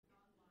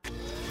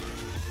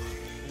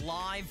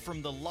live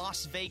from the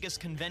Las Vegas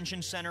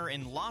Convention Center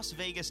in Las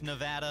Vegas,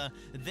 Nevada.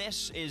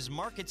 This is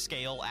Market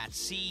Scale at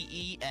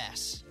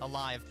CES, a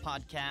live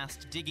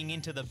podcast digging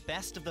into the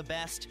best of the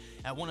best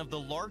at one of the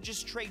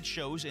largest trade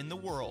shows in the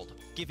world,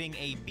 giving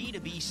a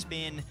B2B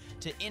spin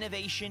to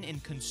innovation in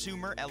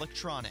consumer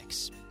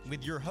electronics.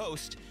 With your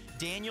host,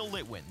 Daniel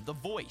Litwin, the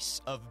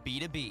voice of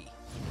B2B.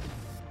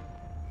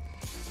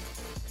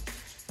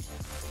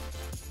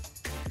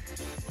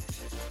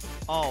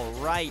 All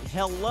right,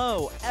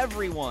 hello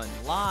everyone,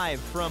 live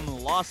from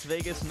Las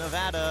Vegas,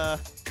 Nevada.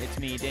 It's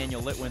me,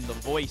 Daniel Litwin, the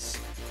voice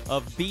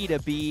of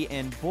B2B,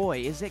 and boy,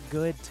 is it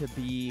good to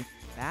be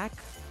back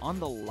on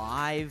the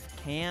live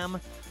cam,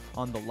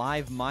 on the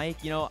live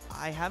mic. You know,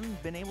 I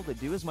haven't been able to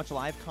do as much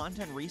live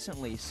content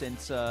recently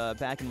since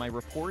back in my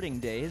reporting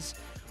days,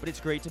 but it's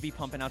great to be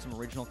pumping out some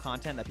original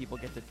content that people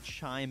get to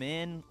chime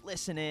in,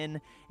 listen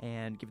in,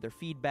 and give their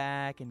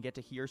feedback, and get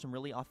to hear some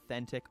really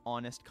authentic,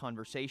 honest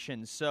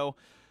conversations. So,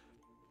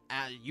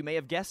 you may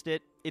have guessed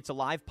it, it's a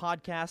live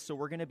podcast, so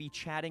we're going to be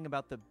chatting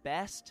about the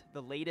best,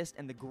 the latest,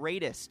 and the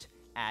greatest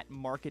at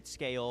Market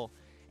Scale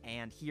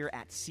and here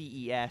at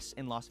CES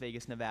in Las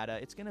Vegas, Nevada.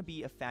 It's going to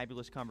be a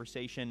fabulous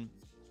conversation.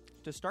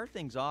 To start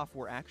things off,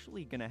 we're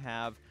actually going to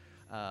have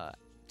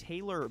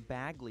Taylor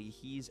Bagley.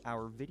 He's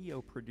our video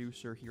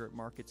producer here at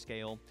Market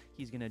Scale.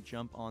 He's going to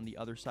jump on the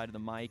other side of the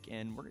mic,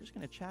 and we're just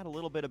going to chat a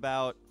little bit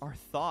about our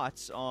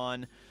thoughts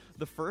on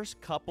the first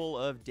couple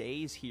of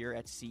days here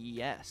at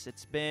CES.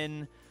 It's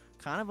been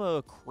kind of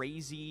a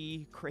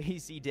crazy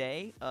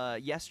day.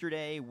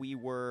 Yesterday, we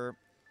were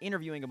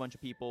interviewing a bunch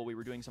of people. We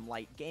were doing some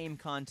light game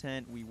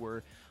content. We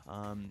were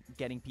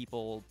getting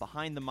people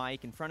behind the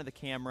mic, in front of the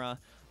camera,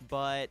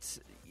 but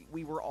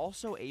we were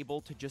also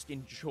able to just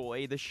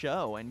enjoy the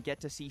show and get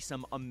to see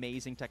some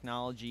amazing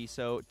technology.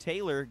 So,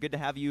 Taylor, good to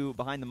have you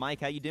behind the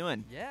mic. How you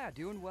doing? Yeah,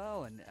 doing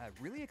well, and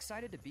really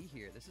excited to be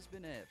here. This has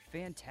been a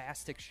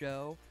fantastic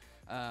show.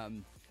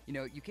 You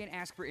know, you can't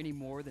ask for any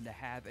more than to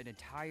have an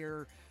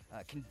entire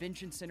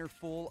convention center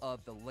full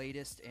of the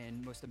latest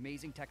and most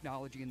amazing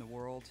technology in the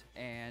world,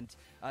 and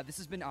this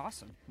has been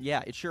awesome.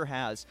 Yeah, it sure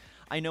has.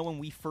 I know when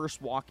we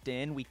first walked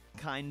in, we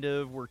kind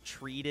of were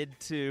treated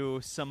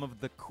to some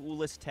of the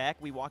coolest tech.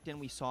 We walked in,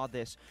 we saw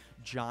this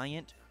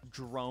giant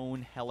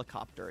drone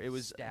helicopter. It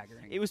was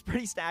staggering. It was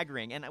pretty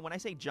staggering, and when I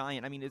say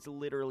giant, I mean it's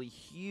literally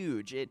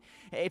huge.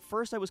 At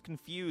first I was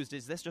confused.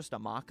 Is this just a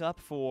mock-up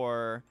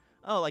for...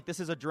 oh, like this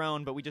is a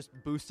drone, but we just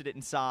boosted it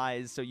in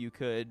size so you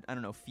could, I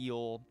don't know,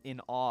 feel in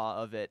awe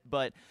of it.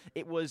 But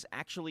it was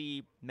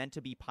actually meant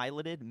to be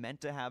piloted, meant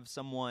to have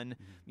someone,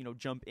 you know,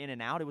 jump in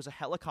and out. It was a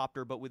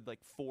helicopter, but with like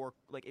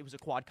it was a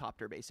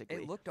quadcopter basically.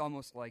 It looked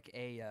almost like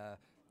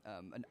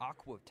an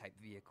aqua type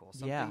vehicle,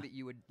 something that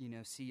you would, you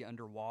know, see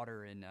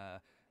underwater in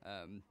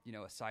you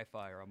know, a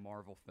sci-fi or a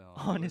Marvel film.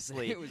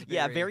 Honestly, it was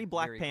very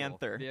Black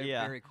Panther. Cool.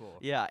 Very cool.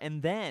 Yeah,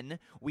 and then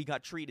we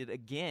got treated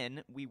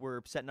again. We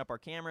were setting up our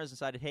cameras,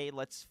 decided, hey,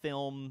 let's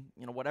film,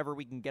 you know, whatever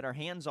we can get our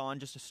hands on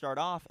just to start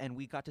off, and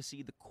we got to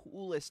see the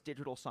coolest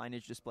digital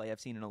signage display I've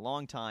seen in a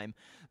long time.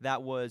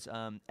 That was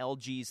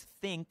LG's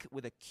Think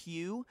with a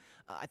Q.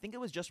 I think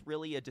it was just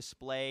really a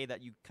display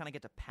that you kind of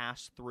get to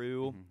pass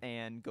through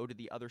and go to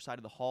the other side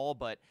of the hall,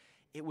 but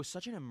it was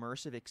such an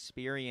immersive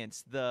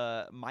experience.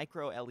 The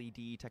micro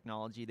LED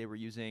technology they were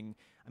using,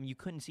 I mean, you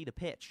couldn't see the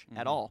pitch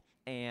at all.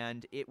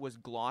 And it was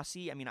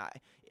glossy. I mean,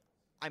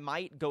 I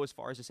might go as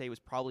far as to say it was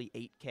probably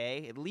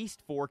 8K, at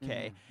least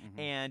 4K.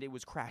 And it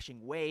was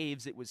crashing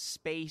waves. It was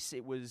space.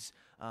 It was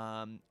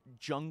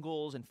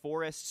jungles and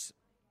forests.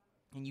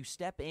 And you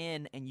step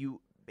in and you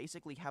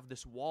basically have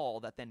this wall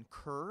that then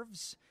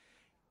curves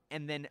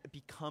and then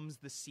becomes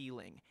the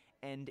ceiling.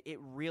 And it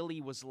really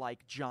was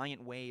like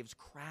giant waves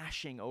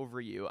crashing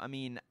over you. I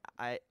mean,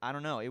 I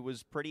don't know. It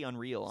was pretty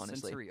unreal,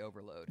 honestly. Sensory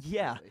overload.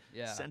 Yeah, really.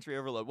 Yeah. Sensory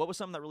overload. What was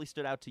something that really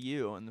stood out to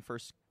you on the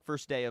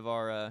first day of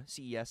our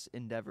CES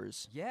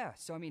endeavors? Yeah,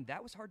 so I mean,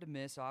 that was hard to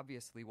miss,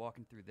 obviously,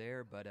 walking through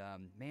there. But,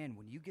 man,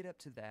 when you get up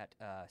to that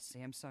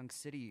Samsung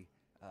City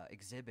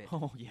exhibit,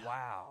 oh, yeah.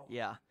 Wow.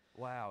 Yeah.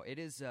 Wow, it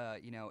is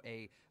you know,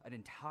 an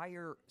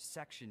entire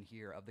section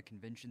here of the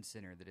convention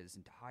center that is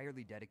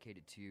entirely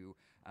dedicated to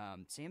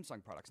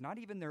Samsung products. Not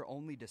even their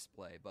only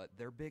display, but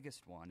their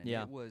biggest one. And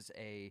it was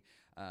a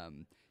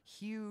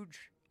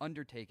huge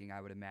undertaking, I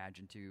would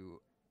imagine,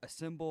 to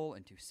assemble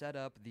and to set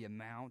up the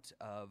amount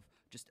of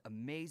just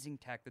amazing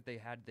tech that they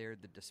had there.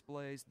 The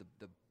displays,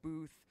 the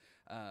booth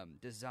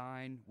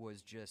design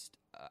was just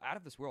out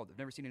of this world. I've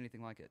never seen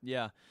anything like it.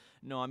 Yeah.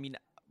 No, I mean,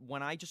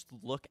 when I just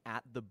look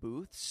at the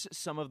booths,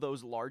 some of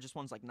those largest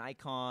ones like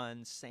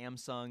Nikon,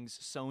 Samsung's,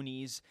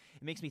 Sony's,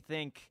 it makes me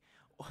think,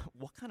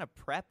 what kind of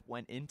prep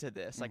went into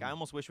this? Like, I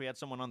almost wish we had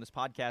someone on this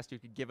podcast who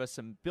could give us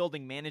some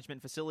building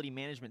management, facility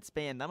management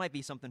spin. That might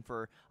be something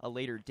for a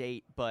later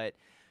date, but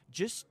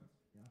just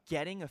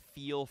getting a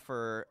feel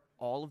for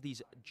all of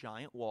these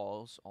giant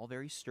walls, all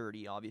very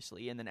sturdy,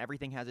 obviously, and then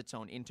everything has its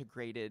own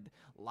integrated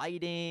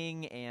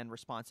lighting and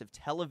responsive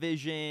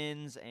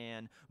televisions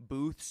and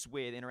booths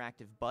with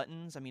interactive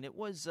buttons. I mean, it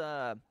was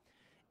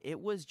it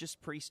was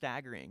just pretty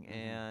staggering,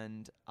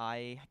 and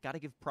I got to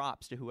give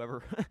props to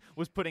whoever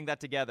was putting that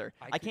together.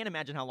 I can't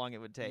imagine how long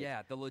it would take.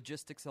 Yeah, the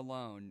logistics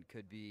alone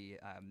could be,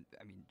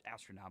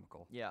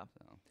 astronomical. Yeah.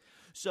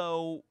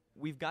 So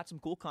we've got some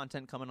cool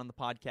content coming on the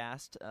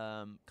podcast.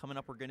 Coming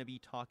up, we're going to be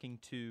talking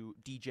to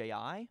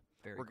DJI.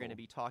 We're going to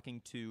be talking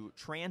to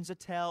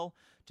Transitel,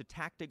 to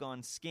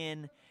Tactagon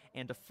Skin,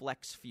 and to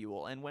Flex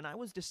Fuel. And when I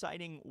was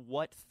deciding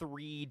what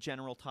 3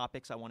 general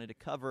topics I wanted to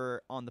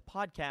cover on the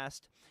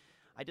podcast,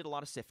 I did a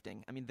lot of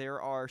sifting. I mean,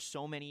 there are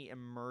so many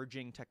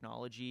emerging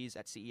technologies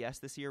at CES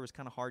this year. It was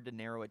kind of hard to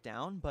narrow it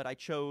down, but I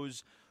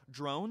chose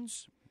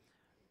drones,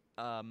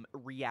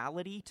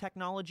 reality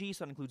technology,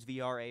 so that includes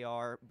VR,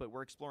 AR, but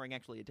we're exploring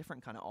actually a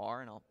different kind of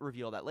R, and I'll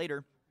reveal that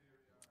later.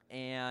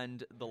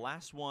 And the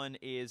last one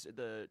is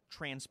the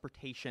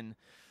transportation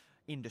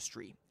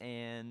industry,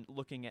 and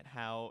looking at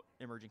how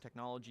emerging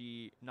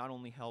technology not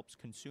only helps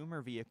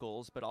consumer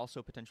vehicles, but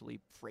also potentially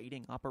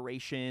freighting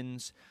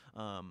operations,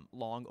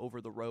 long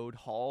over-the-road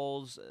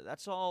hauls.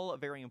 That's all a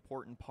very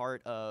important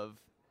part of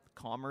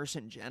commerce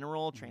in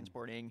general,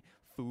 transporting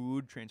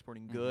food,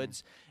 transporting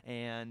goods,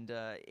 and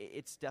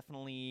it's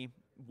definitely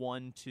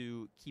one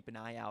to keep an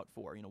eye out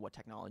for, what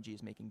technology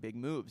is making big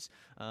moves.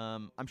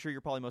 I'm sure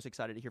you're probably most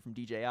excited to hear from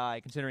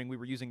DJI, considering we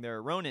were using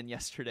their Ronin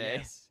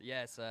yesterday.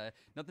 Yes.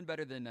 Nothing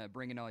better than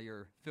bringing all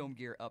your film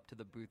gear up to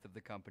the booth of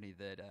the company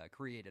that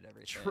created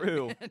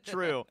everything.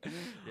 True.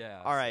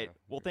 Yeah. All right.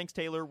 Well, thanks,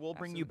 Taylor. We'll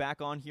bring you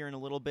back on here in a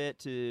little bit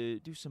to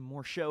do some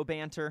more show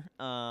banter.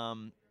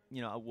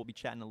 We'll be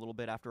chatting a little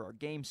bit after our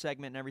game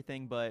segment and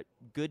everything, but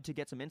good to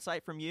get some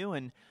insight from you.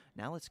 And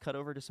now let's cut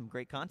over to some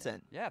great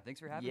content. Yeah, thanks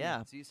for having me.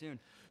 See you soon.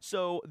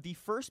 So the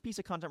first piece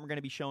of content we're going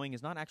to be showing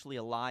is not actually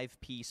a live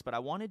piece, but I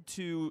wanted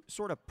to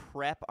sort of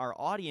prep our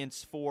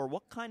audience for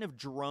what kind of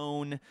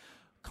drone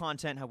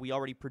content have we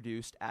already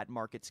produced at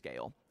market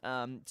scale.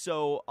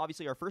 So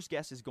obviously our first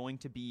guest is going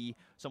to be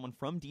someone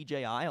from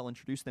DJI. I'll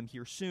introduce them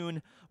here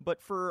soon.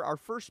 But for our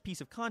first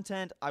piece of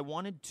content, I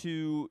wanted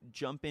to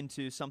jump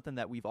into something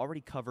that we've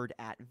already covered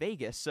at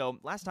Vegas. So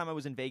last time I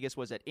was in Vegas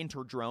was at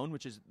Interdrone,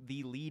 which is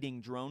the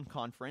leading drone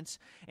conference,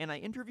 and I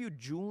interviewed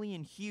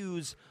Julian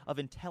Hughes of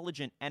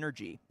Intelligent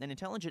Energy. And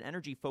Intelligent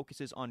Energy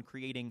focuses on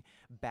creating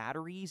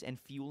batteries and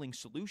fueling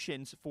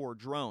solutions for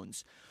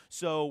drones.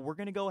 So we're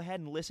going to go ahead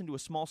and listen to a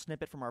small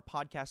snippet from our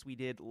podcast we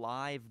did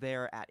live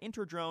there at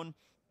Interdrone,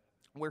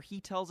 where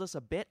he tells us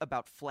a bit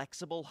about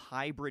flexible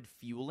hybrid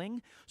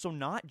fueling. So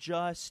not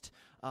just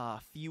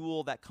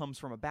fuel that comes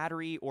from a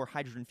battery or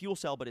hydrogen fuel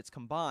cell, but it's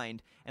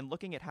combined, and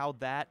looking at how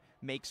that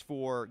makes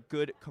for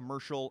good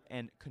commercial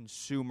and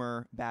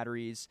consumer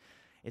batteries.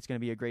 It's going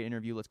to be a great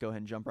interview. Let's go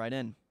ahead and jump right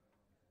in.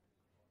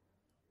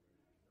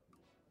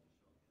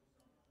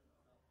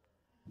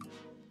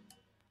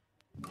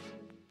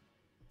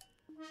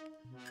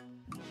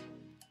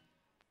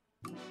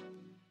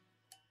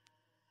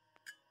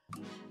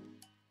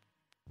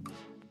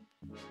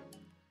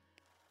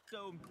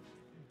 So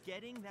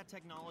getting that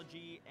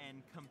technology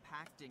and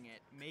compacting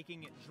it,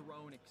 making it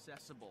drone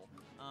accessible,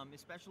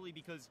 especially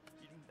because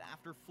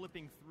after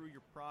flipping through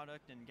your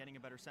product and getting a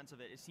better sense of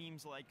it, it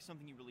seems like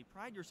something you really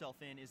pride yourself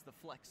in is the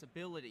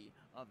flexibility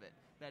of it,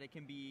 that it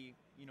can be,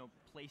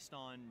 placed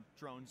on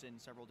drones in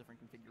several different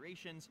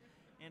configurations,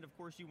 and of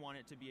course you want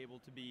it to be able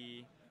to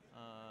be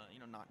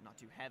not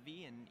too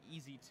heavy and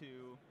easy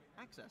to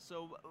access.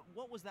 So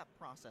what was that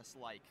process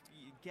like,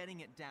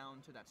 getting it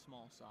down to that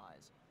small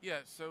size? Yeah,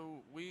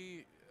 so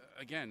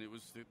it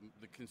was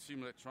the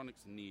consumer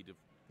electronics need of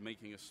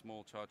making a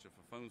small charger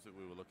for phones that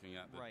we were looking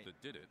at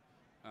that did it.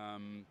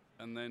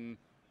 And then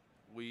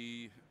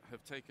we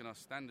have taken our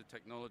standard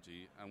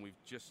technology and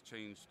we've just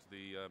changed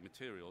the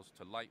materials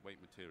to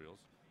lightweight materials.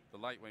 The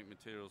lightweight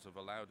materials have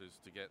allowed us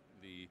to get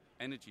the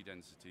energy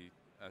density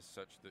as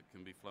such that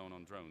can be flown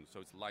on drones. So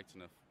it's light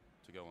enough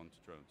to go onto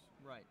drones.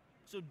 Right.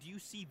 So do you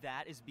see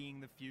that as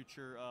being the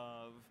future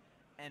of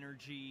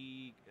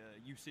energy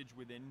usage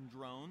within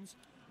drones?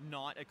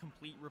 Not a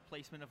complete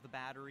replacement of the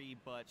battery,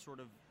 but sort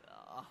of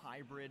a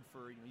hybrid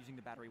for using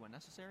the battery when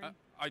necessary?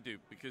 I do,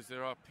 because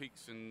there are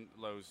peaks and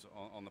lows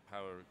on the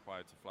power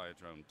required to fly a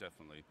drone,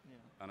 definitely. Yeah.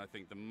 And I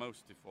think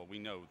we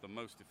know the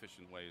most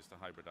efficient way is to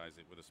hybridize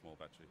it with a small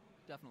battery.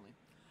 Definitely.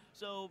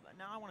 So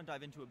now I want to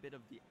dive into a bit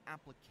of the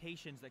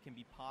applications that can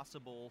be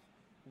possible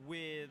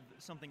with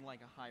something like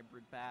a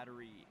hybrid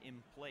battery in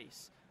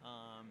place.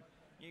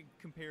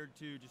 Compared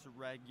to just a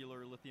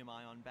regular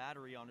lithium-ion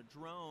battery on a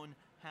drone,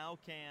 how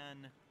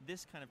can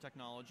this kind of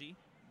technology,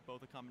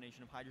 both a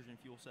combination of hydrogen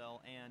fuel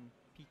cell and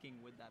peaking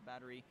with that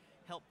battery,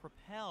 help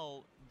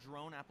propel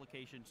drone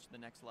applications to the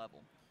next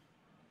level?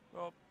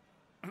 Well,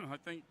 I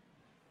think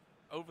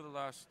over the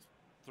last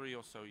 3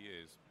 or so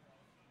years,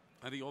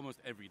 I think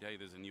almost every day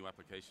there's a new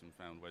application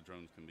found where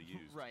drones can be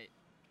used. Right.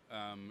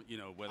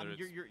 Whether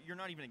it's... You're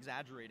not even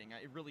exaggerating.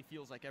 It really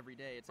feels like every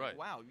day. It's like,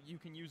 wow, you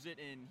can use it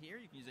in here,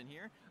 you can use it in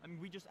here. I mean,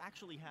 we just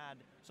actually had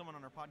someone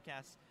on our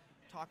podcast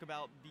talk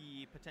about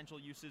the potential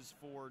uses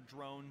for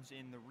drones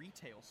in the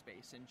retail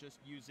space and just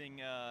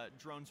using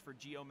drones for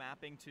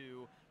geo-mapping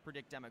to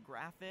predict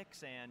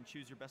demographics and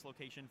choose your best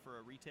location for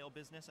a retail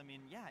business. I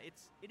mean,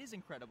 it is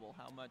incredible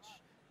how much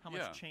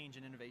change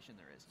and innovation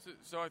there is.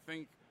 So I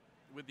think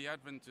with the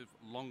advent of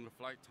longer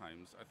flight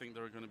times, I think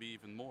there are going to be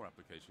even more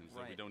applications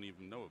that we don't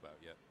even know about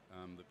yet,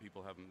 that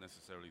people haven't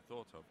necessarily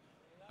thought of.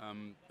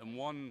 And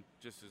one,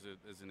 just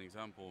as an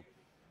example,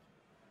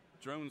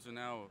 drones are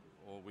now,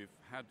 or we've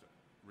had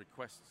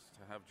requests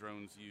to have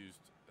drones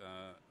used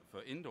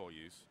for indoor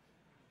use.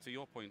 To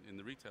your point, in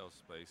the retail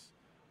space,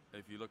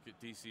 if you look at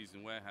DCs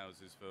and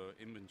warehouses for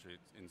inventory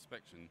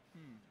inspection,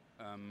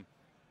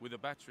 with a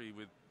battery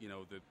with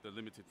the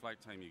limited flight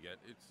time you get,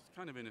 it's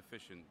kind of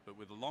inefficient. But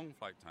with a long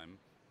flight time,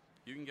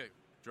 you can get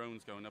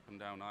drones going up and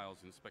down aisles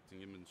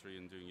inspecting inventory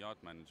and doing yard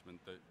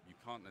management that you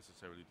can't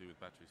necessarily do with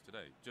batteries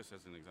today, just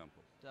as an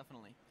example.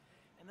 Definitely.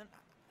 And then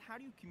how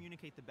do you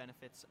communicate the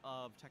benefits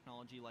of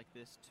technology like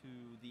this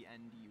to the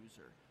end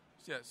user?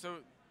 Yeah, so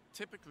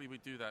typically we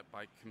do that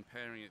by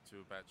comparing it to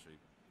a battery.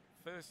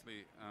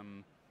 Firstly,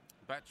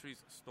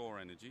 batteries store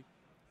energy,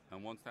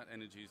 and once that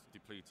energy is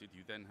depleted,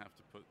 you then have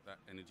to put that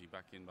energy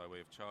back in by way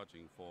of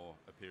charging for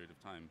a period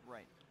of time.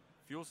 Right.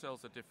 Fuel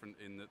cells are different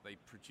in that they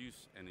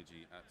produce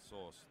energy at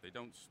source. They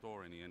don't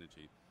store any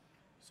energy.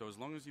 So as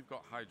long as you've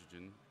got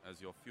hydrogen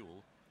as your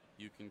fuel,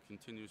 you can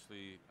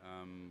continuously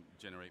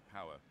generate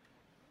power.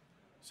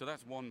 So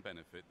that's one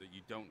benefit, that you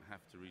don't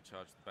have to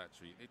recharge the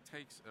battery. It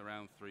takes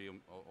around 3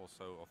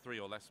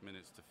 or less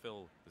minutes to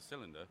fill the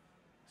cylinder.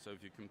 So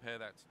if you compare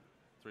that to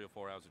 3 or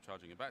 4 hours of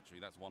charging a battery,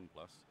 that's one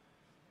plus.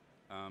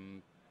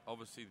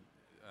 Obviously,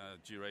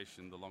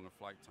 duration, the longer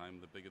flight time,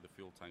 the bigger the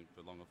fuel tank,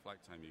 the longer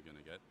flight time you're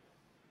going to get.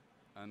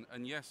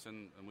 And yes,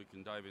 and we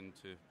can dive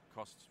into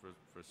costs for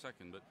a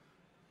second, but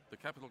the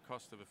capital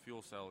cost of a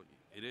fuel cell,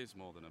 it is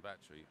more than a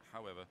battery.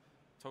 However,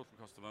 total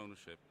cost of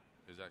ownership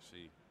is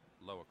actually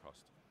lower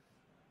cost.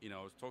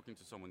 I was talking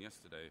to someone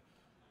yesterday.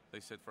 They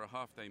said for a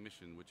half-day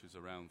mission, which is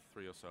around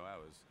 3 or so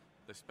hours,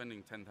 they're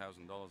spending $10,000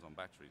 on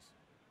batteries.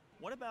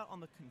 What about on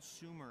the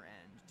consumer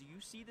end? Do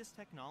you see this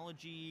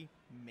technology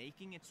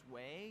making its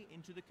way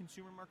into the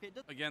consumer market?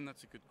 Again,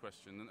 that's a good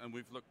question, and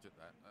we've looked at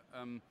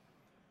that.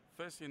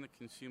 Firstly, in the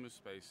consumer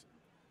space,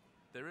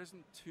 there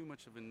isn't too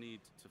much of a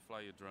need to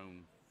fly your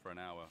drone for an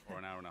hour or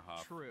an hour and a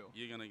half. True.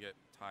 You're going to get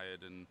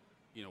tired, and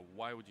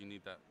why would you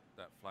need that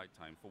flight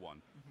time, for one?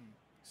 Mm-hmm.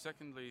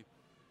 Secondly,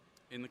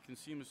 in the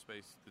consumer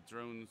space, the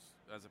drones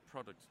as a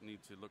product need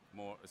to look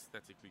more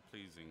aesthetically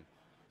pleasing.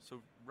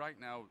 So right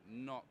now,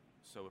 not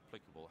so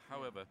applicable.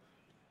 However,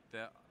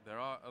 there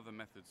are other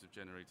methods of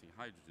generating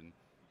hydrogen.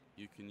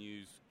 You can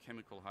use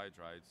chemical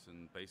hydrides,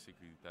 and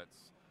basically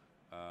that's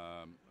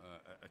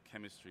a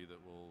chemistry that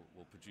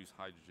will produce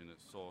hydrogen at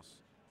source.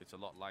 It's a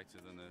lot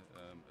lighter than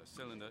a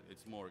cylinder.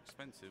 It's more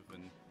expensive,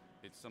 and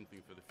it's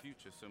something for the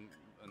future. So,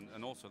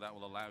 and also that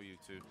will allow you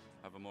to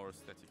have a more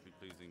aesthetically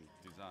pleasing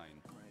design.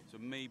 Right. So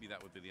maybe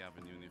that would be the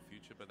avenue in the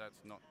future, but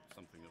that's not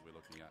something that we're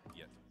looking at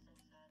yet.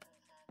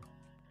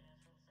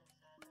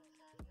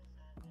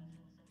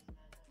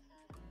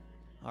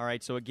 All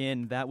right, so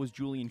again, that was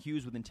Julian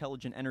Hughes with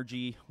Intelligent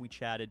Energy. We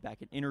chatted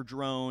back at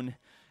InnerDrone,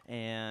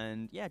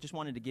 and just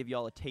wanted to give you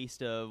all a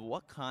taste of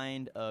what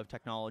kind of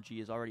technology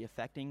is already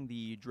affecting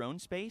the drone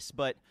space.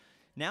 But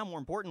now, more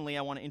importantly,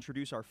 I want to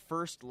introduce our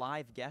first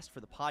live guest for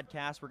the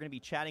podcast. We're going to be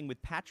chatting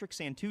with Patrick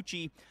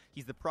Santucci.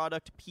 He's the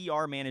product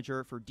PR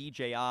manager for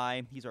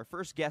DJI. He's our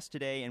first guest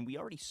today, and we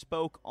already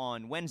spoke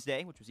on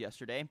Wednesday, which was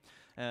yesterday.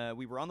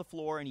 We were on the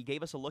floor, and he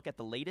gave us a look at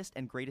the latest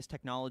and greatest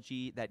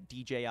technology that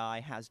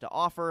DJI has to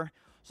offer.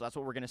 So that's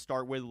what we're going to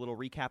start with, a little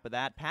recap of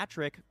that.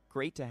 Patrick,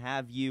 great to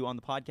have you on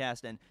the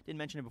podcast, and didn't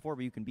mention it before,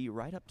 but you can be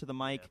right up to the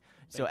mic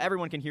so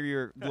everyone can hear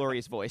your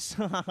glorious voice.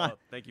 Well,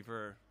 thank you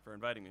for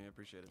inviting me. I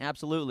appreciate it.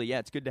 Absolutely. Yeah,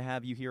 it's good to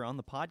have you here on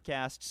the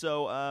podcast.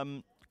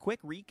 So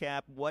quick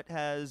recap, what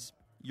has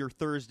your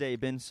Thursday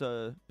been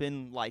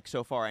like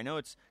so far? I know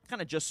it's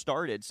kind of just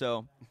started,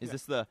 so is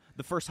this the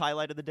first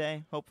highlight of the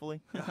day, hopefully?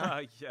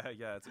 Yeah.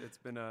 It's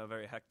been a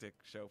very hectic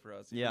show for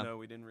us, even though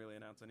we didn't really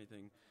announce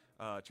anything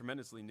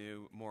tremendously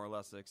new, more or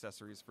less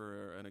accessories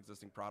for an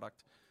existing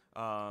product.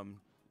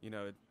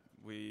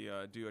 We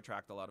do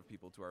attract a lot of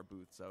people to our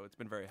booth, so it's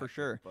been very hectic. For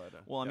sure. But,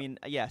 I mean,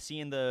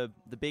 seeing the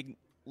big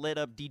lit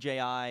up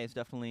DJI is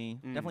definitely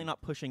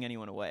not pushing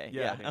anyone away.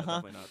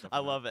 Definitely not. I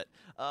love it.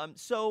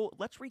 So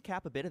let's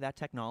recap a bit of that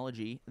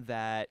technology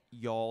that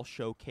y'all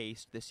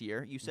showcased this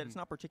year. You said it's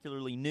not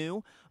particularly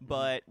new,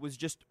 but was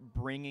just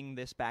bringing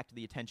this back to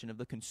the attention of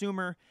the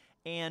consumer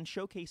and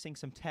showcasing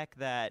some tech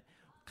that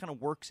kind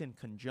of works in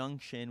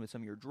conjunction with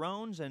some of your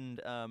drones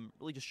and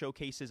really just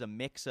showcases a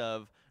mix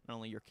of not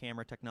only your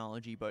camera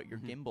technology but your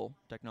gimbal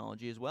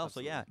technology as well.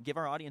 Absolutely. So give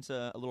our audience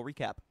a little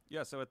recap.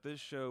 Yeah, so at this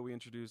show we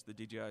introduced the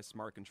DJI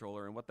Smart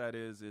Controller, and what that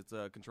is, it's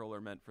a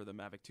controller meant for the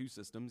Mavic 2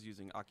 systems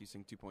using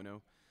OcuSync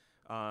 2.0.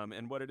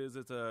 And what it is,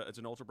 it's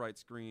an ultra bright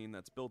screen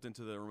that's built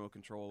into the remote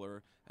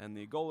controller, and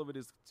the goal of it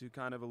is to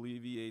kind of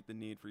alleviate the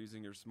need for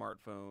using your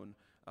smartphone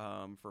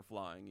for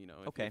flying.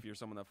 Okay. If you're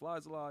someone that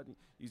flies a lot,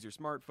 use your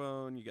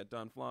smartphone. You get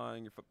done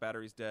flying, your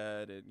battery's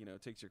dead. It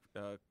takes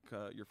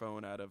your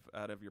phone out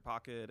of your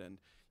pocket, and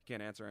you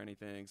can't answer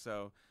anything.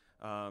 So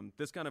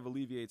this kind of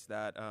alleviates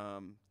that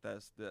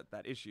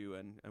issue.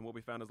 And what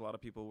we found is a lot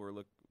of people were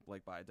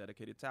buy a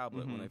dedicated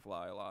tablet when they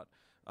fly a lot.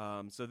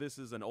 So this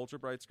is an ultra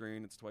bright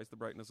screen. It's twice the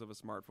brightness of a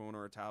smartphone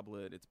or a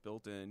tablet. It's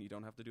built in. You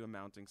don't have to do a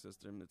mounting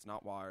system. It's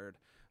not wired.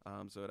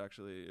 So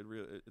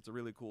it's a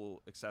really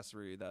cool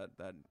accessory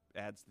that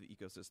adds to the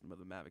ecosystem of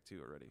the Mavic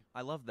 2 already.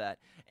 I love that.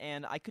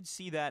 And I could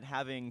see that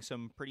having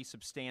some pretty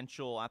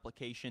substantial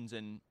applications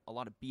in a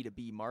lot of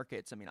B2B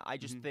markets. I mean, I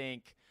just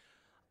think,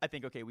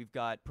 okay, we've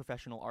got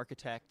professional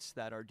architects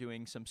that are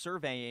doing some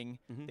surveying.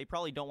 They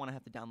probably don't want to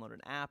have to download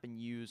an app and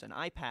use an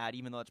iPad,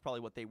 even though that's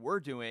probably what they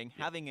were doing.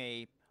 Yeah. Having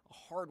a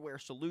hardware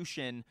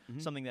solution,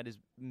 something that is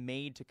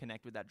made to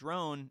connect with that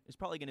drone, is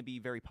probably going to be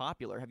very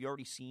popular. Have you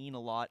already seen a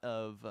lot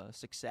of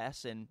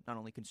success in not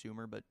only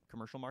consumer but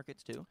commercial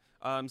markets too?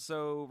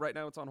 So right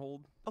now it's on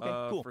hold.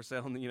 Okay, cool. For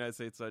sale in the United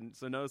States.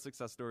 So no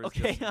success stories.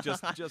 Okay.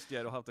 just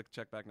yet. We'll have to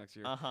check back next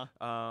year.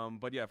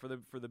 But yeah, for the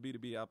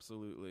B2B,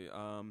 absolutely.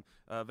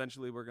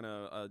 Eventually, we're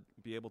gonna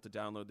be able to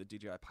download the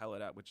DJI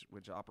Pilot app,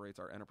 which operates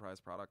our enterprise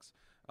products,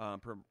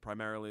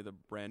 primarily the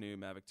brand new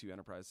Mavic 2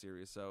 Enterprise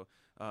series. So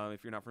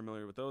if you're not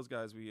familiar with those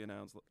guys, we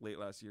announced late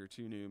last year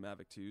 2 new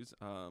Mavic 2s.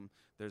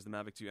 There's the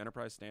Mavic 2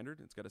 Enterprise Standard.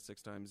 It's got a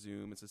 6x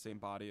zoom. It's the same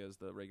body as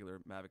the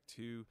regular Mavic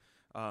 2.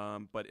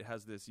 But it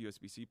has this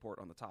USB-C port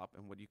on the top,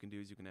 and what you can do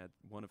is you can add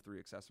one of 3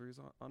 accessories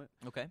on it.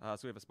 Okay. So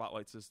we have a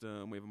spotlight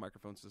system, we have a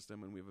microphone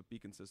system, and we have a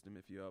beacon system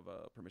if you have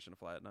permission to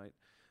fly at night.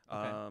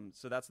 Okay.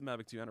 So that's the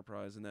Mavic 2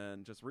 Enterprise, and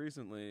then just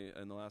recently,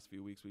 in the last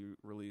few weeks, we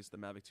released the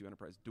Mavic 2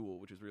 Enterprise Dual,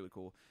 which is really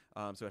cool.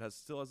 So it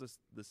still has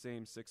the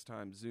same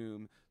 6x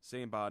zoom,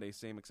 same body,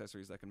 same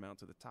accessories that can mount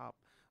to the top.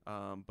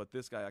 But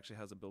this guy actually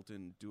has a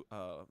built-in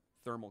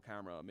thermal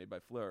camera made by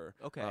FLIR.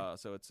 Okay.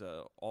 So it's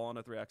all on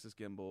a 3-axis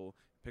gimbal,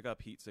 pick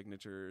up heat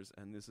signatures,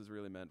 and this is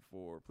really meant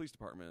for police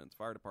departments,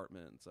 fire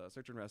departments,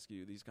 search and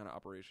rescue, these kind of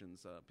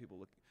operations,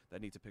 people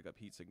that need to pick up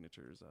heat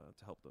signatures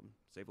to help them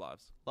save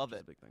lives. Love it.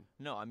 Is a big thing.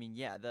 No, I mean,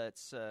 yeah,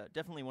 that's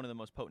definitely one of the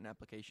most potent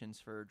applications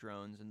for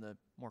drones in the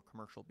more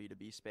commercial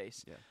B2B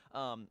space.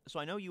 Yeah. So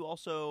I know you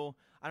also,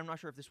 I'm not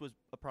sure if this was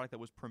a product that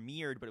was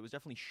premiered, but it was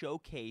definitely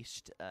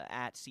showcased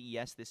at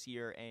CES this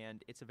year,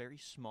 and it's a very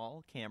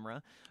small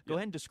camera. Go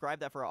ahead and describe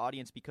that for our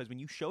audience, because when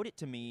you showed it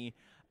to me,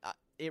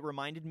 it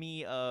reminded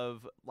me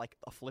of like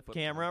a flip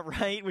camera,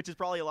 right? Which is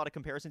probably a lot of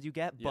comparisons you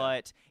get,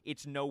 but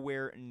it's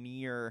nowhere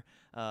near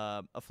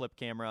a flip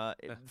camera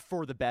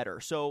for the better.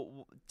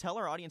 So tell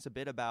our audience a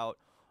bit about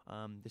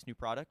this new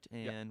product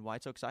and why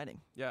it's so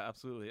exciting. Yeah,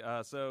 absolutely.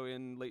 So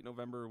in late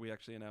November, we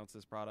actually announced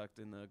this product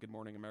in the Good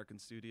Morning American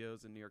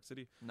studios in New York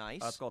City.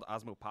 Nice. It's called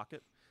Osmo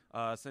Pocket.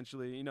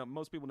 Essentially,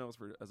 most people know us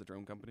as a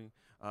drone company,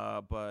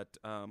 but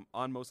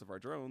on most of our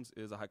drones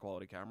is a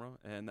high-quality camera,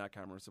 and that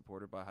camera is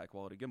supported by a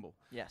high-quality gimbal.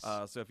 Yes.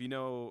 So if you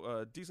know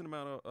a decent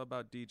amount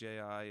about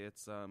DJI,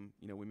 it's,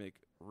 we make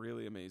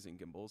really amazing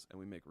gimbals, and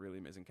we make really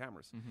amazing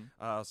cameras.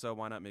 So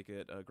why not make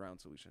it a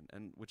ground solution,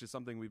 and which is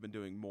something we've been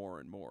doing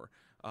more and more.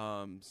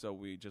 So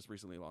we just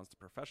recently launched a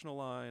professional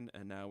line,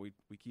 and now we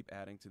keep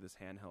adding to this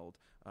handheld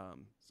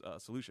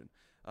solution.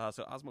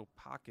 So Osmo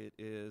Pocket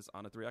is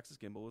on a 3-axis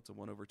gimbal. It's a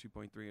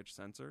 1/2.3-inch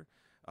sensor.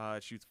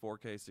 It shoots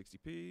 4K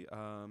 60p.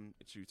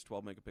 It shoots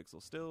 12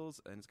 megapixel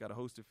stills, and it's got a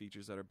host of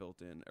features that are built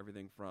in.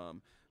 Everything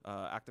from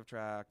active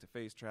track to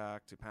phase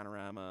track to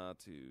panorama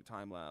to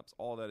time lapse.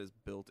 All that is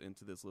built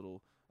into this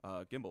little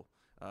gimbal.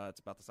 It's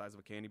about the size of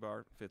a candy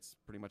bar. Fits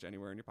pretty much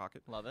anywhere in your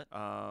pocket. Love it.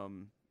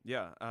 And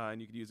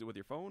you can use it with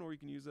your phone, or you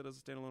can use it as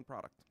a standalone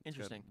product.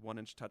 Interesting. It's got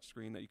 1-inch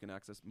touchscreen that you can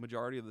access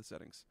majority of the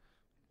settings.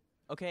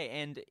 Okay,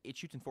 and it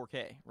shoots in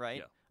 4K,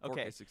 right? Yeah, 4K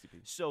okay. 60p.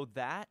 So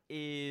that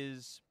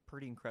is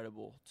pretty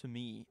incredible to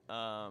me.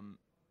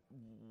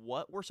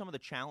 What were some of the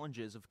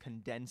challenges of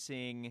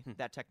condensing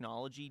that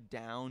technology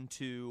down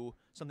to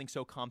something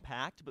so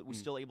compact, but was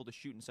still able to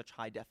shoot in such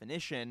high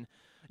definition?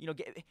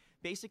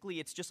 Basically,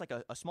 it's just like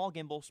a small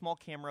gimbal, small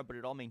camera, but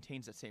it all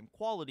maintains that same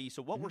quality.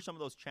 So what were some of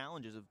those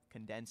challenges of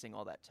condensing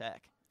all that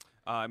tech?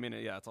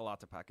 It's a lot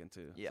to pack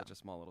into such a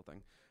small little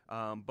thing.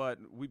 But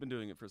we've been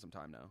doing it for some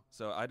time now.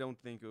 So I don't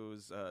think it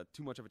was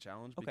too much of a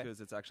challenge because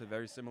it's actually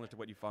very similar to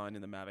what you find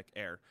in the Mavic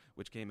Air,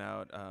 which came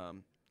out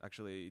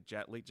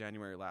late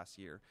January last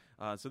year.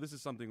 So this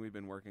is something we've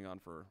been working on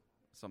for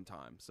some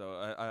time.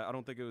 So I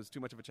don't think it was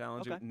too much of a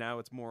challenge. Okay. Now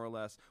it's more or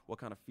less what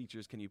kind of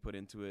features can you put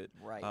into it,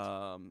 right?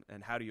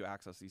 And how do you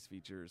access these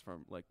features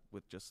from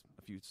with just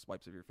a few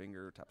swipes of your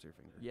finger, taps of your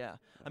finger. Yeah.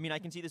 I mean, I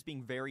can see this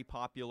being very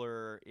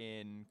popular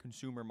in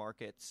consumer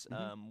markets.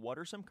 What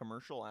are some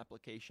commercial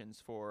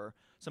applications for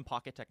some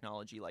pocket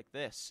technology like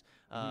this?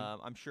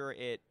 I'm sure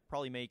it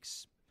probably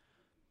makes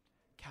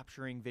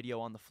capturing video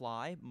on the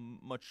fly,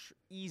 much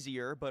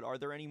easier, but are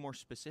there any more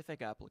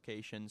specific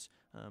applications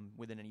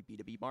within any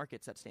B2B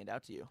markets that stand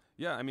out to you?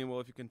 Yeah, I mean, well,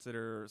 if you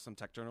consider some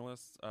tech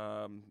journalists,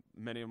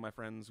 many of my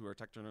friends who are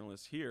tech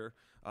journalists here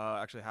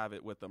actually have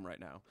it with them right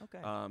now. Okay.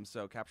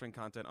 So capturing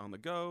content on the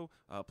go,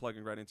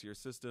 plugging right into your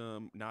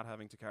system, not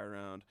having to carry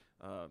around,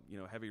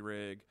 heavy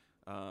rig.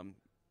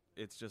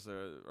 It's just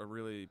a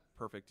really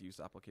perfect use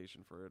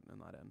application for it on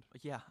that end.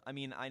 Yeah, I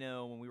mean, I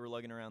know when we were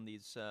lugging around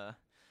these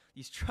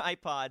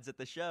tripods at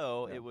the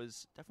show, it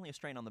was definitely a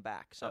strain on the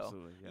back. So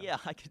absolutely, yeah,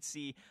 I could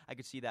see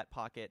that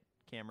pocket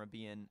camera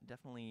being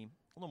definitely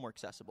a little more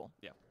accessible.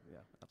 Yeah,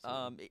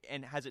 absolutely.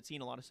 And has it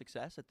seen a lot of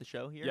success at the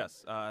show here?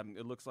 Yes,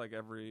 it looks like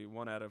every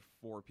 1 out of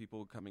 4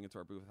 people coming into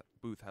our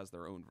booth has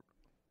their own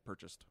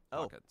purchased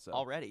pocket. So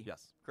already?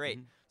 Yes. Great.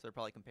 So they're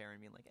probably comparing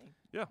me like, hey,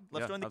 yeah,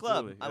 let's join the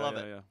absolutely. club. I love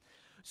it. Yeah.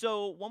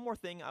 So one more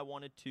thing I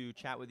wanted to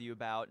chat with you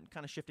about, and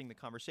kind of shifting the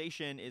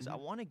conversation, is I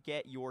want to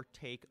get your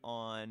take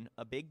on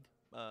a big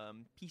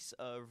piece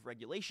of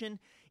regulation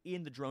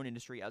in the drone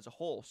industry as a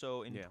whole.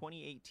 So in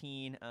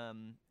 2018,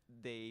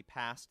 they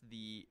passed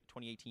the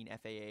 2018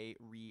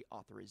 FAA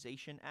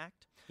Reauthorization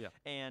Act,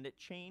 and it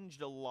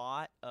changed a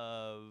lot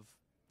of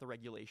the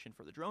regulation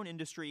for the drone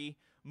industry,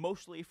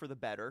 mostly for the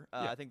better.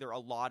 I think there are a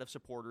lot of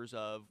supporters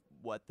of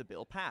what the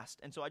bill passed.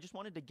 And so I just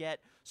wanted to get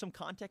some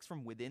context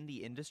from within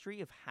the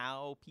industry of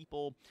how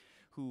people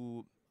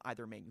who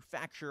either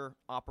manufacture,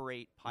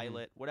 operate,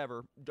 pilot,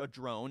 whatever, a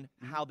drone,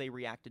 how they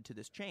reacted to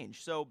this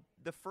change. So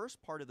the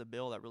first part of the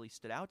bill that really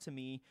stood out to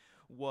me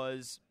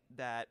was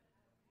that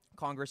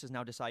Congress is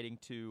now deciding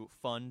to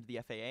fund the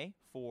FAA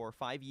for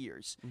 5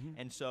 years.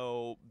 And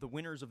so the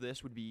winners of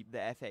this would be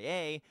the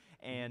FAA,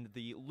 and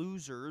the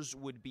losers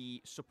would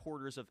be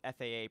supporters of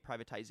FAA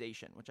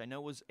privatization, which I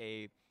know was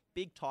a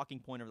big talking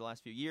point over the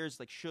last few years.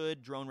 Like,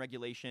 should drone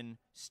regulation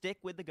stick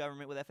with the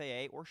government, with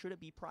FAA, or should it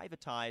be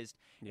privatized?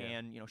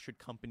 And, should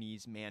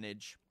companies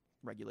manage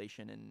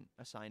regulation and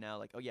assign out,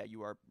 like, oh, yeah,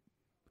 you are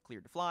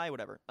cleared to fly,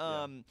 whatever.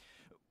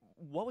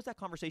 What was that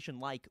conversation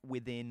like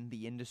within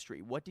the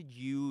industry? What did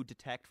you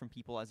detect from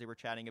people as they were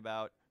chatting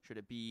about, should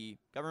it be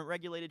government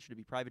regulated? Should it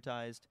be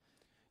privatized?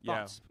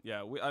 Thoughts?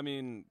 Yeah. I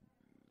mean,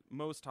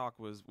 most talk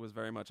was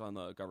very much on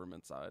the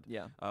government side.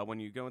 Yeah.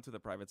 When you go into the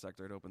private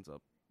sector, it opens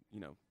up,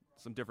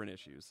 some different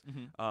issues.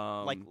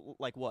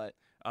 Like what?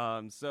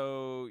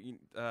 So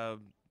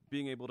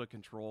being able to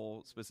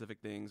control specific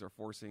things or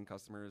forcing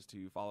customers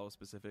to follow a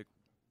specific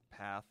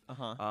path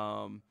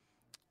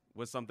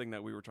was something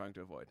that we were trying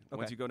to avoid. Okay.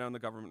 Once you go down the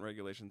government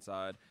regulation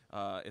side,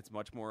 it's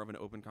much more of an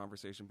open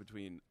conversation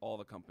between all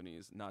the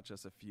companies, not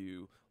just a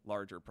few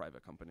larger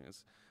private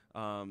companies.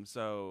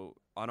 So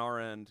on our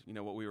end,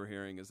 what we were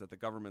hearing is that the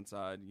government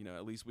side,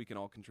 at least we can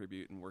all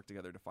contribute and work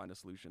together to find a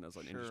solution as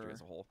an industry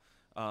as a whole.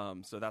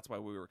 So that's why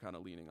we were kind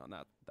of leaning on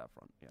that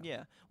front.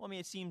 Yeah. Well, I mean,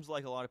 it seems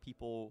like a lot of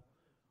people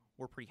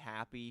were pretty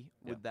happy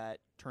with that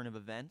turn of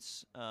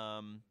events.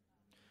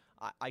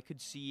 I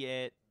could see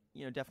it,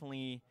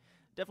 definitely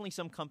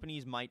some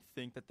companies might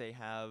think that they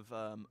have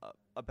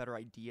a better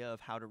idea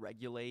of how to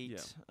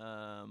regulate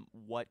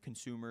what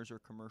consumers or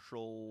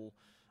commercial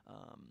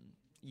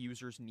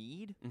users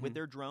need with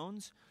their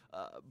drones.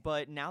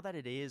 But now that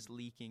it is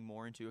leaking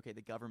more into, okay,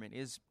 the government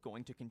is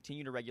going to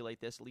continue to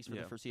regulate this, at least for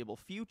the foreseeable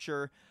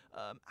future,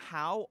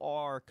 how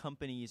are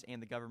companies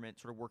and the government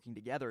sort of working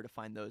together to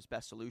find those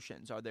best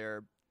solutions? Are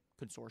there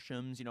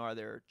consortiums? Are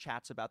there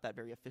chats about that,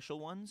 very official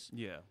ones?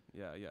 Yeah.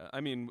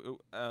 I mean,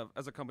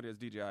 as a company, as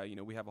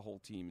DJI, we have a whole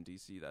team in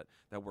DC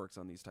that works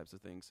on these types of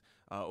things,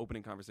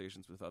 opening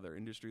conversations with other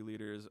industry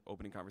leaders,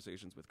 opening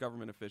conversations with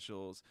government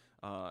officials,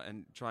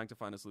 and trying to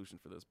find a solution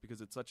for this,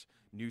 because it's such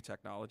new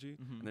technology,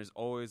 and there's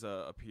always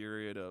a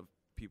period of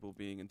people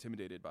being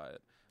intimidated by it.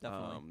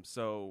 Definitely.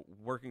 So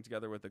working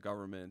together with the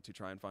government to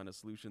try and find a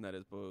solution that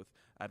is both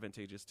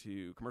advantageous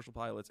to commercial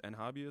pilots and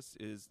hobbyists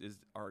is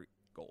our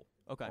goal.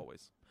 Okay.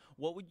 Always.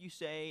 What would you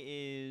say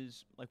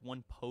is like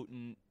one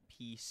potent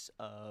piece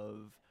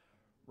of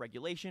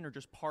regulation, or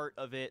just part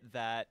of it,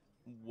 that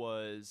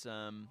was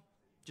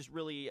just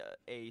really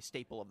a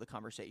staple of the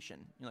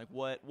conversation? Like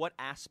what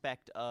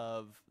aspect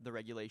of the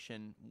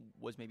regulation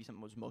was maybe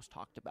something that was most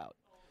talked about?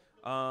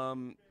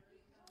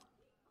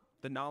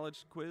 The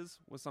knowledge quiz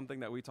was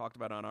something that we talked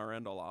about on our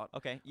end a lot.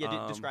 Okay.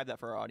 Yeah, describe that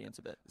for our audience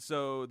a bit.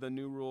 So the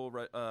new rule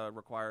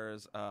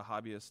requires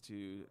hobbyists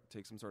to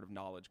take some sort of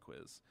knowledge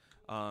quiz.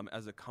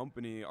 As a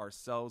company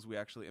ourselves, we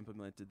actually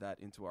implemented that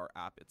into our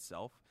app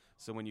itself.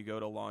 So when you go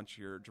to launch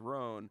your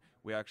drone,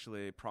 we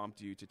actually prompt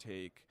you to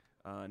take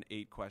an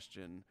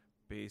 8-question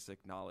basic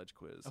knowledge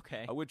quiz.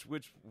 Okay. Which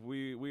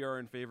we are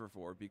in favor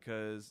for,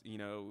 because,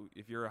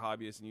 if you're a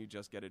hobbyist and you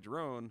just get a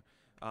drone,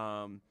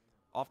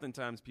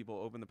 oftentimes people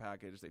open the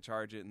package, they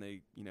charge it, and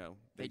they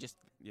just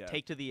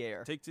take to the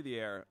air. Take to the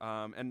air.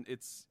 And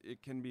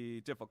it can be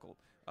difficult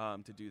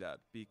to do that,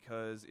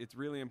 because it's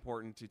really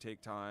important to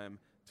take time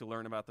to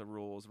learn about the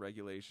rules,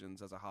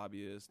 regulations as a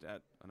hobbyist,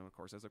 and of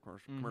course as a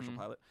commercial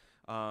pilot,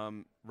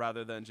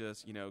 rather than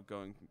just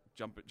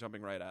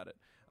jumping right at it.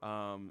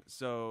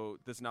 So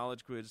this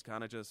knowledge quiz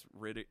kind of just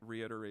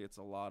reiterates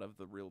a lot of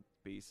the real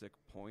basic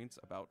points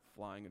about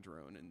flying a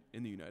drone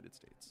in the United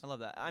States. I love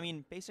that. I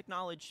mean, basic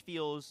knowledge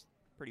feels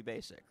pretty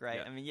basic, right?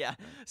 Yeah. I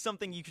mean,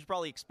 something you could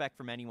probably expect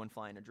from anyone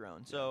flying a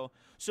drone. So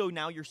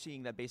now you're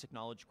seeing that basic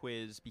knowledge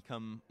quiz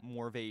become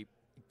more of a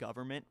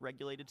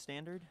government-regulated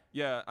standard?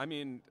 Yeah, I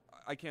mean,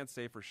 I can't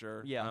say for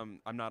sure. Yeah.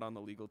 I'm not on the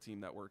legal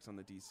team that works on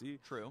the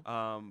DC. True.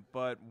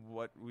 But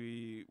what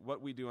we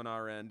do on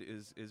our end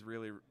is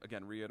really,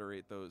 again,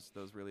 reiterate those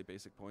really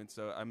basic points.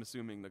 So I'm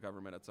assuming the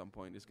government at some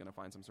point is going to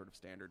find some sort of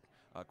standard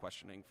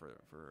questioning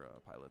for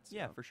pilots.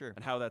 Yeah, for sure.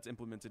 And how that's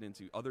implemented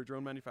into other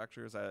drone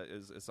manufacturers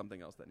is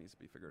something else that needs to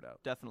be figured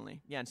out.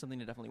 Definitely. Yeah, and something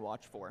to definitely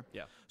watch for.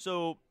 Yeah.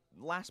 So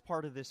last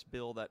part of this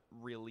bill that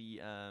really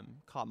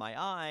caught my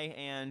eye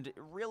and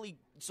really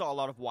saw a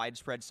lot of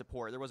widespread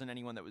support. There wasn't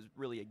anyone that was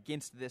really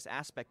against this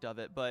aspect of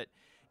it, but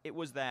it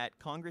was that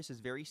Congress is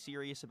very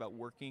serious about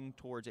working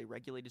towards a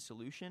regulated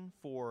solution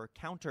for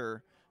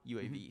counter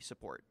UAV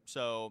support.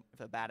 So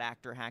if a bad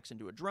actor hacks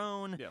into a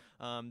drone,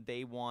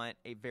 they want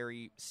a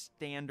very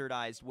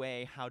standardized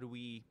way. How do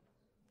we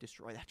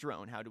destroy that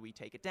drone? How do we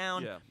take it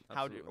down? Yeah,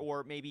 absolutely.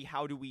 Or maybe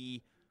how do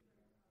we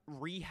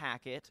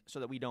rehack it so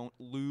that we don't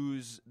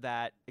lose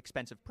that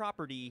expensive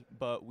property,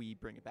 but we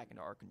bring it back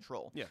into our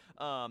control. Yeah.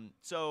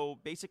 So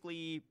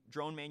basically,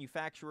 drone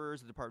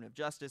manufacturers, the Department of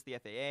Justice, the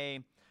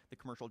FAA, the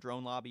commercial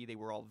drone lobby, they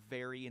were all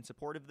very in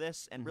support of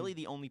this. And really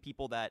the only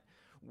people that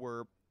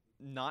were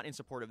not in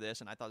support of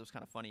this, and I thought it was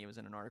kind of funny, it was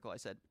in an article, I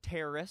said,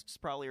 terrorists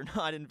probably are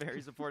not in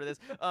very support of this,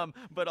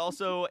 but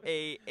also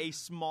a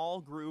small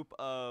group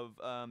of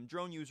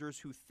drone users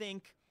who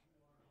think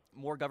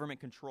more government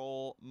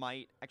control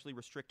might actually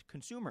restrict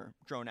consumer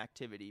drone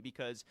activity,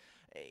 because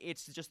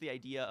it's just the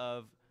idea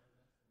of,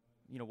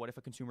 what if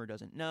a consumer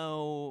doesn't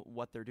know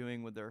what they're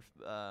doing with their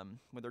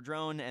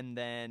drone, and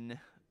then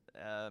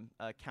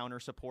a counter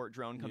support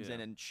drone comes in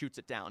and shoots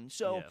it down.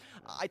 So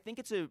I think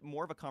it's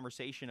more of a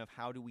conversation of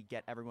how do we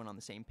get everyone on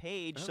the same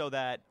page so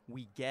that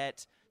we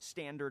get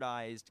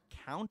standardized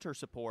counter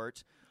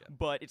support,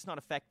 but it's not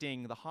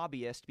affecting the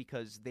hobbyist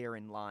because they're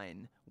in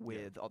line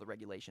with all the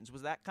regulations.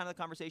 Was that kind of the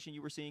conversation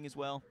you were seeing as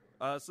well?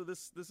 So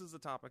this is a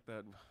topic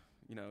that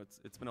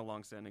it's been a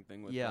long-standing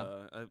thing with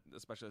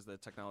especially as the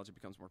technology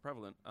becomes more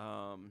prevalent.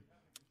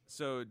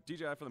 So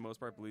DJI, for the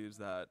most part, believes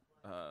that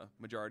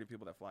majority of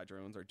people that fly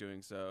drones are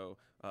doing so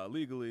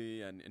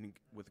legally and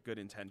with good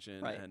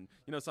intention. Right. And,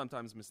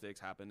 sometimes mistakes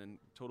happen, and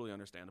totally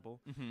understandable.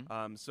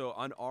 So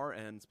on our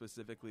end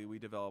specifically, we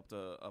developed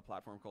a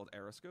platform called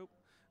Aeroscope.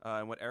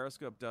 And what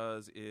Aeroscope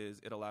does is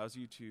it allows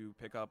you to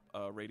pick up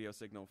a radio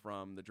signal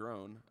from the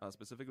drone,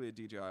 specifically a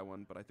DJI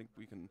one, but I think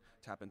we can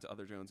tap into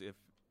other drones if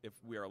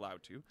we are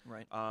allowed to.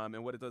 Right.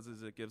 And what it does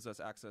is it gives us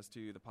access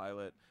to the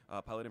pilot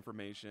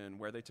information,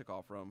 where they took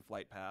off from,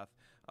 flight path.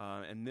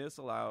 And this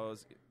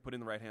allows, put in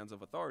the right hands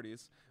of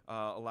authorities,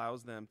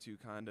 allows them to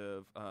kind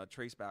of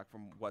trace back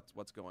from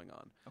what's going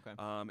on.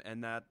 Okay.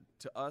 And that,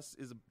 to us,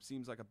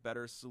 seems like a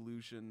better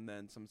solution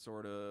than some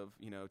sort of,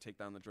 take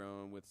down the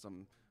drone with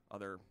some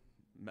other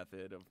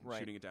method of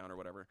shooting it down or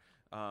whatever.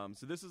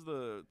 So this is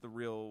the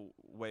real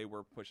way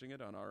we're pushing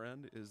it on our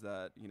end, is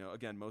that,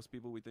 again, most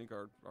people we think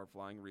are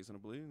flying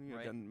reasonably.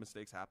 Again,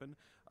 mistakes happen.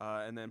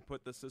 And then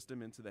put the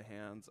system into the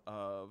hands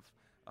of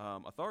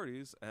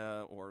authorities,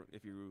 or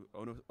if you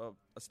own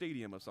a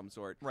stadium of some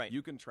sort,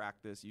 you can track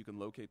this, you can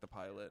locate the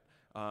pilot,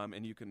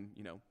 and you can,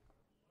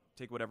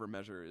 take whatever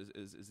measure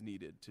is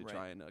needed to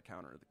try and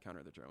counter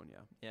the drone.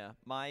 Yeah.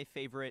 My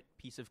favorite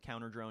piece of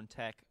counter drone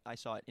tech I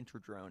saw at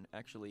Interdrone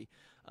actually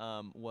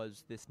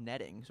was this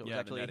netting. So it was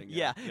actually the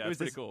netting, it was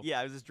pretty cool.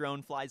 Yeah, it was this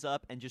drone flies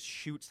up and just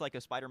shoots like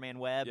a Spider-Man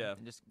web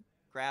and just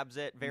grabs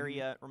it.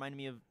 Very reminded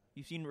me of,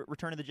 you've seen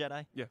Return of the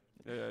Jedi? Yeah.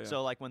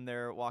 So like when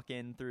they're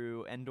walking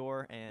through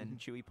Endor and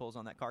Chewie pulls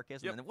on that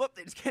carcass and then whoop,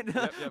 they just get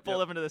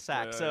pulled up into the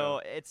sack.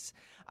 It's,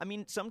 I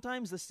mean,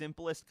 sometimes the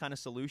simplest kind of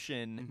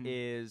solution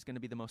is going to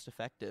be the most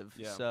effective.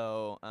 Yeah.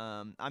 So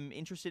I'm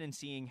interested in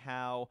seeing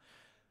how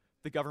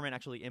the government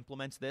actually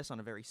implements this on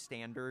a very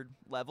standard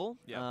level.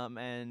 Yeah.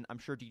 And I'm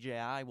sure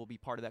DJI will be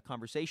part of that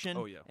conversation.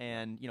 Oh, yeah.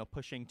 And,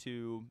 pushing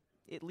to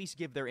at least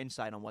give their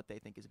insight on what they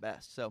think is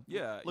best. So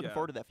looking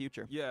forward to that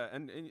future. Yeah,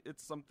 and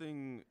it's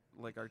something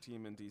like our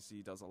team in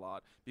DC does a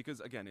lot, because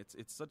again,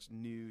 it's such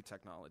new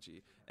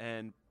technology,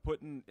 and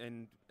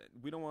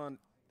we don't want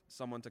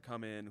someone to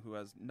come in who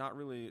has not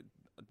really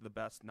the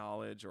best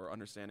knowledge or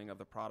understanding of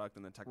the product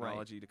and the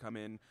technology to come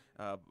in,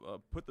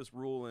 put this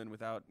rule in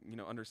without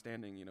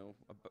understanding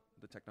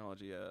the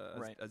technology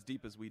as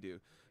deep as we do.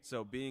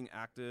 So being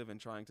active and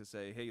trying to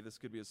say, hey, this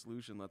could be a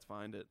solution, let's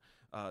find it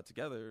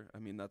together. I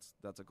mean,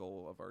 that's a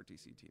goal of our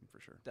DC team for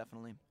sure.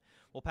 Definitely.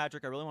 Well,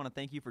 Patrick, I really want to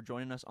thank you for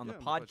joining us on the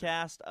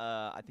podcast.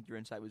 I think your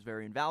insight was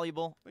very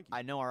invaluable. Thank you.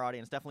 I know our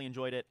audience definitely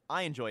enjoyed it.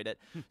 I enjoyed it.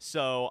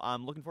 So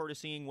I'm looking forward to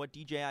seeing what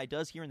DJI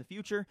does here in the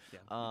future,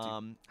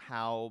 Yeah,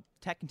 how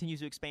tech continues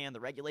to expand, the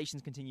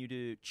regulations continue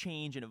to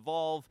change and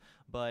evolve.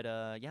 But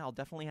yeah, I'll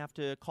definitely have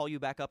to call you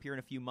back up here in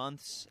a few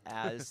months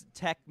as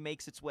tech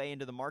makes its way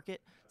into the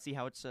market. See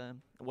how it's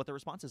what the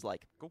response is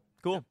like. Cool.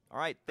 Yeah. All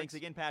right. Thanks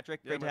again,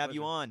 Patrick. Yeah, Great to my have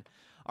you pleasure. on.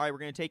 All right, we're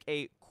going to take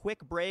a quick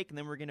break, and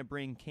then we're going to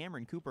bring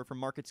Cameron Cooper from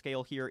Market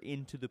Scale here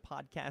into the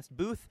podcast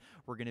booth.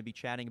 We're going to be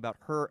chatting about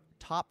her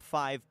top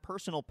 5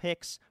 personal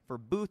picks for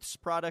Booth's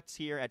products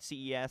here at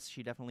CES.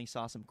 She definitely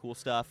saw some cool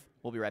stuff.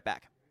 We'll be right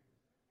back.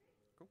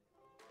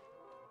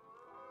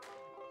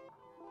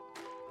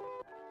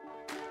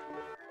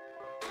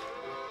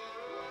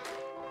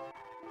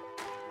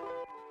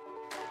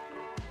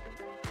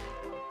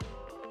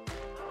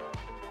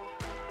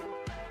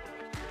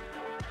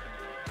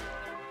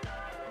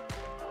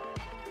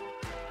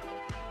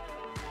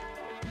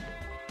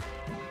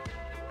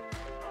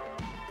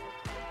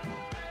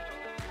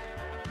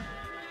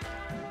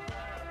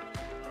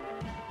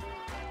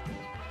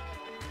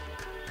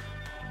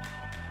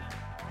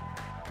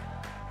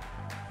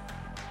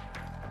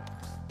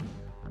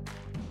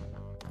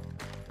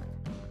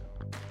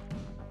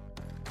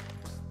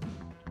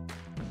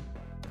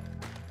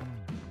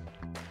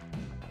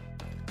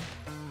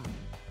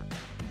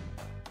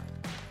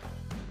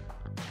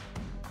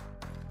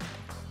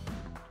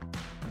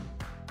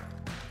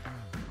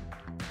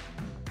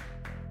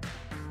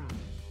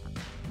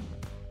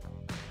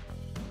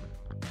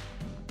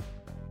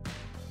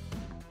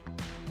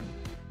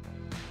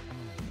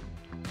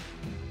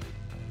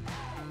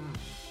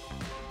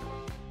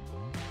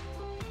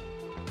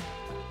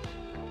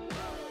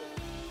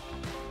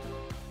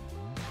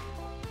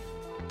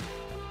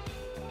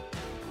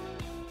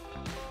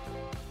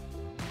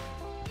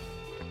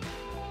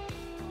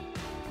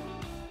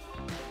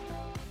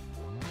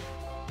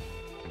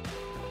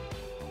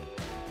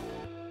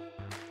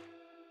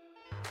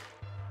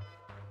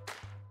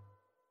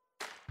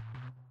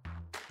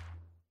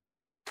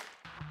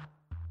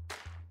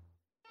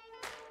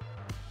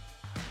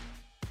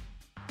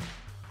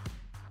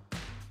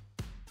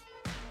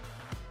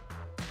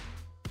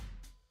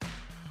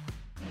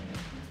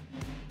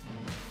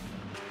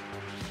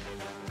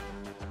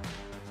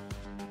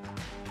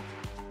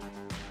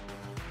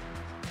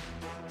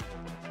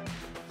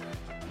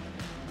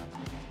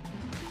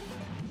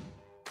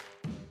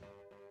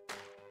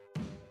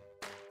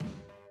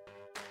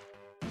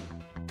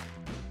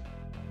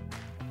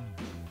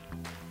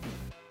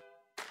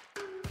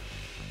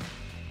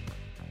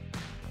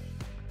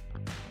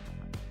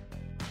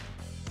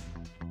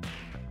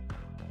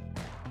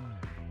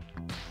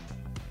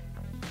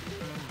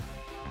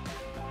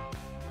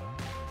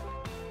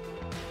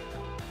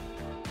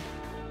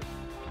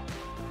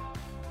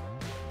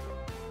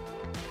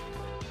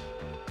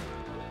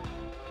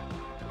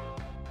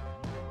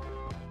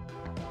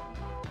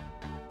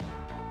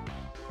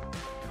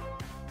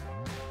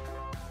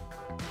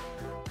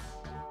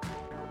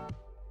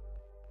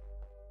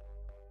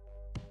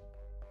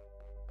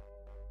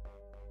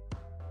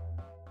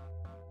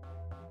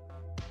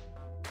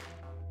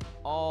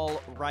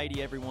 All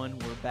righty, everyone.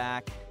 We're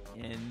back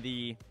in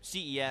the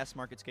CES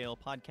Market Scale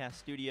podcast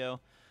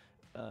studio.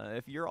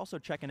 If you're also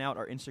checking out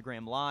our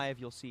Instagram Live,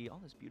 you'll see all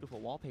this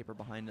beautiful wallpaper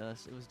behind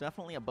us. It was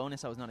definitely a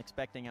bonus I was not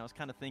expecting. I was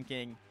kind of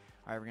thinking,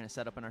 all right, we're going to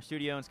set up in our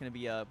studio, and it's going to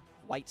be a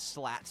white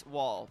slat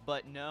wall.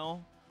 But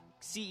no,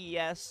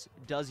 CES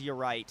does you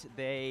right.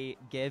 They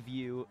give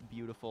you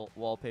beautiful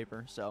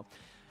wallpaper. So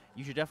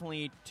you should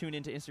definitely tune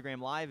into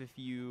Instagram Live if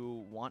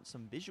you want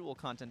some visual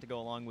content to go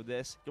along with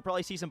this. You'll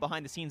probably see some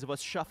behind the scenes of us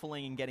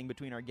shuffling and getting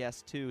between our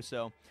guests, too,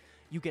 so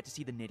you get to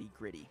see the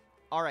nitty-gritty.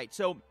 All right,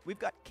 so we've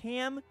got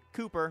Cam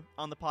Cooper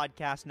on the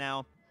podcast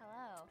now.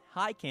 Hello.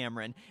 Hi,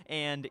 Cameron.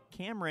 And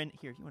Cameron,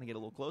 here, if you want to get a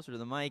little closer to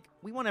the mic,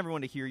 we want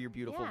everyone to hear your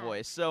beautiful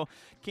voice. So,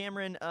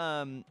 Cameron,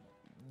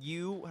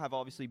 you have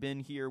obviously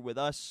been here with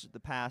us the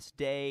past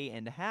day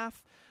and a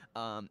half,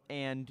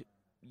 and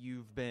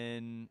you've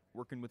been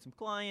working with some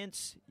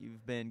clients,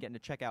 you've been getting to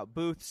check out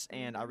booths,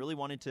 and I really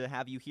wanted to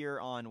have you here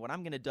on what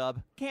I'm going to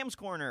dub Cam's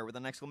Corner with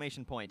an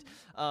exclamation point,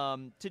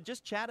 to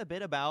just chat a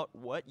bit about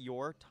what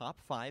your top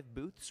 5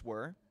 booths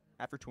were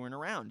after touring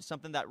around.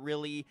 Something that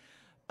really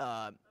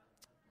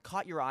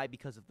caught your eye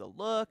because of the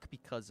look,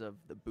 because of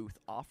the booth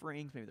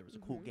offerings. Maybe there was a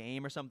cool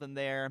game or something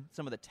there,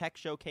 some of the tech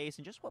showcase,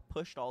 and just what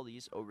pushed all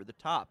these over the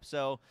top.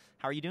 So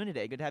how are you doing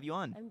today? Good to have you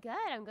on. I'm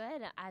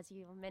good. As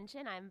you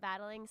mentioned, I'm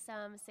battling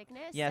some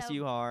sickness. Yes,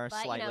 you are,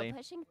 but, slightly. You know,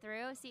 pushing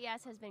through.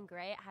 CES has been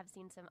great. I have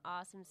seen some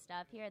awesome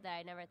stuff here that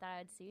I never thought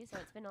I'd see, so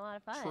it's been a lot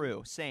of fun.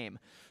 True, same.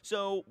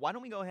 So why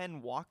don't we go ahead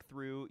and walk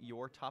through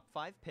your top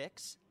 5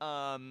 picks.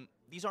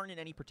 These aren't in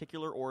any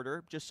particular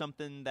order, just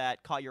something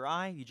that caught your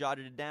eye. You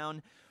jotted it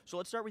down. So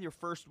let's start with your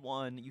first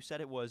one. You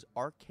said it was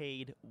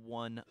Arcade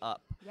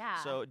 1-Up. Yeah.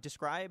 So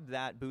describe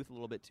that booth a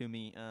little bit to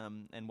me,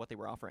 and what they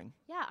were offering.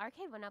 Yeah,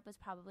 Arcade 1-Up was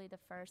probably the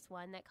first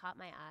one that caught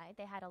my eye.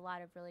 They had a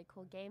lot of really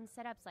cool game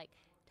setups, like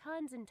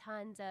tons and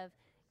tons of,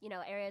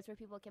 areas where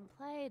people can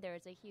play.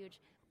 There's a huge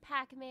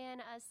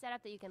Pac-Man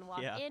setup that you can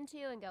walk into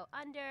and go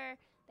under.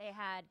 They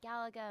had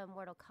Galaga and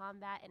Mortal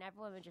Kombat, and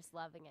everyone was just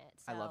loving it.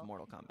 So, I love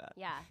Mortal Kombat.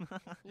 Yeah.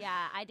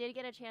 Yeah, I did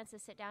get a chance to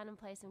sit down and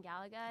play some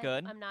Galaga.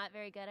 Good. I'm not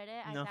very good at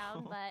it, I No.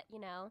 found, but,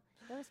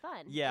 it was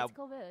fun. Yeah. It's a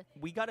cool booth.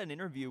 We got an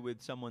interview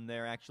with someone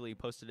there, actually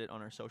posted it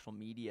on our social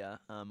media.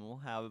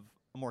 We'll have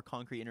a more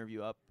concrete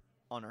interview up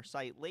on our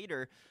site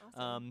later.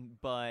 Awesome.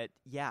 But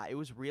yeah, it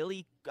was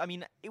really,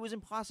 it was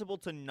impossible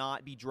to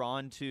not be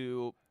drawn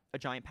to a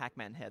giant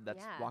Pac-Man head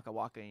that's Yeah. waka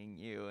wakaing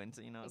you, and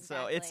so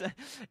Exactly.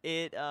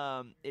 it's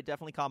it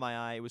definitely caught my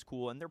eye. It was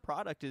cool, and their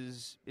product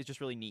is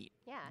just really neat.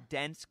 Yeah.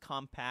 Dense,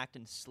 compact,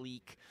 and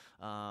sleek.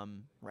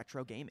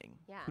 Retro gaming.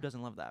 Yeah. Who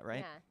doesn't love that, right?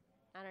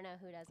 Yeah. I don't know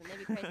who doesn't.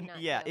 Maybe crazy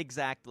not Yeah, to.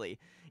 exactly.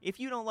 If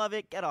you don't love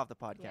it, get off the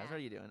podcast. Yeah. What are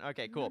you doing?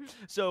 Okay, cool.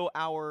 So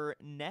our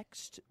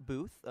next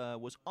booth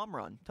was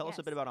Omron. Tell us a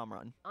Yes. bit about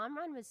Omron.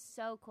 Omron was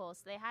so cool.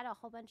 So they had a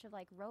whole bunch of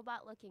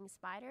robot-looking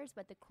spiders,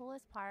 but the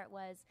coolest part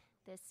was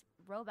this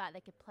robot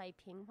that could play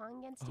ping pong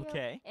against you.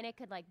 Okay. And it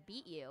could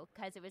beat you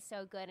because it was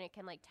so good, and it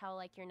can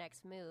tell your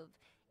next move.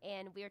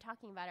 And we were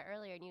talking about it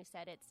earlier, and you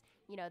said it's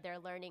they're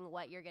learning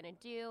what you're gonna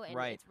do, and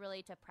Right. it's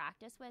really to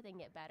practice with and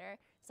get better.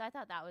 So I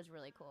thought that was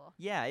really cool.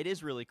 Yeah, it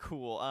is really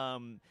cool.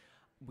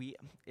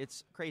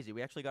 It's crazy.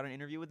 We actually got an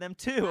interview with them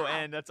too, Wow.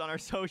 and that's on our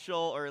social,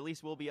 or at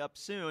least will be up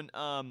soon.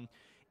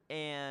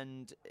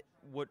 And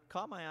what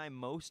caught my eye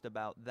most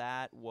about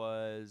that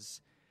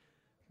was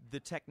the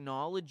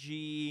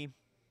technology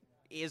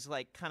is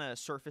kind of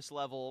surface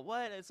level.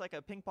 It's like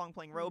a ping pong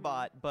playing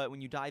robot, but when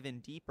you dive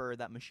in deeper,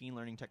 that machine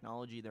learning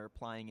technology, they're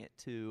applying it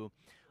to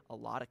a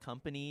lot of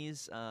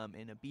companies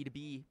in a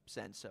B2B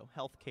sense, so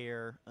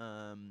healthcare,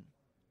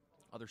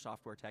 other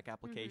software tech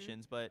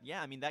applications. But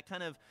yeah, that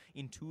kind of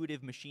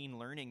intuitive machine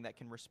learning that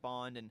can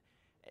respond and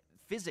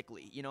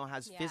physically,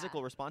 has Yeah.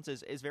 physical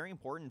responses is very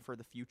important for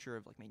the future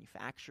of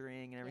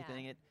manufacturing and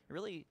everything. Yeah.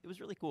 It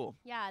was really cool.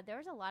 Yeah, there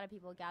was a lot of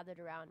people gathered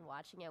around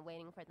watching it,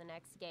 waiting for the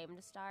next game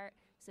to start.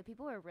 So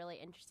people were really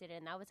interested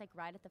in. That was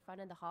right at the front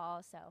of the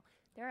hall. So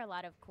there are a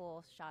lot of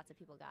cool shots that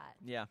people got.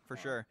 Yeah, for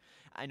Yeah. sure.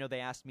 I know they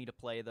asked me to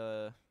play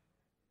the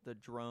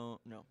drone.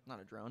 No, not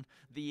a drone.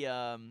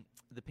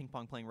 The ping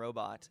pong playing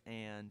robot,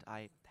 and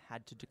I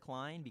had to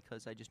decline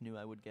because I just knew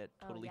I would get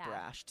Oh, totally yeah.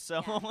 thrashed.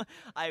 So Yeah.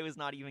 I was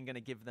not even going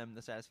to give them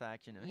the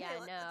satisfaction of, Yeah, hey,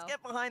 let's no.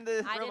 get behind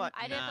the robot.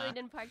 I Nah. definitely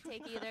didn't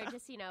partake either.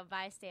 Just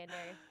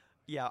bystander.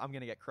 Yeah, I'm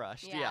going to get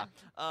crushed. Yeah.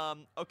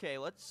 Okay,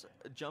 let's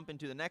jump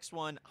into the next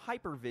one.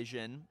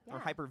 Hypervision, or Yeah.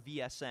 Hyper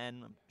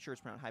VSN. I'm sure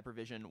it's pronounced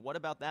Hypervision. What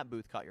about that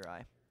booth caught your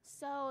eye?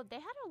 So they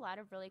had a lot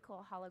of really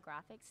cool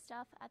holographic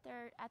stuff at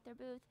their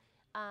booth.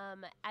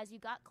 As you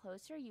got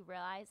closer, you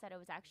realized that it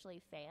was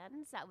actually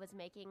fans that was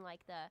making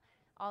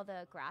all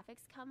the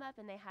graphics come up,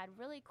 and they had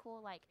really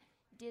cool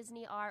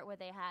Disney art where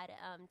they had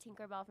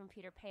Tinkerbell from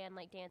Peter Pan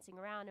dancing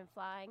around and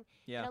flying.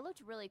 Yeah. And it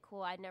looked really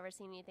cool. I'd never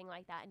seen anything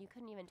like that, and you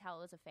couldn't even tell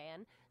it was a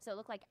fan. So it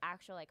looked like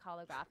actual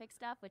holographic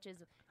stuff, which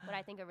is what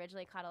I think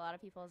originally caught a lot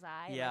of people's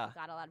eye. Yeah. And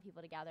got a lot of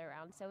people to gather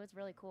around. So it was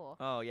really cool.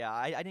 Oh, yeah.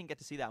 I didn't get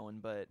to see that one,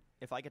 but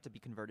if I get to be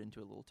converted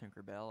into a little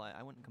Tinkerbell,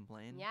 I wouldn't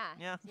complain. Yeah.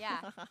 Yeah.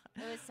 Yeah.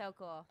 It was so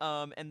cool.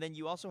 And then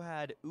you also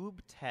had Oob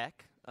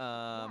Tech.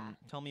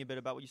 Tell me a bit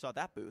about what you saw at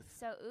that booth.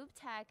 So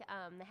Oobtech,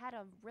 they had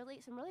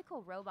some really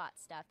cool robot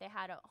stuff. They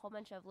had a whole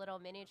bunch of little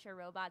miniature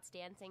robots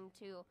dancing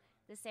to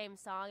the same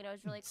song, and it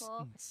was really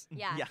cool.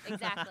 Yeah,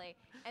 exactly.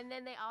 And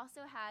then they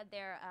also had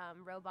their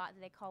robot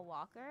that they call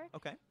Walker.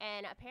 Okay.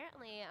 And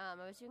apparently, I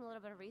was doing a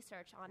little bit of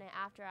research on it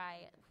after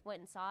I went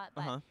and saw it,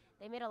 but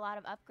they made a lot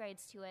of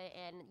upgrades to it,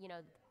 and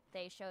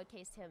they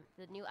showcased him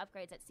the new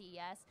upgrades at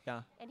CES.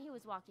 Yeah. And he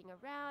was walking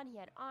around. He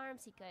had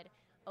arms. He could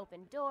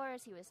open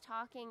doors. He was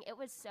talking. It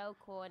was so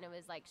cool, and it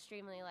was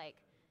extremely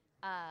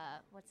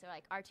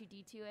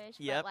R2D2-ish,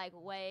 Yep. but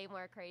way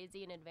more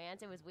crazy and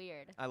advanced. It was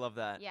weird. I love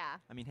that. Yeah.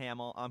 Hey,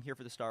 I'm here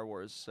for the Star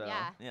Wars, so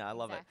Yeah, I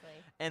love exactly.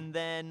 it. And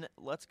then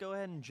let's go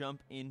ahead and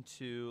jump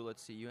into,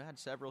 let's see, you had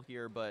several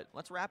here, but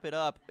let's wrap it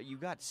up. You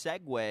got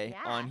Segway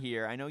Yeah. on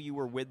here. I know you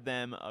were with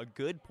them a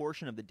good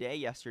portion of the day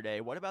yesterday.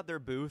 What about their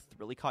booth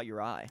really caught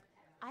your eye?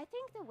 I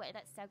think the way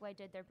that Segway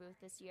did their booth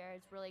this year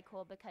is really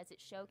cool because it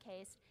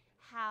showcased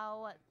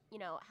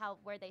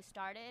where they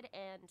started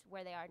and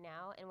where they are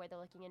now and where they're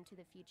looking into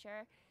the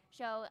future.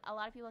 So a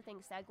lot of people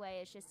think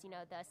Segway is just,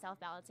 the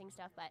self-balancing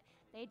stuff, but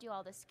they do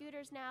all the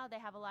scooters now. They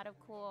have a lot of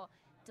cool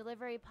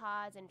delivery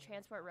pods and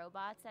transport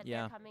robots that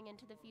they're coming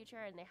into the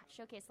future, and they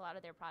showcase a lot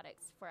of their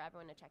products for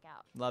everyone to check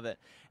out. Love it.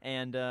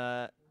 And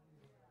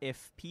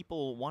if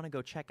people want to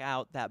go check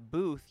out that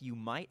booth, you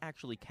might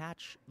actually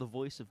catch the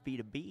voice of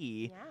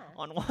B2B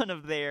on one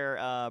of their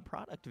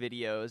product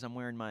videos. I'm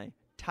wearing my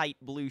tight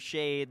blue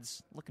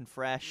shades, looking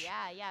fresh.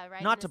 Yeah,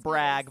 right. Not to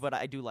brag, but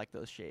I do like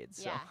those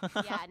shades. Yeah,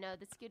 so. no,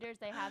 the scooters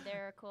they have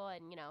there are cool,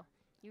 and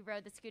You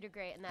rode the scooter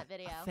great in that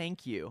video.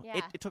 Thank you.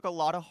 Yeah. It took a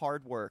lot of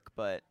hard work,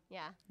 but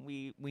yeah,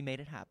 we made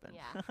it happen.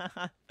 Yeah,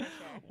 for sure.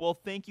 Well,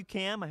 thank you,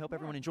 Cam. I hope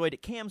everyone enjoyed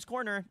it. Cam's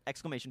Corner! !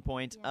 Yes.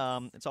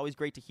 It's always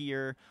great to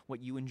hear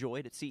what you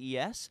enjoyed at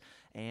CES,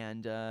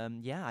 and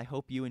I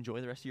hope you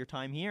enjoy the rest of your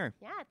time here.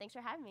 Yeah, thanks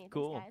for having me.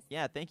 Cool. Thanks, guys.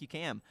 Yeah, thank you,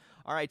 Cam.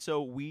 All right,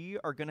 so we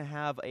are going to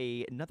have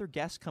another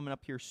guest coming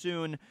up here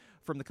soon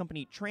from the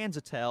company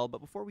Transitel,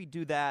 but before we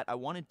do that, I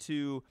wanted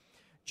to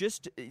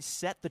just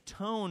set the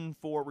tone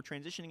for, we're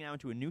transitioning now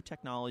into a new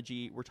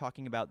technology. We're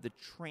talking about the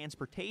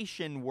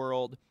transportation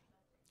world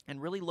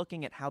and really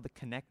looking at how the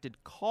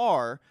connected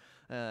car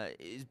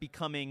is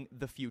becoming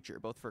the future,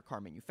 both for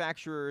car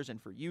manufacturers and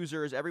for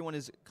users. Everyone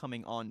is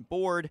coming on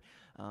board.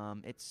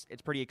 It's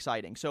pretty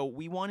exciting. So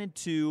we wanted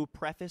to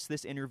preface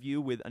this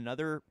interview with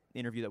another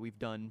interview that we've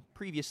done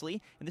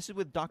previously, and this is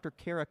with Dr.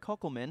 Kara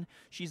Kuckelman.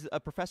 She's a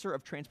professor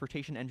of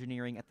transportation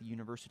engineering at the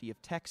University of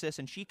Texas,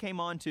 and she came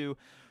on to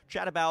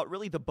chat about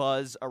really the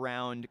buzz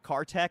around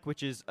car tech,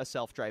 which is a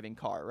self-driving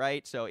car,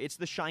 right? So it's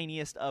the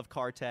shiniest of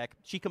car tech.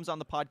 She comes on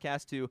the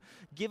podcast to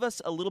give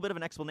us a little bit of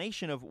an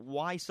explanation of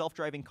why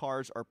self-driving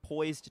cars are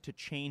poised to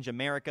change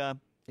America.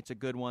 It's a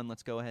good one.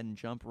 Let's go ahead and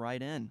jump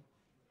right in.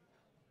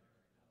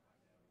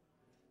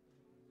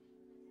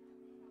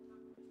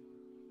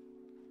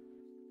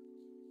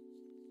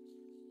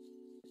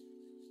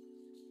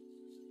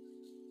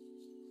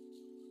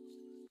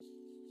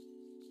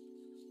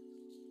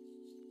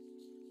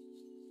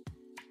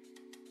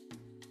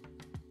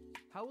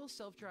 How will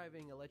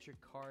self-driving electric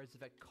cars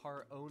affect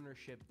car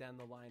ownership down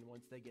the line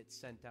once they get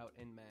sent out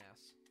en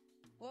masse?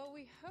 Well,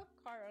 we hope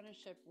car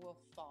ownership will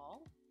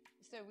fall.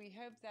 So we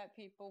hope that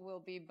people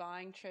will be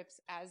buying trips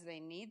as they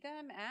need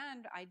them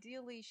and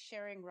ideally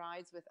sharing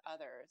rides with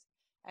others.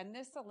 And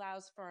this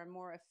allows for a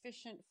more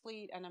efficient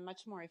fleet and a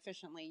much more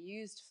efficiently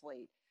used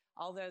fleet.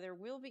 Although there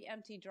will be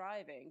empty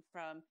driving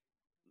from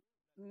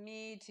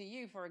me to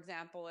you, for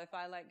example. If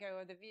I let go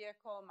of the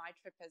vehicle, my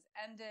trip has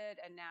ended,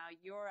 and now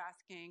you're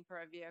asking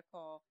for a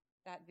vehicle,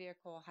 that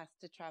vehicle has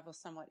to travel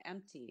somewhat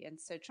empty. And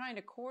so trying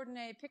to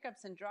coordinate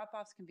pickups and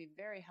drop-offs can be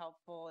very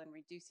helpful in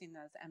reducing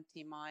those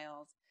empty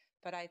miles.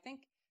 But I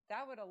think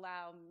that would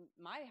allow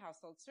my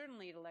household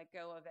certainly to let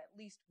go of at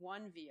least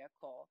one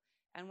vehicle.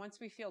 And once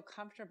we feel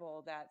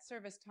comfortable that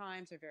service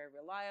times are very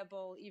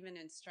reliable, even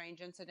in strange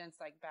incidents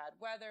like bad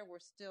weather, we're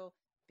still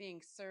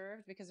being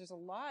served, because there's a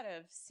lot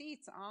of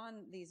seats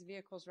on these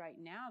vehicles right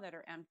now that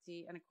are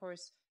empty. And of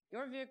course,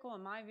 your vehicle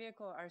and my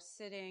vehicle are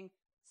sitting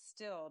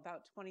still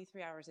about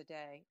 23 hours a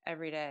day,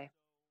 every day.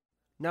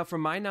 Now, from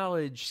my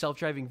knowledge,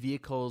 self-driving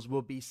vehicles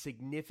will be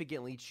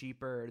significantly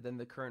cheaper than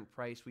the current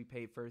price we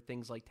pay for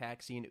things like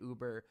taxi and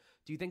Uber.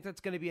 Do you think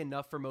that's going to be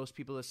enough for most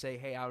people to say,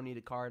 hey, I don't need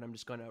a car and I'm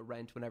just going to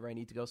rent whenever I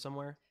need to go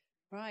somewhere?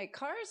 Right.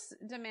 Cars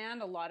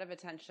demand a lot of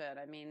attention.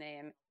 I mean,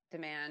 they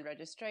demand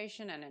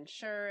registration and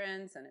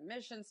insurance and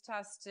emissions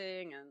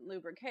testing and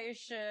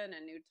lubrication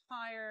and new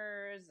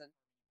tires. And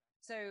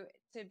so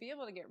to be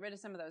able to get rid of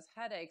some of those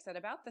headaches at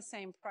about the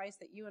same price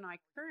that you and I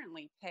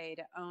currently pay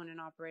to own and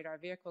operate our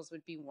vehicles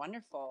would be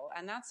wonderful.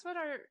 And that's what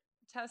our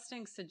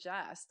testing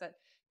suggests, that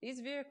these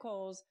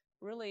vehicles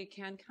really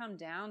can come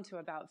down to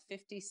about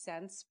 50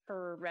 cents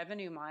per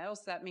revenue mile.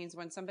 So that means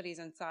when somebody's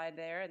inside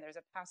there and there's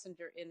a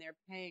passenger in there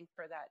paying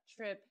for that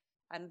trip,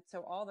 and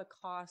so all the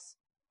costs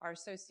are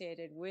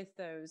associated with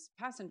those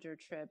passenger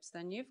trips,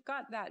 then you've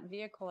got that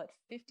vehicle at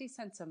 50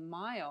 cents a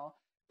mile,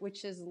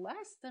 which is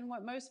less than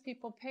what most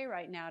people pay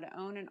right now to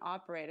own and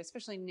operate,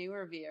 especially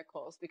newer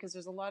vehicles, because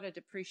there's a lot of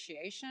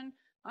depreciation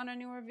on a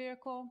newer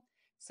vehicle.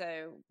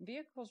 So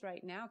vehicles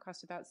right now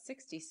cost about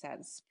 60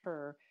 cents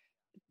per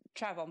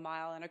travel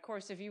mile. And of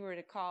course, if you were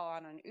to call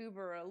on an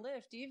Uber or a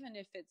Lyft, even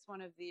if it's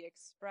one of the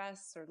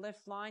express or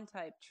Lyft line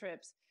type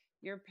trips,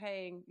 you're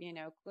paying,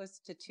 close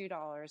to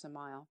 $2 a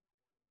mile.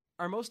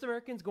 Are most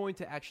Americans going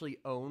to actually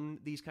own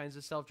these kinds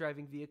of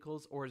self-driving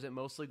vehicles, or is it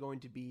mostly going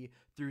to be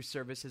through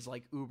services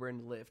like Uber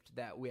and Lyft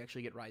that we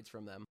actually get rides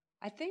from them?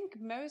 I think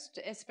most,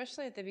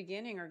 especially at the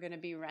beginning, are going to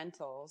be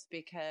rentals,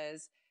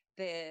 because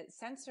the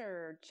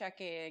sensor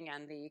checking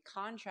and the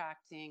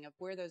contracting of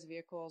where those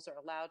vehicles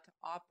are allowed to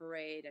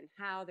operate and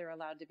how they're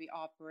allowed to be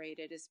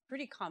operated is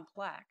pretty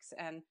complex.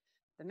 And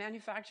the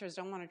manufacturers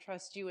don't want to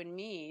trust you and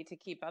me to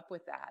keep up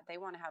with that. They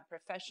want to have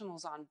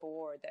professionals on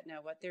board that know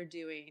what they're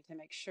doing to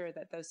make sure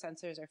that those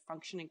sensors are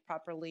functioning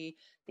properly,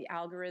 the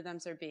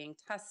algorithms are being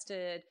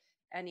tested,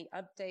 any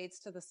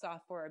updates to the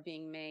software are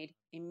being made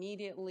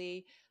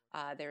immediately.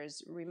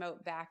 There's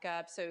remote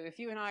backup. So if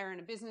you and I are in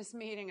a business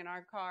meeting and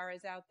our car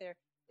is out there,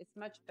 it's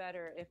much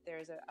better if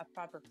there's a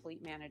proper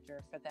fleet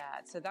manager for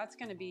that. So that's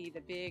going to be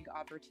the big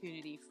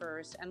opportunity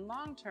first. And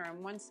long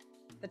term, once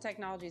the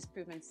technology is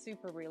proven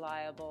super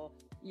reliable,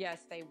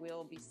 yes, they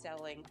will be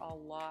selling a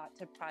lot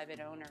to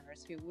private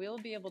owners who will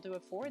be able to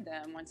afford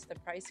them once the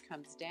price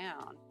comes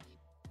down.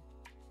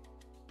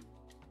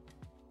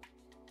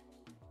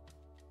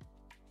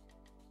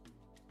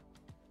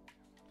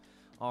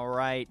 All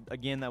right.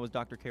 Again, that was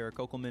Dr. Kara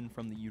Kuckelman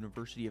from the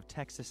University of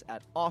Texas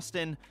at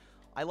Austin.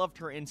 I loved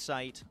her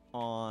insight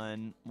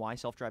on why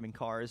self-driving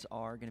cars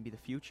are going to be the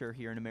future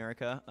here in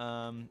America.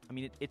 I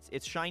mean,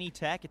 it's shiny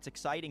tech, it's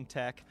exciting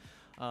tech,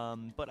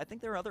 but I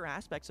think there are other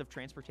aspects of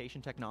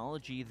transportation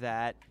technology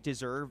that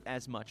deserve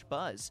as much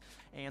buzz.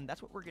 And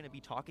that's what we're going to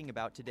be talking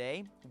about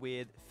today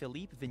with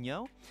Philippe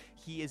Vigneault.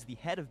 He is the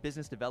head of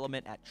business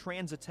development at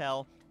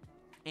Transatel.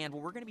 And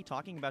what we're going to be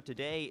talking about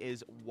today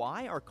is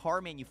why are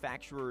car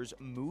manufacturers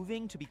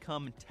moving to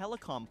become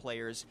telecom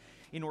players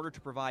in order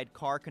to provide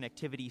car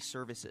connectivity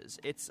services.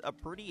 It's a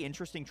pretty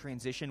interesting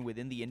transition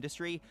within the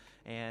industry,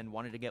 and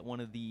wanted to get one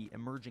of the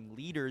emerging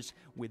leaders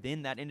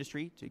within that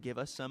industry to give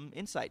us some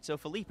insight. So,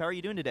 Philippe, how are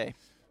you doing today?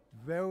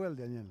 Very well,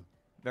 Daniel.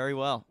 Very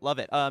well. Love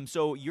it.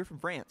 So you're from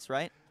France,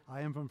 right?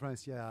 I am from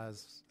France, yeah,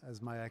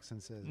 as my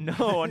accent says.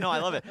 No, I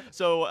love it.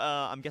 So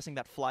I'm guessing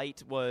that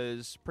flight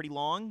was pretty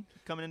long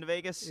coming into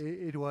Vegas?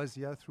 It was,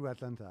 yeah, through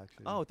Atlanta,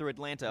 actually. Oh, through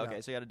Atlanta. Okay,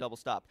 so you had a double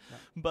stop. Yeah.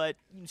 But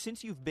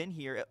since you've been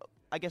here,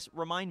 I guess,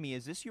 remind me,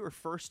 is this your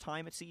first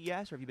time at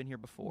CES, or have you been here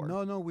before?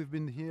 No, we've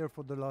been here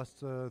for the last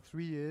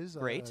 3 years.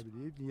 Great. I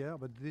believe, yeah,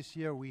 but this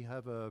year we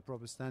have a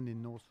proper stand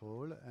in North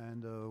Hall,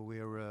 and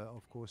we're,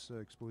 of course,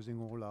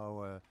 exposing all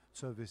our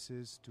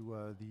services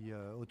to the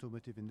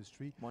automotive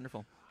industry.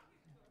 Wonderful.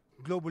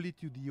 Globally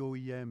to the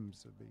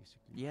OEMs,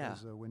 basically. Yeah.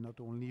 Because we're not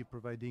only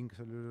providing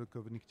cellular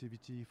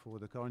connectivity for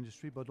the car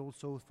industry, but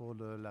also for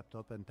the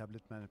laptop and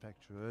tablet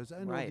manufacturers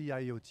and all the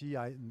IoT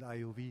and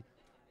IoV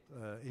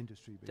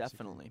industry,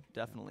 basically.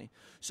 Definitely.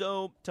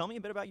 So tell me a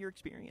bit about your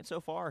experience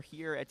so far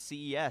here at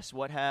CES.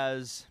 What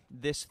has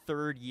this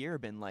third year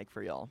been like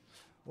for y'all?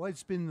 Well,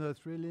 it's been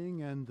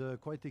thrilling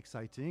and quite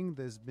exciting.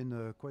 There's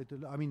been quite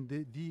a I mean,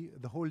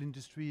 the whole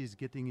industry is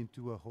getting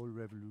into a whole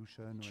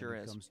revolution when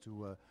it comes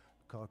to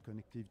car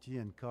connectivity,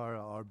 and cars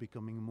are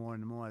becoming more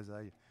and more, as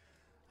I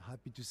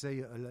happy to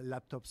say,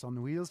 laptops on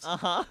wheels.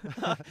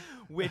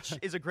 Which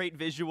is a great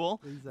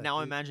visual. Exactly. Now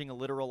I'm imagining a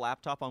literal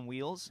laptop on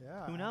wheels.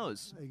 Yeah, who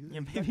knows?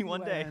 Exactly. Maybe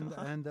one day.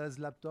 And as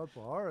laptops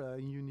are,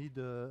 you need,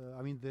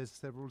 I mean, there's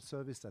several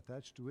services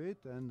attached to it,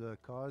 and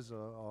cars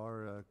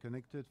are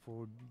connected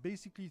for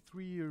basically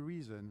 3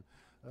 reasons.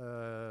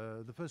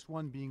 The first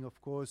one being,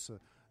 of course,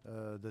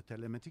 the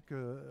telematic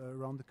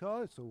around the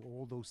car, so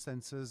all those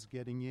sensors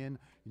getting in,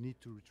 you need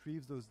to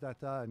retrieve those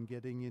data and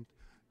getting it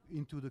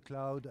into the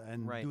cloud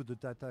and do the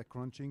data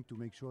crunching to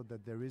make sure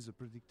that there is a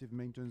predictive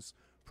maintenance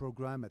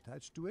program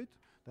attached to it.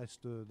 That's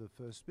the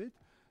first bit.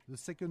 The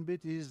second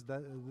bit is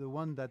that the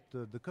one that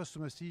the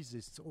customer sees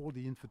is all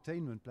the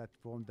infotainment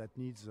platform that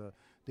needs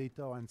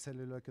data and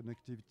cellular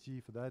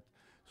connectivity for that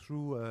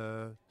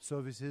through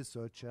services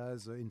such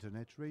as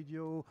internet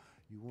radio.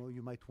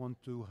 You might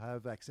want to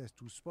have access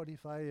to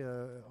Spotify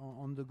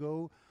on the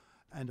go,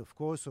 and of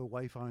course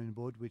Wi-Fi on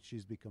board, which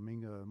is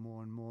becoming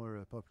more and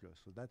more popular.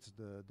 So that's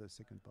the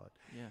second part.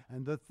 Yeah.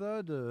 And the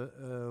third,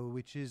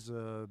 which is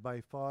by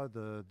far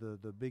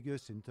the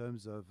biggest in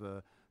terms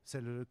of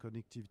cellular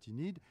connectivity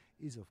need,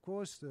 is of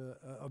course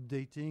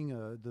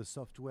updating the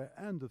software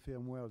and the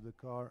firmware of the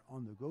car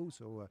on the go.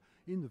 So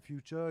in the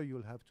future,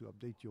 you'll have to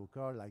update your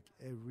car like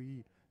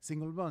every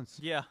single month.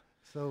 Yeah.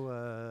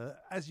 So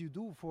as you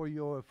do for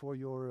your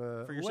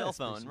cell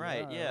phone,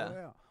 right?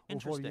 Yeah.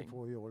 Interesting.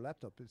 Or for your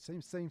laptop, it's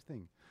same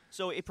thing.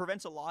 So it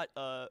prevents a lot,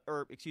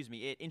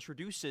 it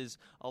introduces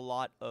a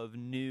lot of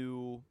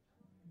new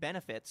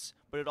benefits,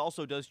 but it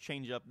also does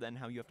change up then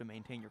how you have to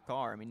maintain your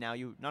car. I mean, now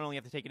you not only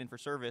have to take it in for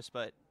service,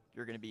 but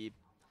you're going to be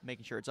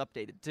making sure it's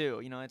updated too.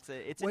 You know, it's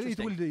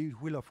interesting.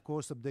 It will of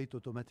course update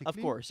automatically. Of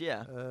course,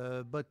 yeah.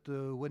 But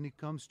when it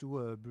comes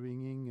to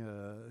bringing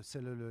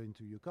cellular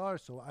into your car,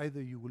 so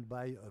either you will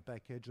buy a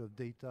package of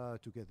data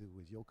together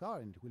with your car,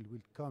 and it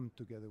will come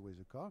together with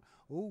the car,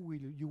 or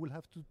you will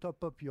have to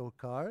top up your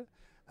car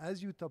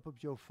as you top up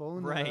your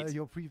phone,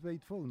 your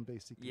prepaid phone,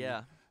 basically.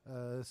 Yeah.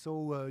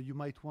 So you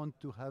might want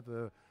to have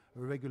a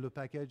regular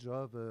package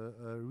of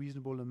a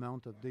reasonable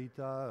amount of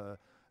data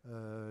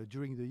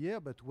during the year,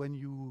 but when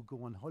you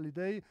go on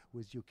holiday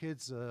with your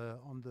kids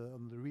on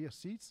the rear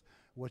seats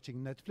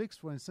watching Netflix,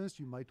 for instance,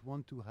 you might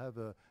want to have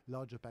a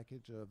larger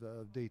package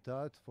of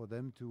data for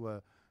them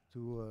to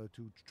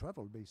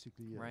travel,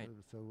 basically. Right.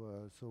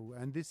 So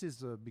and this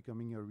is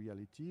becoming a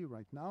reality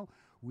right now.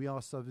 We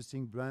are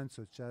servicing brands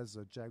such as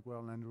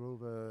Jaguar Land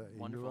Rover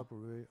in Europe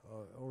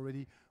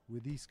already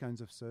with these kinds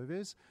of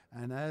service.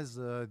 And as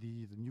the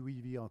new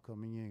EV are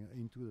coming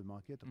into the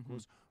market, of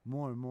course,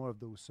 more and more of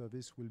those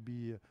services will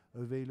be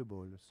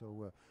available.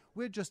 So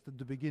we're just at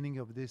the beginning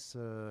of this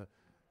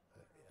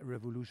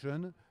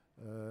revolution.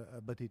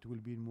 But it will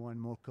be more and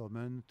more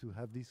common to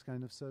have this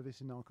kind of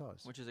service in our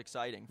cars. Which is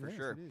exciting, for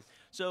sure. It is.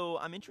 So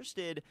I'm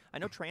interested, I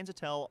know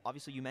Transatel,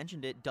 obviously you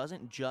mentioned it,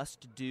 doesn't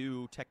just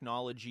do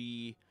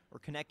technology or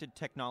connected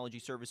technology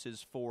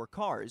services for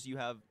cars. You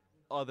have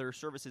other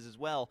services as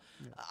well.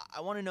 Yeah.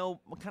 I want to know,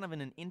 what kind of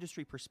in an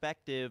industry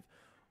perspective,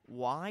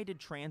 why did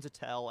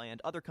Transatel and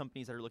other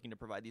companies that are looking to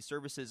provide these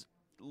services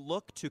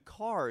look to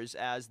cars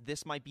as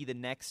this might be the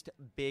next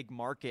big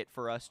market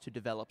for us to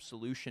develop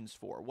solutions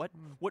for?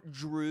 What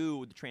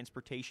drew the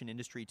transportation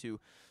industry to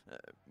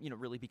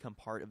really become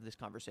part of this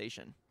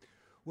conversation?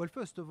 Well,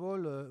 first of all,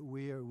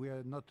 we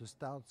are not a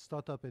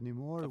startup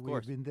anymore. Of We've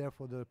course. been there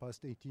for the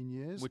past 18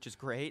 years. Which is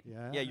great.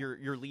 Yeah.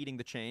 You're leading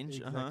the change.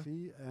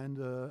 Exactly,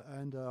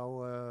 and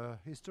our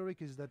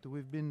historic is that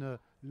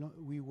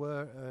we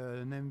were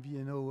an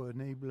MVNO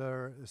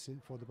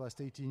enabler for the past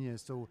 18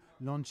 years. So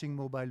launching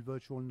mobile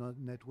virtual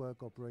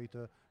network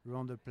operator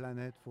around the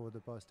planet for the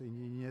past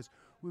 18 years.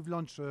 We've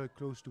launched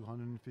close to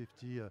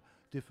 150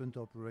 different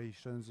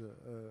operations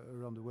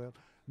around the world,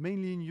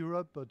 mainly in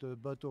Europe,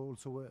 but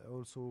also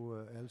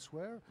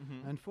elsewhere.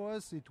 Mm-hmm. And for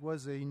us, it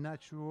was a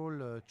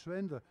natural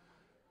trend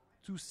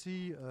to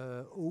see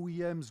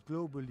OEMs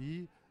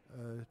globally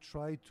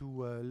try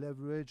to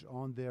leverage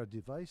on their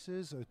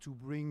devices to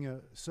bring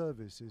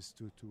services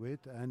to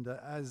it, and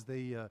as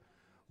they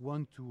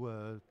want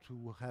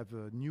to have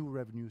a new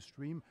revenue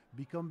stream,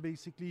 become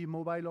basically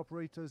mobile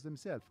operators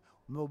themselves,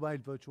 mobile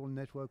virtual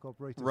network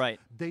operators. Right.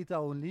 Data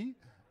only,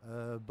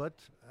 but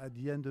at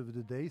the end of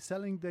the day,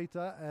 selling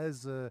data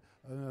as a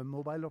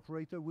mobile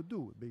operator would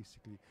do,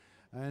 basically.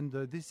 And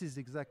this is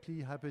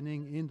exactly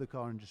happening in the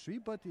car industry,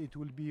 but it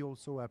will be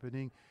also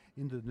happening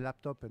in the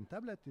laptop and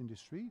tablet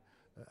industry,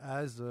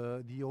 as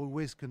the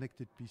always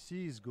connected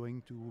PC is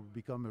going to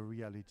become a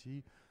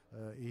reality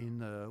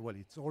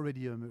it's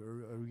already a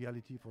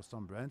reality for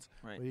some brands,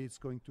 right. But it's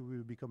going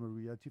to become a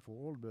reality for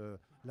all the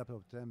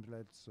laptop,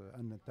 tablets,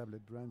 and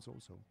tablet brands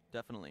also.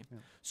 Definitely. Yeah.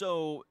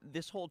 So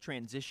this whole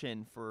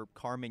transition for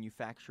car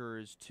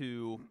manufacturers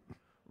to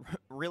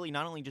really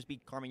not only just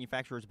be car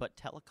manufacturers, but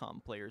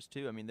telecom players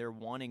too. I mean, they're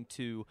wanting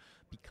to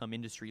become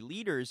industry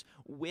leaders.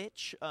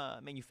 Which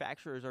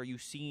manufacturers are you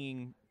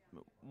seeing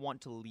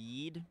want to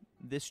lead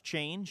this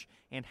change,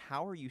 and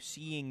how are you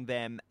seeing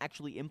them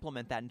actually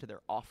implement that into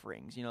their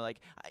offerings? You know, like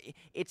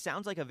it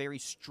sounds like a very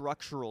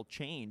structural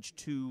change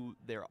to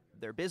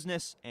their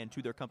business and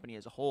to their company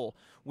as a whole,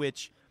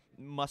 which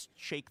must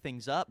shake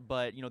things up,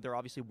 but you know, they're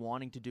obviously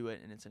wanting to do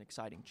it, and it's an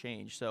exciting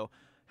change. So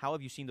how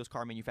have you seen those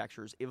car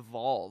manufacturers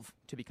evolve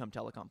to become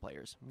telecom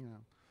players? Yeah.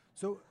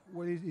 So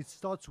it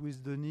starts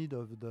with the need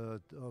of the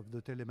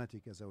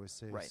telematic, as I was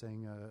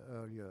saying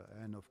earlier,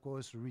 and of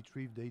course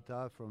retrieve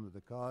data from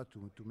the car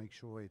to make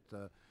sure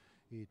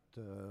it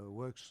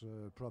works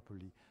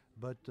properly.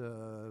 But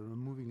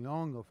moving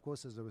along, of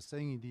course, as I was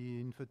saying,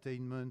 the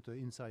infotainment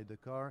inside the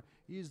car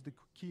is the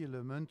key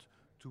element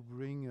to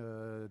bring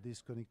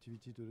this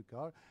connectivity to the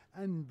car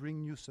and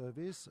bring new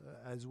service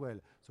as well.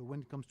 So when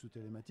it comes to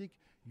telematic,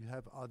 you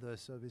have other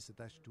service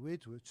attached to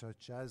it,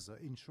 such as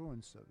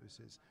insurance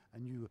services,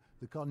 and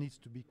the car needs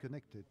to be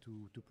connected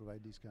to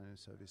provide this kind of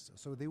service.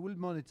 So they will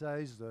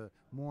monetize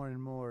more and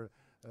more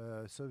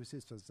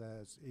services such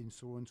as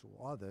insurance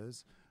or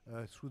others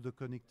through the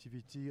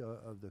connectivity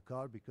of the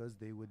car, because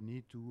they would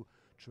need to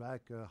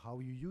track how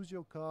you use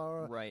your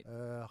car, right?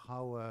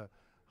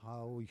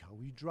 How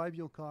you drive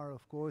your car,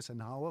 of course,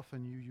 and how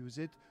often you use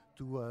it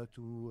to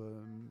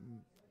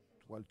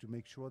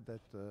make sure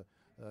that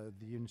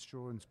the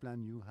insurance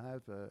plan you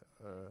have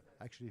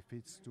actually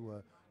fits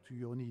to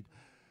your need.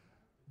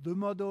 The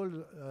model,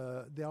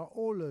 they are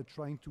all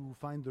trying to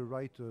find the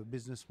right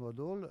business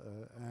model,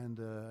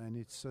 and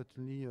it's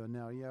certainly an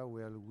area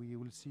where we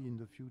will see in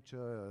the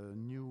future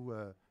new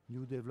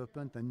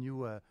development and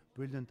new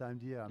brilliant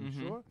idea, I'm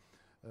sure.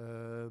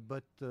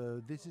 But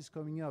this is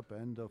coming up,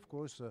 and of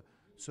course,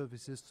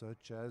 services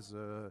such as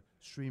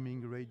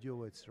streaming,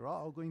 radio, etc.,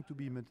 are going to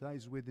be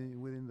monetized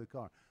within the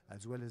car,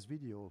 as well as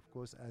video, of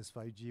course, as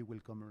 5G will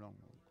come along.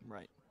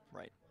 Right.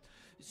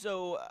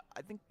 So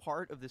I think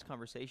part of this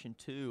conversation,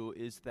 too,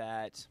 is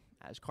that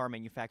as car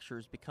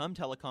manufacturers become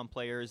telecom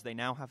players, they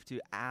now have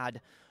to add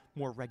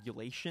more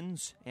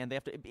regulations, and they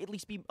have to at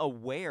least be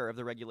aware of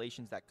the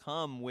regulations that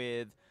come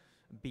with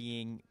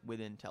being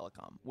within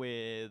telecom,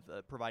 with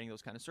providing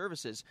those kind of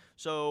services.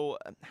 So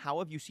how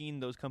have you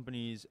seen those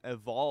companies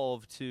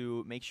evolve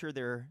to make sure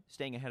they're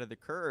staying ahead of the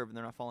curve and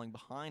they're not falling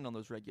behind on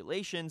those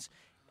regulations?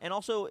 And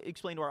also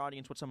explain to our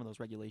audience what some of those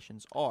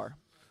regulations are.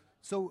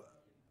 So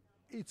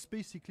it's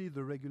basically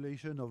the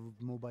regulation of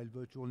mobile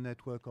virtual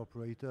network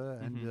operator,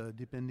 and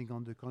depending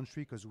on the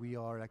country, because we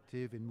are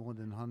active in more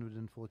than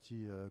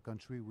 140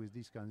 countries with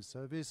this kind of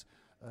service,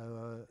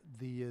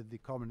 the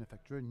car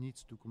manufacturer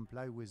needs to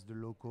comply with the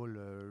local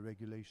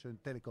regulation,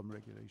 telecom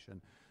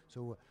regulation.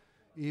 So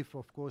if,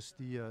 of course,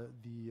 the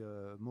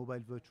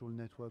mobile virtual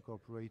network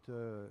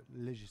operator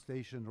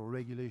legislation or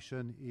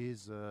regulation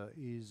is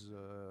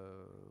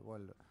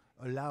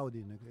allowed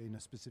in a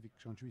specific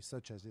country,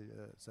 such as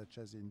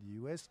in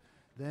the US,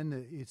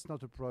 then it's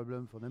not a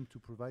problem for them to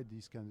provide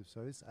this kind of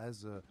service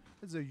as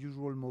a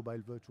usual mobile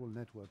virtual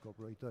network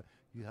operator.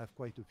 You have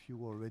quite a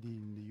few already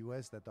in the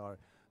US that are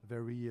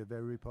very,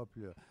 very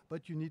popular.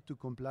 But you need to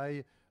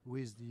comply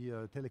with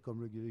the telecom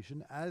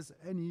regulation as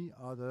any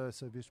other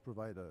service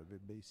provider,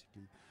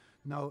 basically.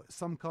 Now,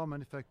 some car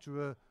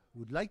manufacturer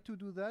would like to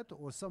do that,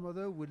 or some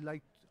other would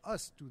like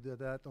us to do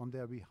that on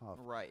their behalf.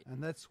 Right.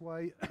 And that's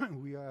why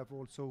we have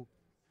also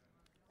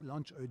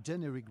launched a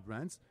generic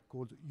brand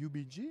called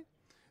UBG.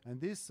 And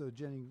this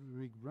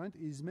generic brand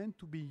is meant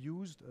to be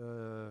used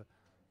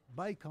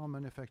by car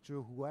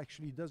manufacturer who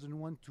actually doesn't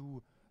want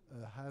to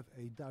have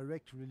a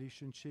direct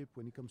relationship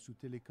when it comes to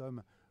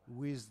telecom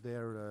with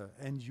their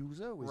end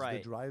user, with the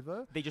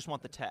driver. They just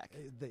want the tech.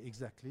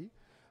 Exactly.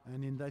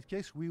 And in that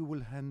case, we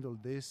will handle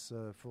this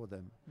for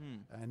them.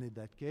 And in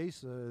that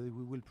case,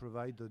 we will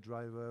provide the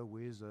driver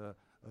with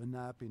an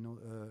app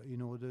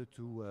in order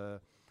to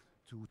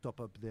top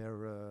up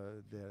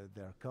their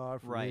car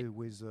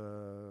with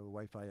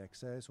Wi-Fi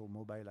access or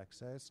mobile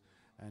access,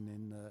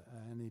 and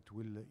it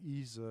will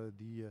ease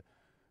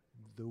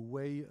the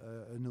way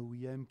an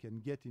OEM can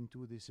get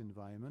into this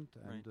environment.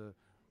 And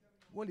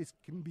well, it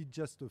can be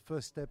just a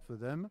first step for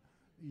them,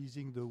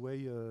 easing the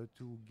way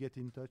to get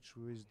in touch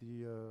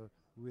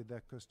with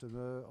their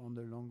customer on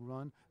the long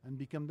run and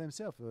become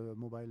themselves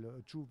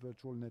a true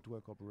virtual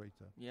network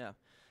operator. Yeah.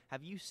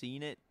 Have you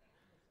seen it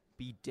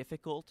be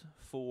difficult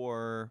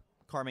for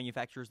car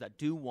manufacturers that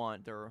do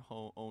want their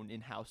own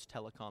in-house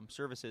telecom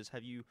services?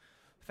 Have you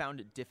found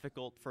it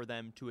difficult for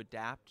them to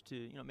adapt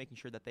to, making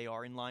sure that they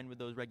are in line with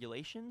those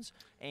regulations?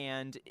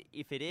 And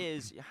if it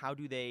is, how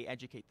do they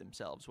educate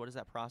themselves? What is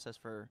that process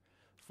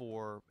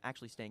for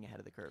actually staying ahead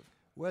of the curve?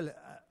 Well,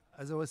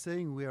 as I was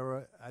saying, we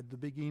are at the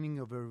beginning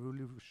of a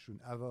revolution.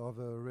 And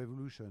a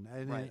revolution,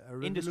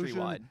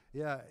 industry-wide.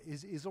 Yeah,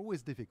 is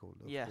always difficult,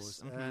 of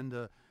course.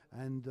 Mm-hmm.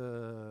 And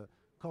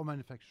car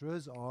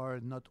manufacturers are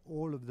not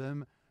all of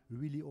them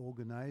really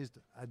organized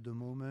at the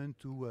moment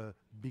to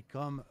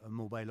become a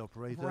mobile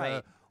operator.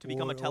 Right, to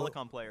become a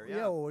telecom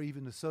player, or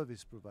even a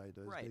service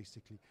provider,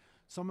 basically.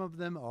 Some of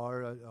them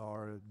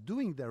are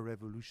doing their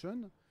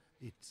revolution.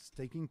 It's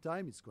taking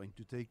time. It's going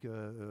to take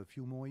a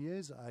few more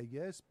years, I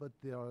guess, but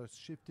they are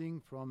shifting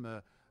from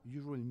a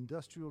usual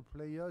industrial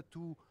player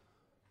to,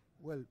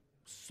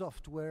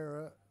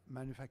 software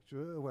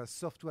manufacturer,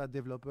 software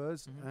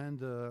developers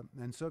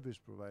and service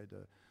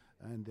provider.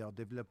 And they are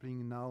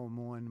developing now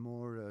more and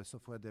more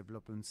software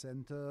development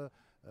center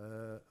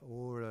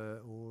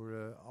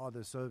or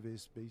other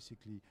service,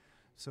 basically.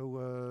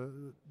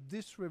 So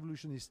this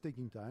revolution is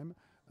taking time,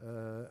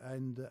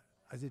 and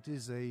as it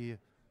is a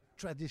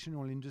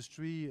traditional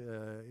industry,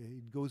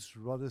 it goes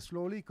rather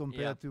slowly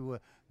compared to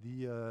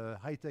the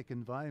high-tech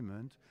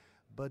environment.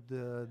 But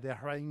they're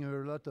hiring a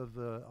lot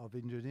of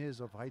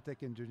engineers, of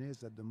high-tech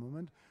engineers at the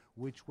moment,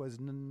 which was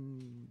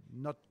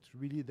not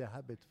really their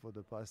habit for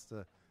the past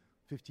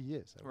 50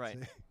 years, I would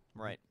say.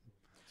 Right.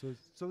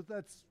 So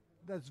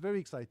that's very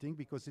exciting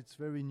because it's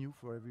very new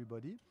for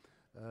everybody.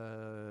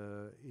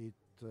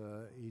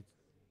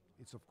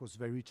 It's of course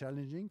very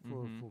challenging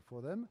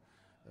for them.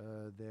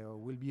 There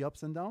will be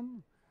ups and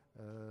downs,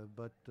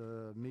 but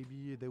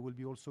maybe there will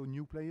be also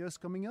new players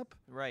coming up.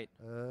 Right.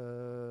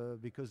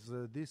 Because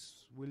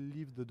this will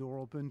leave the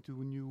door open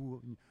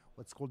to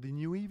what's called the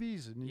new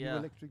EVs, new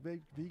electric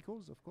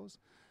vehicles, of course.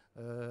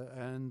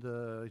 And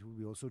it will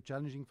be also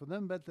challenging for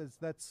them, but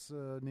that's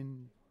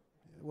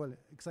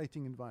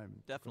exciting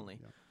environment. Definitely.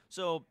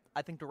 So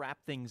I think to wrap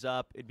things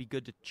up, it'd be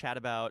good to chat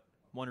about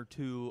one or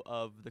two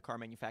of the car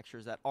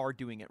manufacturers that are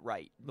doing it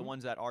right. The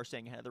ones that are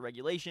staying ahead of the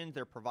regulations,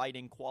 they're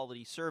providing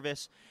quality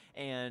service,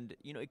 and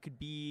it could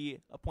be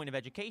a point of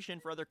education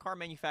for other car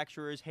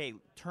manufacturers. Hey,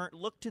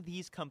 look to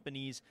these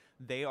companies.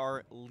 They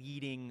are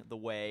leading the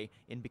way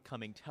in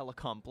becoming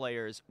telecom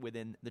players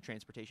within the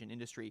transportation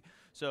industry.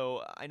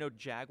 So I know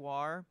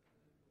Jaguar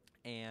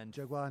and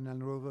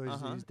Land Rover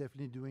is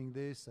definitely doing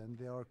this, and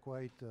they are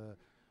quite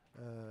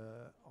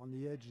on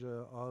the edge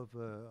of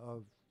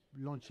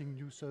launching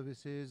new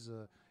services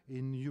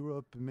in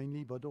Europe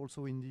mainly, but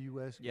also in the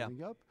US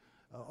coming up.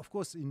 Of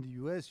course, in the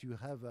US, you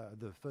have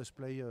the first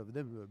player of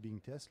them being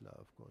Tesla,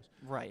 of course.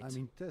 Right. I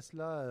mean,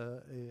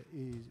 Tesla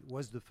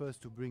was the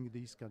first to bring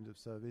these kind of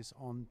service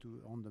on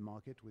the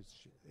market,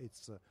 which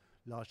it's a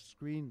large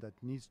screen that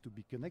needs to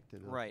be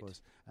connected, of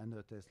course. And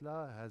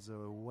Tesla has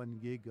a 1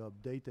 gig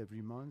update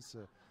every month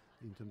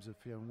in terms of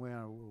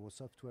firmware or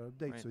software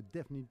update. So it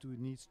definitely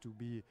needs to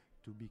be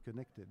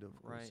connected, of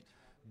course. Right.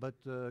 But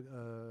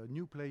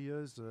new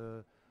players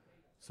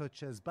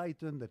such as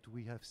Byton that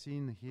we have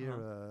seen here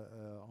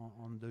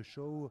on the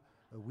show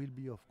will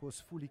be, of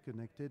course, fully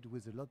connected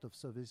with a lot of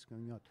service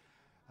going out.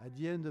 At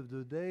the end of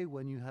the day,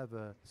 when you have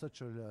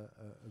such a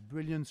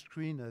brilliant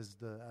screen as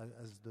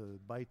the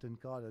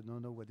Byton car, I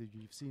don't know whether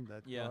you've seen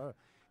that car,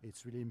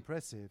 it's really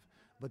impressive.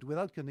 But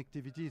without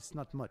connectivity, it's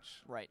not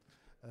much. Right.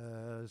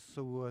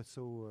 So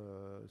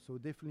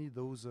definitely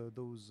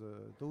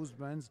those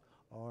brands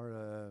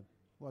are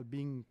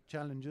being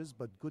challenges,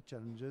 but good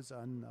challenges,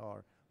 and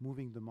are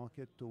moving the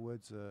market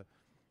towards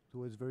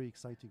very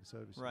exciting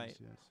services. Right.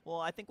 Yes. Well,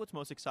 I think what's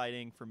most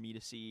exciting for me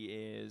to see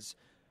is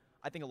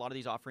I think a lot of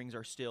these offerings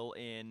are still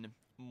in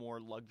more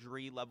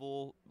luxury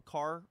level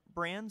car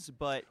brands,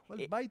 but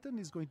Byton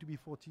is going to be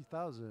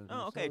 40,000.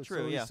 Oh, okay,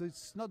 true. So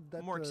it's not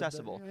that more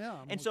accessible.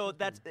 And so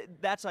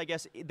that's I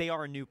guess they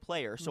are a new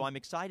player. So I'm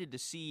excited to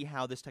see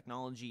how this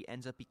technology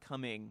ends up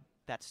becoming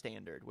that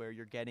standard, where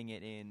you're getting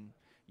it in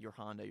your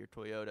Honda, your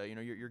Toyota,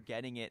 you're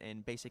getting it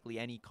in basically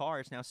any car.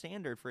 It's now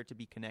standard for it to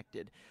be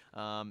connected.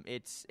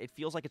 It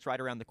feels like it's right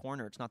around the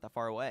corner. It's not that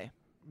far away.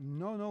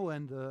 No,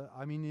 and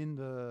I mean in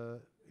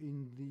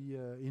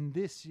in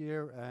this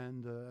year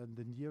and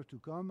the year to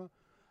come,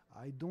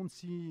 I don't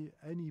see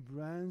any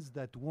brands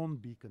that won't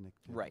be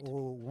connected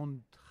or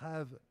won't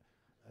have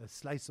a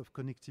slice of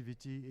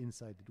connectivity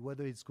inside it,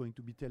 whether it's going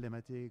to be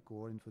telematic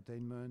or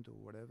infotainment or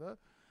whatever.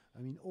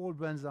 I mean, all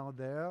brands out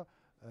there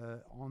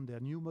on their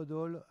new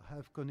model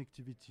have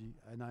connectivity,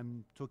 and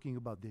I'm talking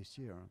about this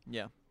year.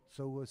 Yeah.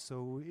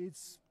 So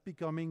it's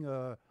becoming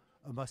a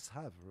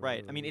must-have.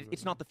 Right. I mean,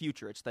 it's not the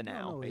future; it's the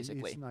now,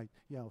 basically. It's not,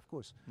 yeah, of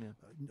course. Yeah.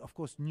 Of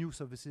course, new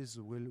services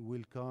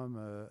will come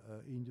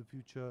in the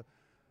future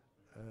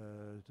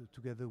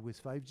together with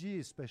 5G,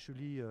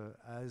 especially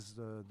as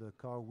the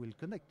car will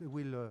connect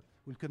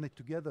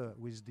together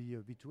with the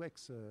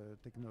V2X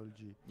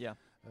technology. Yeah.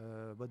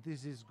 But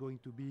this is going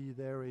to be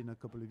there in a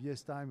couple of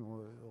years' time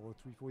or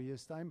 3-4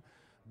 years' time.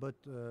 But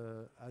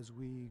as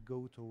we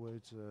go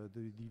towards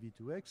the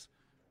V2X,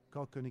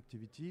 car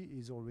connectivity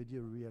is already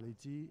a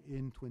reality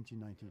in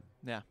 2019.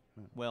 Yeah.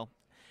 Well,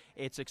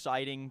 it's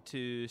exciting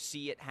to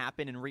see it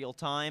happen in real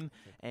time,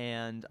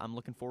 and I'm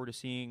looking forward to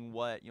seeing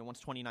what, once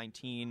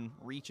 2019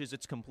 reaches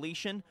its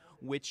completion,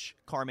 which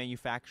car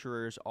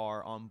manufacturers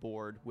are on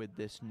board with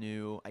this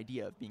new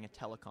idea of being a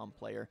telecom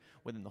player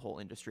within the whole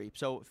industry.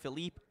 So,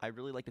 Philippe, I'd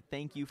really like to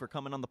thank you for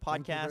coming on the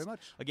podcast. Thank you very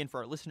much. Again, for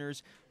our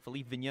listeners,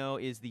 Philippe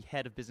Vigneault is the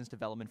head of business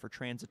development for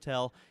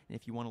Transitel, and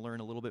if you want to learn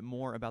a little bit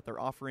more about their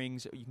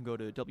offerings, you can go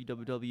to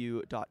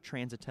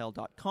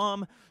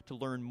www.transitel.com to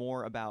learn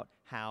more about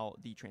how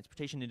the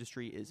transportation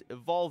industry is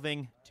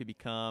evolving to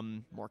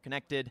become more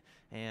connected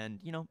and,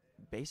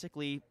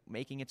 basically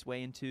making its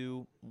way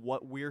into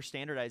what we're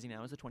standardizing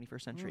now as the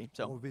 21st century.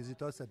 So, or visit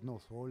us at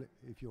North Hall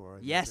if you are.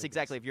 Yes,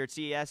 exactly. If you're at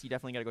CES, you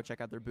definitely got to go check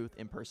out their booth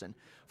in person.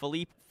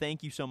 Philippe,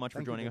 thank you so much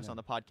for joining us on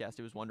the podcast.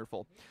 It was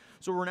wonderful.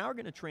 So we're now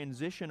going to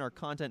transition our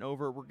content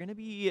over. We're going to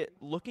be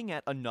looking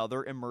at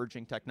another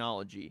emerging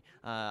technology.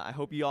 I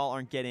hope you all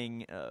aren't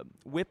getting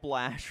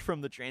whiplash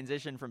from the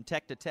transition from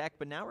tech to tech,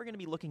 but now we're going to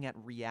be looking at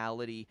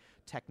reality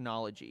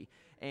technology.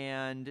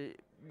 And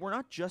we're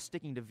not just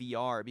sticking to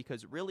VR,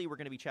 because really we're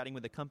going to be chatting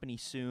with a company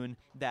soon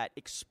that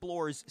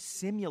explores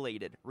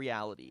simulated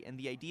reality and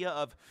the idea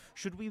of,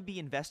 should we be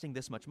investing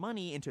this much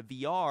money into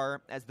VR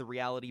as the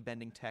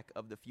reality-bending tech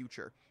of the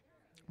future?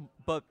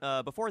 But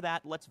before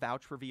that, let's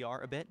vouch for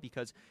VR a bit,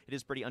 because it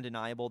is pretty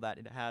undeniable that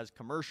it has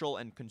commercial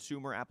and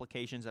consumer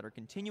applications that are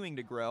continuing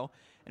to grow.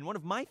 And one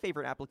of my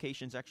favorite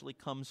applications actually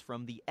comes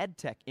from the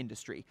EdTech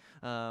industry,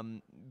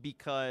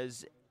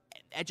 because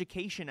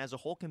education as a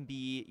whole can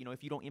be,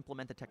 if you don't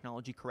implement the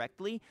technology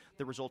correctly,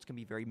 the results can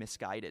be very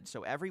misguided.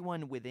 So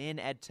everyone within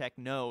EdTech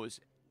knows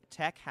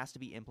tech has to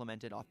be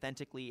implemented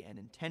authentically and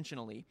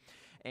intentionally.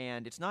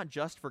 And it's not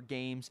just for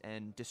games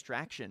and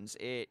distractions.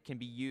 It can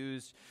be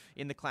used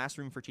in the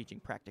classroom for teaching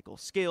practical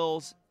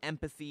skills,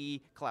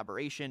 empathy,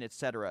 collaboration,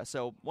 etc.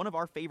 So one of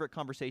our favorite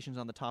conversations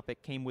on the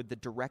topic came with the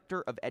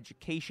director of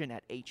education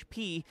at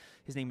HP.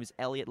 His name is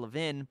Elliot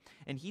Levin,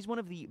 and he's one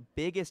of the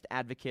biggest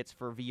advocates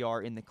for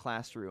VR in the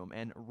classroom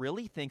and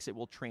really thinks it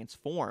will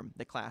transform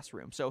the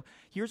classroom. So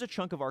here's a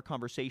chunk of our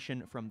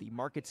conversation from the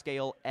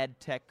MarketScale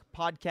EdTech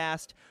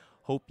podcast.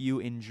 Hope you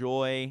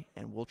enjoy,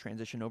 and we'll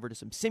transition over to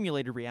some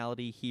simulated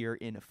reality here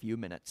in a few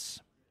minutes.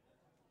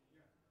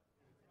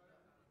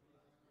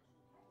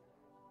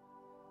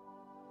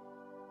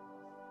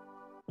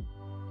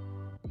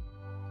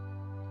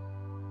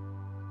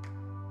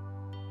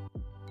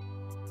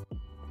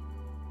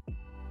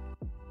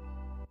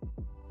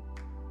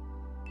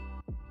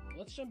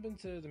 Let's jump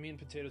into the meat and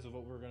potatoes of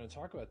what we're going to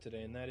talk about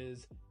today, and that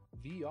is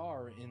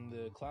VR in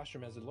the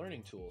classroom as a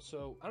learning tool.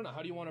 So, I don't know,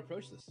 how do you want to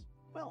approach this?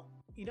 Well,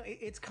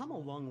 it's come a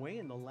long way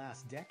in the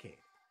last decade.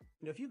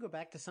 If you go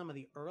back to some of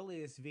the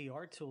earliest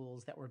VR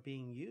tools that were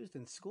being used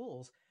in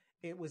schools,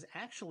 it was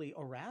actually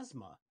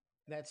Aurasma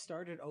that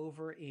started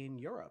over in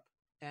Europe.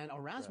 And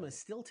Aurasma is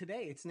still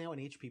today, it's now an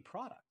HP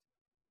product.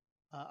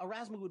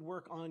 Aurasma would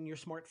work on your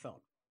smartphone.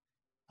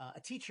 A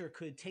teacher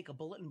could take a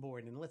bulletin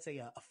board and, let's say,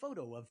 a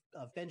photo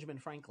of Benjamin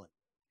Franklin.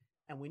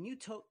 And when you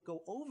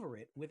go over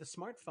it with a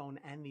smartphone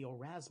and the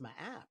Aurasma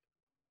app,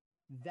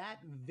 that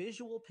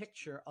visual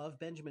picture of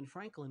Benjamin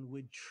Franklin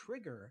would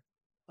trigger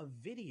a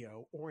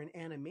video or an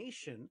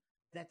animation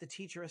that the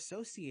teacher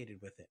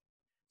associated with it.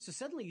 So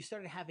suddenly you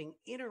started having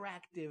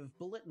interactive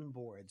bulletin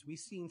boards. We've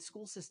seen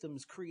school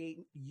systems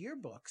create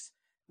yearbooks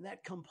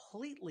that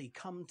completely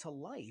come to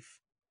life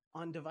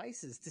on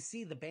devices, to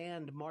see the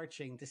band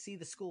marching, to see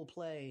the school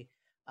play,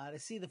 to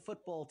see the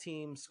football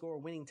team score a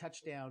winning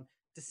touchdown,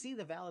 to see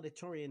the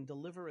valedictorian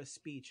deliver a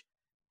speech.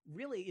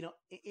 Really,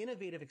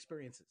 innovative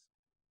experiences.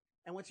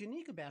 And what's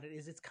unique about it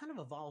is it's kind of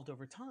evolved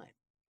over time.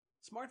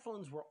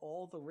 Smartphones were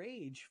all the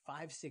rage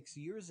 5-6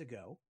 years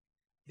ago.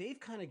 They've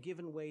kind of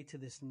given way to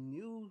this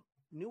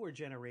newer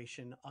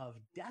generation of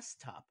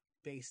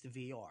desktop-based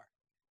VR.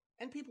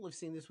 And people have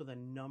seen this with a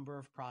number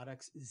of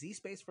products.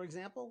 zSpace, for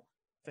example,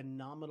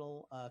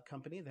 phenomenal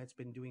company that's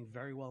been doing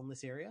very well in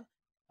this area.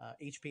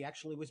 HP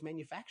actually was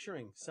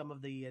manufacturing some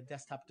of the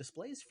desktop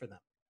displays for them.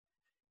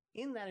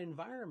 In that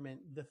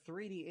environment, the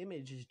 3D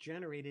image is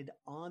generated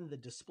on the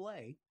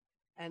display,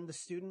 and the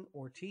student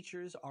or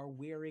teachers are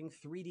wearing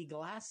 3D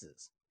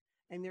glasses,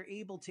 and they're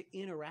able to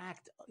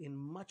interact in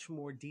much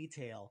more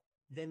detail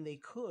than they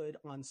could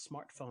on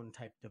smartphone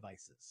type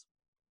devices.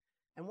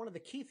 And one of the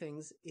key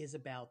things is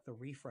about the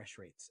refresh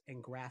rates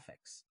and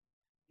graphics,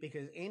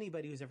 because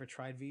anybody who's ever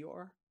tried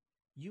VR,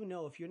 you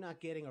know, if you're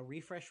not getting a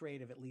refresh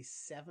rate of at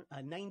least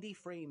 90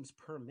 frames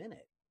per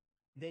minute,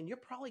 then you're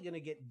probably going to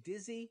get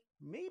dizzy,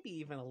 maybe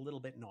even a little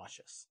bit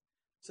nauseous.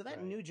 So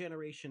that new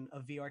generation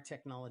of VR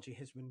technology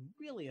has been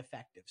really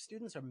effective.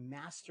 Students are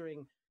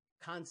mastering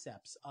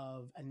concepts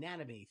of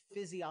anatomy,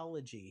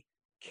 physiology,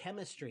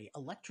 chemistry,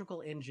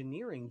 electrical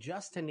engineering,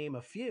 just to name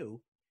a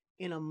few,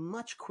 in a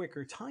much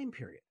quicker time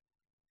period.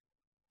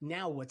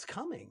 Now what's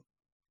coming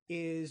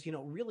is,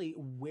 really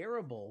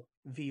wearable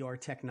VR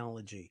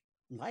technology,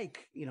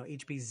 like,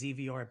 HP's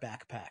ZVR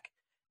backpack.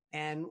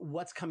 And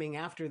what's coming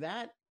after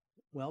that?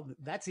 Well,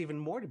 that's even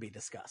more to be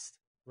discussed.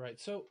 Right.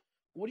 So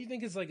what do you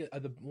think is like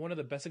one of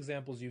the best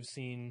examples you've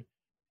seen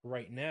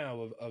right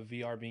now of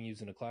VR being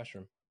used in a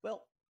classroom?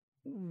 Well,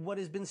 what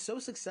has been so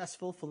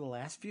successful for the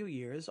last few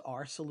years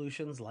are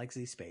solutions like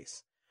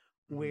zSpace,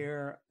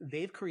 where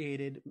they've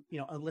created,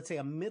 let's say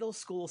a middle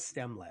school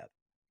STEM lab,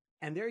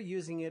 and they're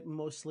using it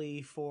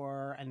mostly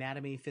for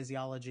anatomy,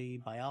 physiology,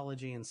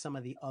 biology, and some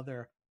of the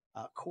other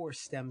core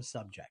STEM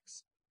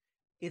subjects.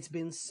 It's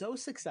been so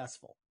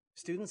successful.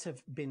 Students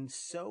have been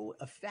so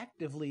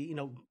effectively,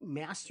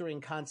 mastering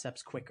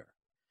concepts quicker,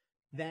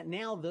 that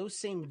now those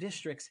same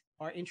districts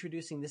are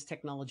introducing this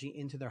technology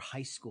into their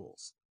high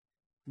schools.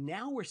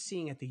 Now we're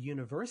seeing at the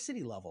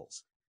university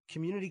levels,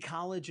 community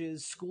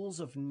colleges, schools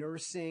of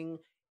nursing,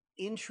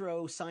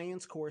 intro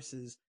science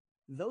courses,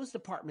 those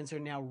departments are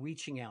now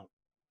reaching out.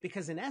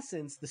 Because in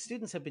essence, the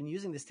students have been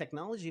using this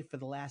technology for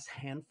the last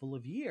handful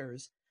of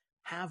years,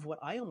 have what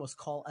I almost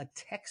call a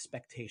tech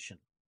expectation.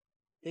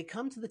 They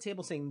come to the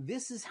table saying,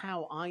 this is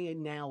how I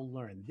now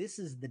learn. This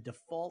is the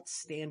default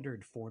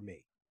standard for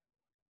me.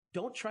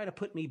 Don't try to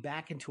put me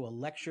back into a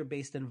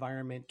lecture-based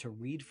environment to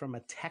read from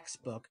a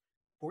textbook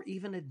or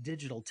even a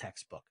digital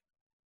textbook.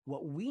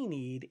 What we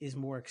need is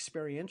more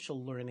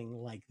experiential learning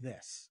like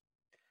this.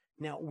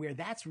 Now, where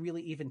that's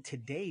really even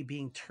today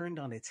being turned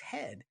on its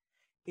head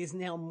is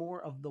now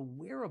more of the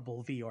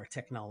wearable VR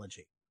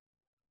technology.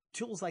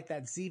 Tools like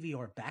that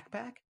ZVR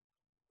backpack.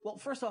 Well,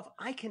 first off,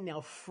 I can now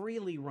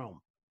freely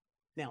roam.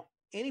 Now,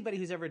 anybody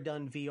who's ever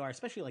done VR,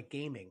 especially like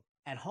gaming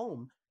at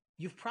home,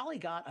 you've probably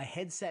got a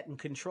headset and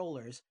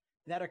controllers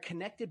that are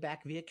connected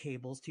back via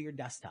cables to your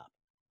desktop.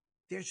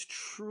 There's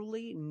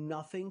truly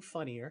nothing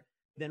funnier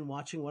than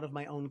watching one of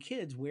my own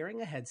kids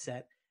wearing a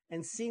headset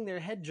and seeing their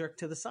head jerk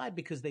to the side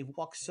because they've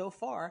walked so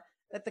far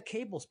that the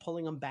cable's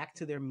pulling them back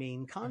to their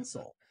main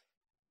console.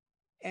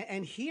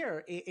 And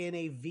here in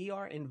a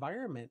VR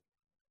environment,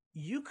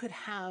 you could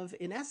have,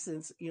 in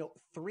essence,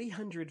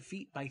 300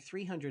 feet by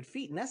 300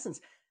 feet. In essence,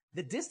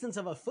 the distance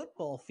of a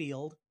football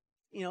field,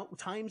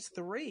 times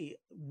 3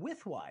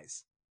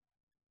 width-wise.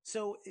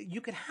 So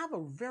you could have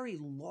a very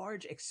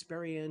large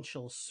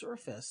experiential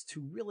surface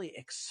to really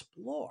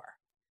explore.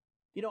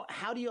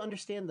 How do you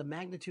understand the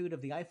magnitude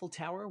of the Eiffel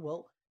Tower?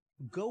 Well,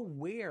 go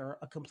wear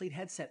a complete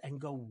headset and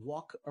go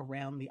walk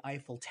around the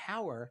Eiffel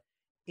Tower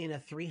in a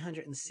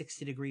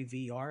 360-degree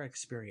VR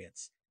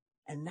experience.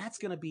 And that's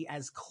going to be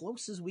as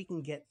close as we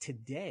can get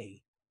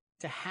today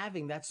to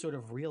having that sort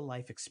of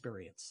real-life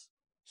experience.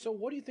 So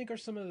what do you think are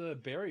some of the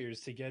barriers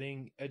to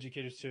getting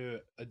educators to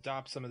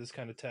adopt some of this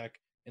kind of tech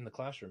in the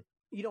classroom?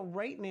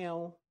 Right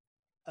now,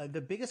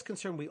 the biggest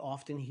concern we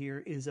often hear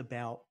is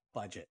about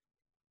budget.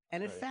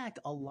 And in fact,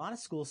 a lot of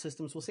school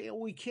systems will say,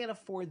 we can't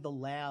afford the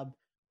lab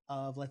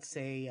of, let's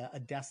say, a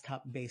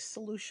desktop-based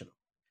solution.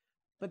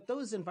 But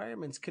those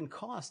environments can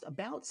cost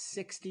about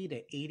 $60,000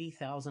 to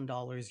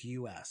 $80,000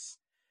 US.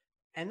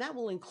 And that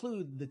will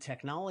include the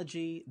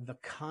technology, the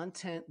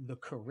content, the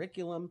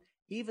curriculum,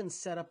 even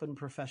setup and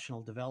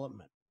professional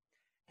development.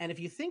 And if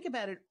you think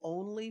about it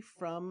only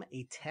from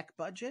a tech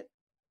budget,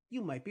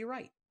 you might be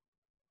right.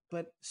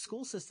 But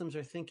school systems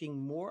are thinking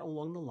more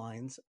along the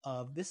lines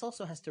of this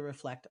also has to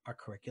reflect our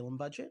curriculum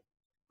budget,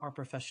 our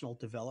professional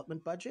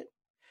development budget.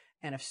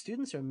 And if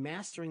students are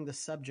mastering the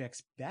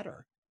subjects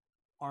better,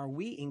 are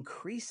we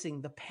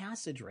increasing the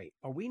passage rate?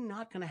 Are we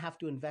not going to have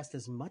to invest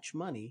as much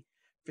money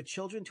for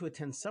children to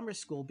attend summer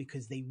school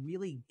because they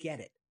really get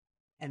it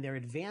and they're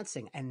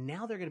advancing? And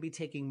now they're going to be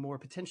taking more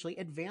potentially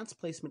advanced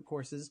placement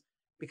courses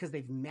because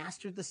they've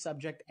mastered the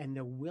subject and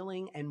they're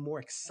willing and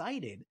more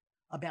excited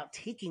about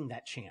taking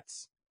that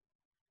chance.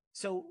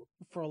 So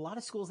for a lot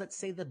of schools that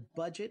say the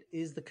budget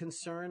is the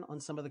concern on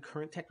some of the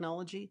current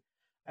technology,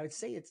 I would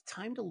say it's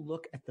time to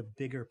look at the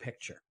bigger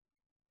picture.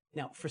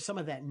 Now, for some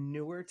of that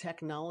newer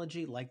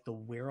technology, like the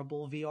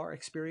wearable VR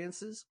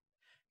experiences,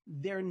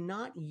 they're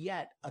not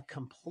yet a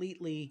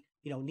completely,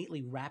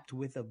 neatly wrapped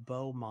with a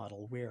bow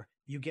model where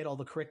you get all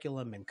the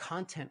curriculum and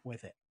content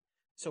with it.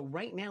 So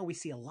right now we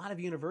see a lot of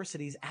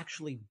universities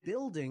actually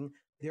building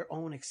their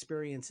own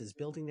experiences,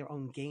 building their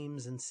own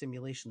games and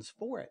simulations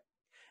for it.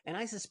 And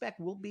I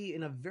suspect we'll be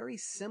in a very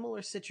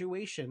similar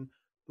situation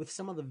with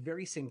some of the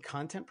very same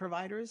content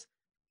providers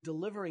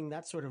delivering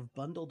that sort of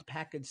bundled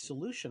package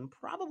solution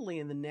probably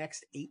in the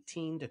next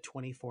 18 to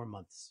 24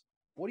 months.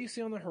 What do you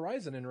see on the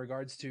horizon in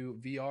regards to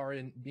VR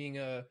and being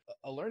a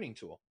learning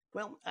tool?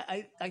 Well,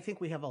 I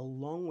think we have a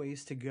long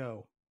ways to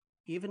go,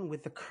 even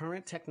with the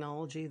current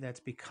technology that's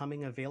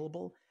becoming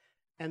available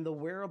and the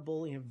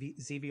wearable,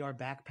 ZVR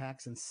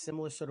backpacks and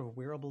similar sort of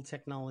wearable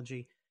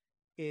technology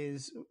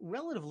is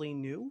relatively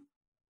new.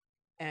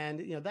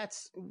 And,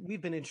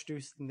 we've been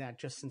introducing that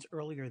just since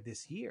earlier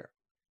this year.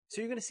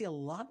 So you're going to see a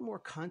lot more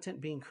content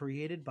being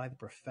created by the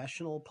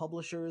professional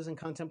publishers and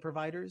content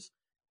providers.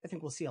 I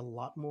think we'll see a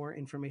lot more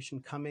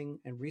information coming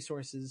and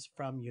resources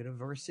from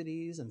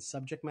universities and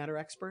subject matter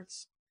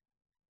experts.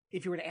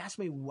 If you were to ask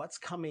me what's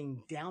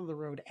coming down the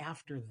road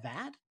after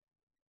that,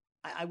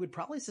 I would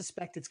probably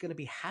suspect it's going to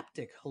be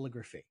haptic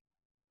holography.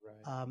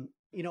 Right.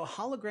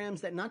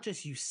 Holograms that not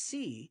just you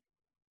see,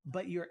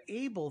 but you're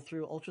able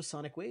through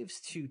ultrasonic waves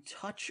to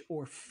touch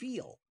or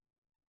feel.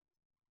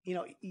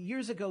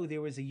 Years ago,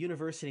 there was a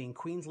university in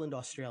Queensland,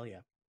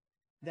 Australia,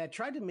 that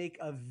tried to make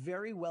a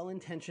very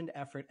well-intentioned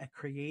effort at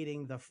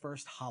creating the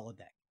first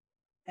holodeck.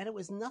 And it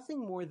was nothing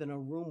more than a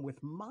room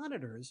with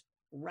monitors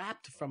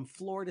wrapped from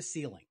floor to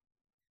ceiling.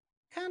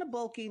 Kind of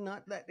bulky,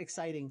 not that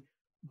exciting,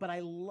 but I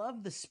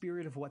love the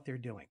spirit of what they're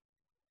doing.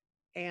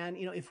 And,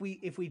 if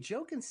we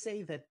joke and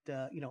say that,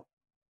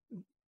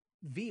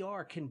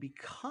 VR can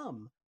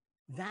become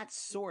that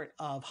sort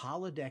of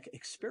holodeck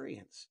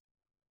experience,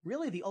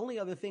 really the only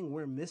other thing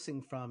we're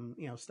missing from,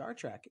 Star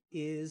Trek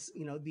is,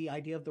 the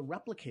idea of the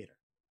replicator.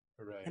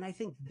 Right. And I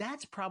think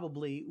that's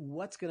probably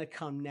what's going to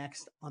come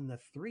next on the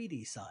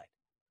 3D side.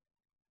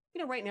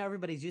 Right now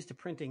everybody's used to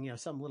printing,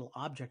 some little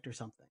object or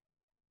something.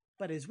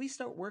 But as we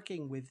start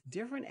working with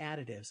different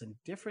additives and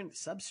different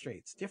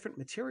substrates, different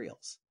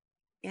materials,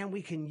 and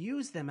we can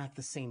use them at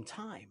the same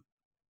time,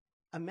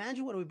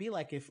 imagine what it would be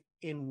like if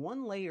in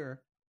one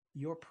layer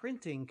you're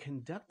printing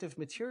conductive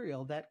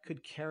material that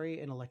could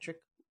carry an electric,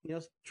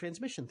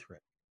 transmission through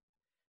it.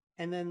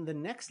 And then the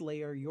next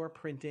layer, you're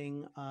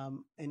printing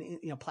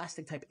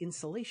plastic type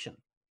insulation.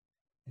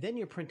 Then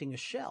you're printing a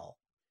shell.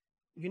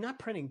 You're not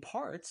printing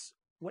parts.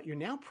 What you're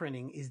now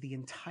printing is the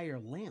entire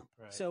lamp.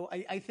 Right. So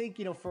I think,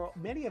 for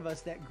many of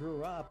us that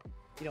grew up,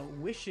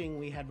 wishing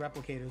we had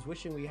replicators,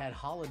 wishing we had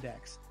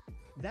holodecks,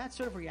 that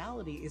sort of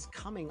reality is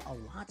coming a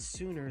lot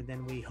sooner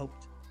than we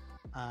hoped.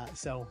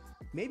 So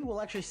maybe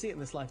we'll actually see it in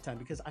this lifetime,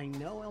 because I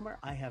know, Elmer,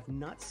 I have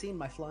not seen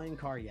my flying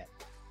car yet.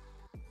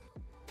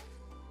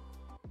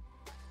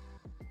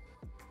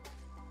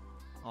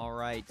 All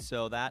right,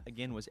 so that,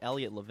 again, was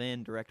Elliot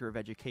Levin, Director of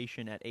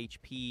Education at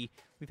HP.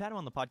 We've had him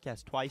on the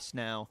podcast twice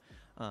now,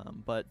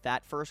 but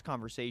that first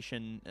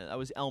conversation, that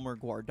was Elmer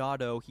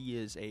Guardado. He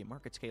is a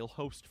market scale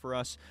host for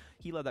us.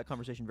 He led that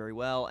conversation very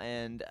well,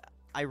 and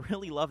I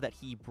really love that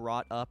he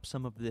brought up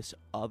some of this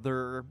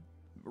other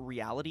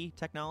reality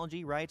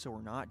technology, right? So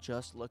we're not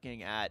just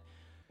looking at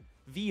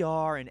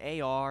VR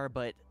and AR,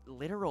 but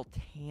literal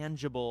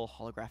tangible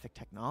holographic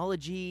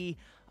technology,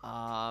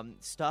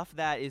 stuff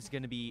that is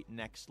going to be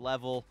next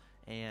level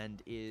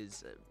and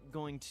is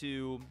going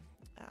to,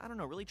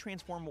 really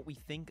transform what we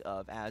think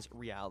of as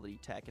reality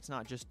tech. It's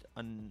not just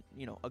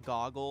a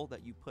goggle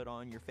that you put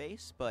on your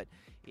face, but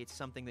it's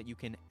something that you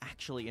can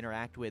actually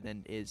interact with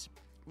and is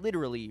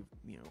literally,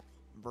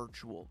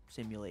 virtual,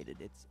 simulated.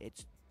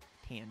 It's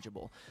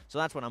tangible. So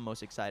that's what I'm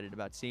most excited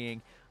about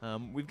seeing.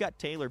 We've got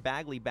Taylor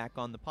Bagley back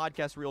on the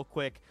podcast real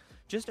quick,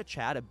 just to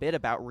chat a bit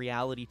about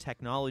reality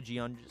technology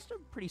on just a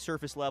pretty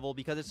surface level,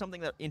 because it's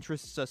something that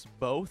interests us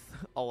both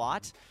a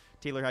lot.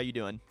 Taylor, how you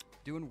doing?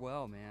 Doing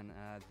well, man.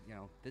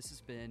 This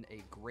has been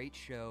a great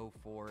show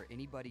for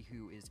anybody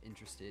who is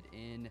interested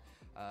in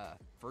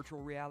virtual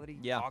reality,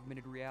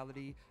 augmented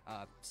reality,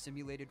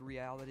 simulated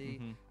reality.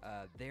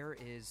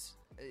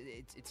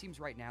 It seems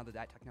right now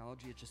that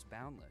technology is just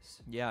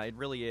boundless. Yeah, it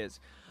really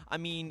is. I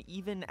mean,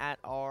 even at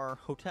our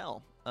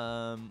hotel,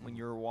 when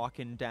you're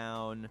walking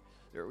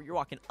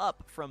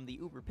up from the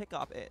Uber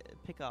pickup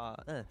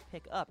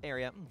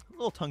area, a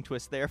little tongue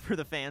twist there for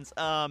the fans.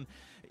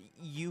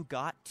 You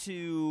got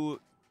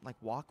to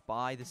walk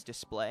by this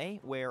display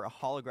where a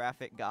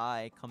holographic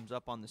guy comes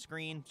up on the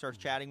screen, starts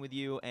chatting with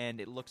you, and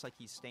it looks like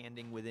he's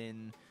standing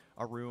within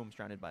a room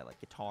surrounded by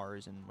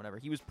guitars and whatever.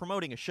 He was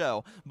promoting a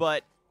show,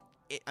 but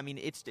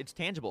it's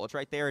tangible. It's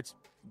right there. It's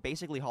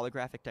basically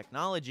holographic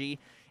technology,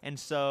 and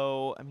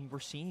so we're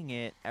seeing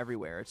it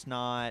everywhere. It's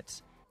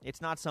not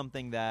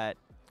something that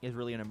is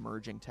really an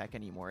emerging tech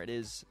anymore. It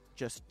is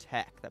just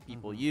tech that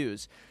people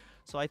use.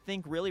 So I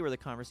think really where the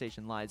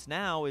conversation lies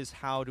now is,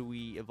 how do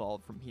we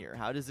evolve from here?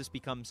 How does this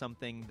become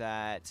something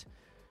that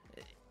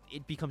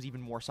it becomes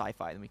even more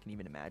sci-fi than we can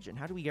even imagine?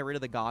 How do we get rid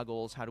of the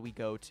goggles? How do we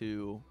go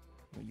to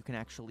you can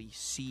actually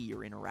see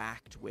or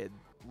interact with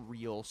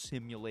real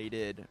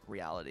simulated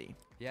reality?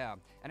 Yeah,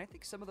 and I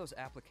think some of those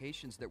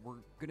applications that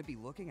we're going to be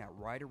looking at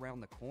right around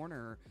the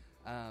corner,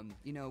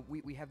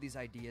 we have these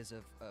ideas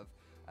of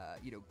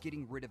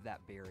getting rid of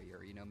that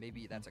barrier.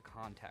 Maybe that's a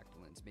contact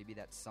lens. Maybe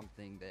that's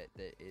something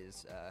that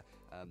is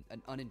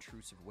an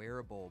unintrusive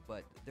wearable.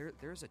 But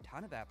there's a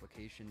ton of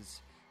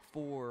applications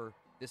for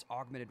this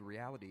augmented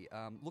reality.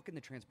 Look in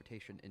the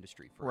transportation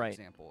industry, for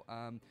example.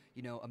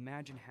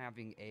 Imagine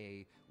having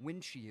a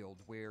windshield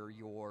where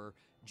your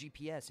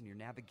GPS and your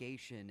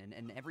navigation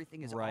and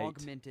everything is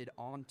augmented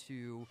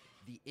onto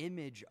the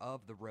image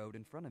of the road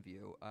in front of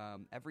you.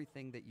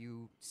 Everything that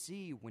you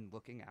see when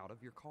looking out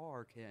of your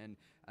car can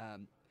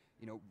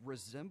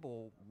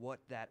resemble what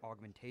that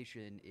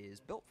augmentation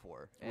is built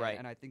for.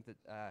 And I think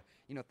that,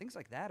 things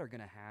like that are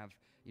going to have,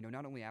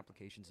 not only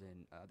applications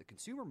in the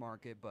consumer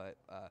market, but,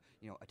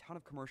 a ton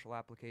of commercial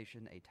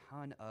application, a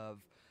ton of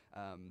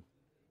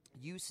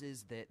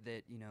uses that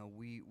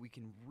we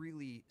can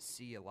really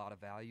see a lot of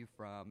value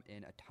from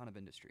in a ton of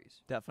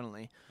industries.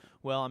 Definitely.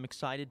 Well, I'm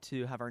excited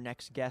to have our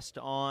next guest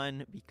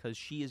on because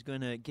she is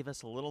going to give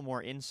us a little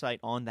more insight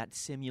on that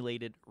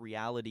simulated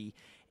reality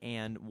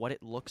and what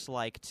it looks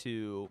like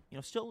to,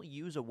 still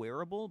use a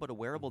wearable, but a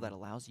wearable that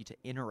allows you to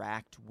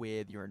interact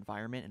with your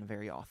environment in a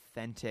very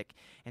authentic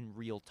and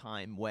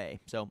real-time way.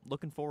 So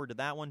looking forward to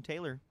that one.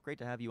 Taylor, great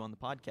to have you on the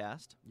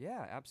podcast.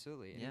 Yeah,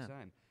 absolutely.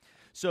 Anytime.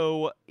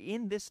 So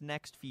in this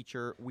next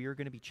feature, we're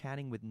going to be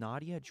chatting with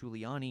Nadia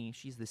Giuliani.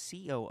 She's the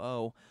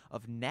COO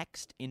of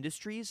Next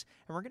Industries,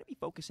 and we're going to be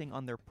focusing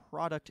on their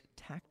product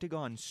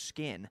Tactagon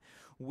Skin,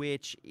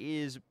 which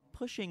is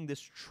pushing this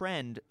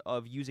trend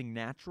of using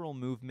natural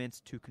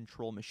movements to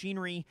control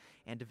machinery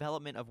and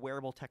development of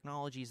wearable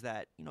technologies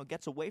that,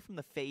 gets away from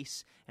the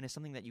face and is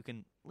something that you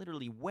can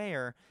literally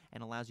wear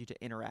and allows you to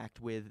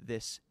interact with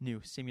this new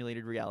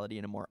simulated reality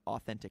in a more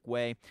authentic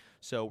way.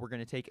 So we're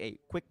going to take a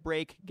quick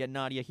break, get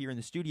Nadia here in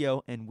the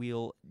studio, and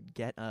we'll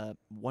get a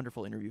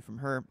wonderful interview from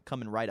her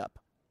coming right up.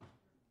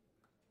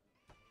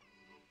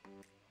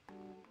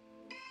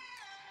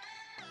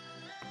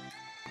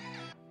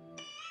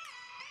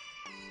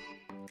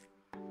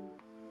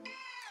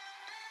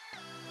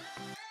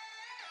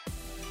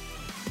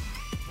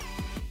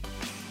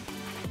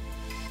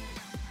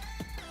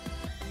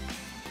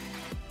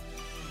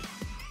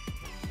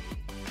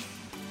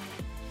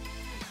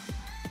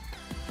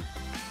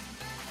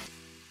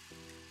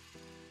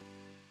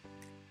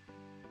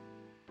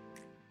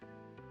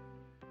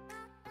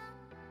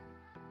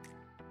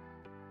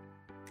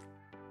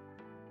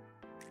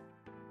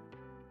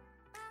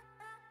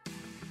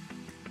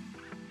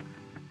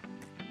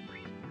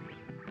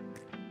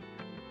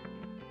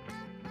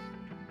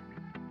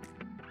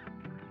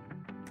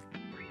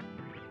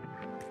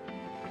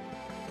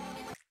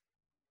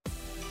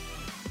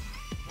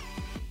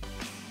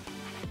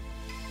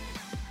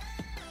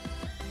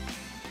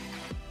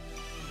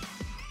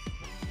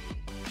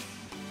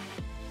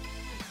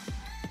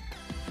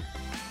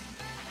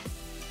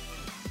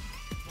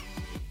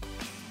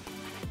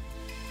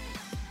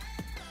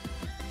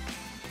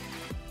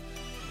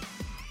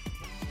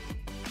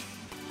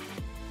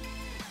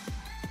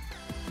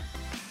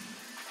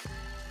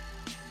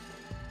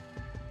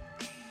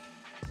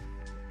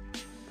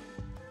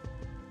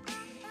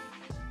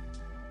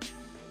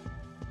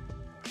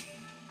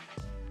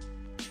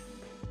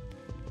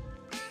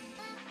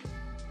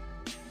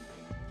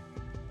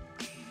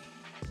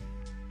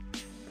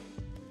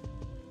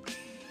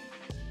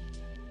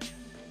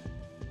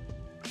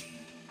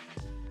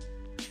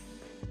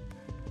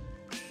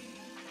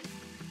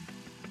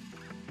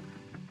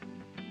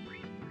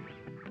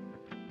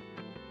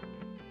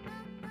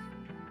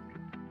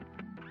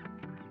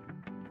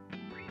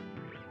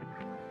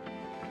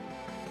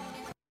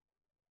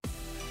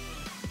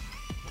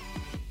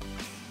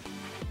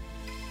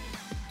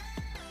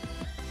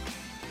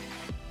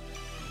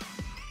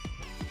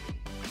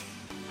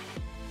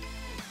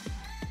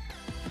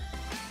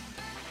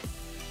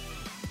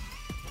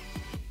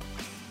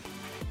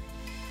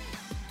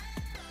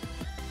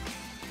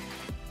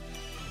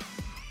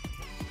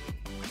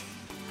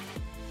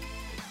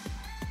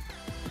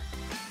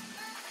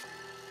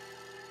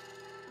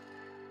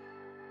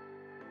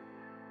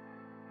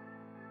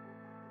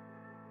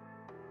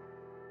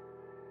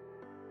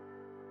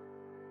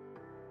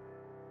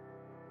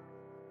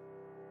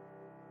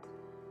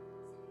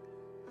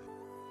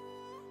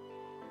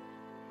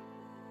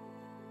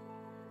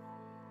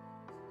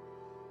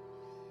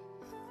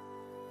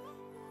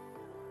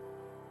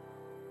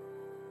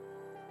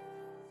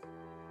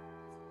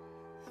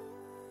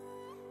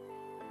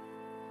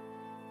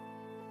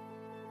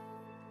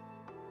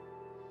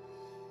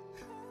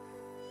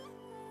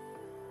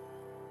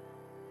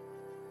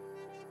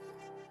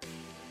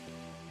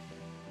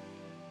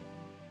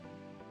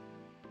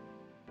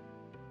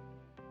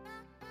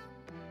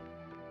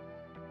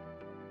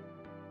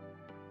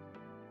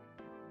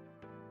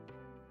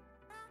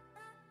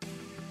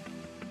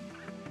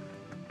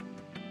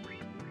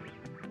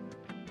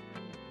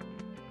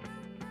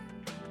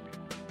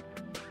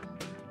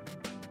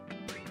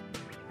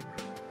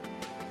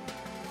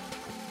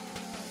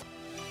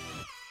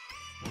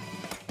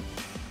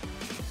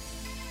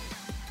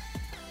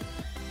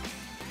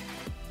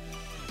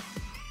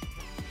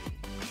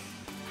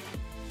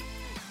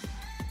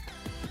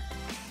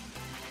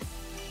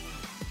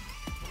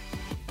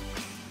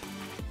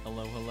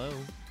 Hello.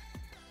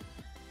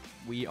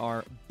 We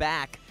are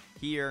back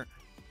here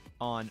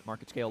on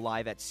Market Scale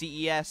Live at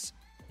CES.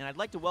 And I'd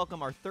like to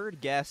welcome our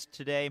third guest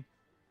today.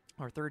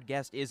 Our third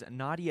guest is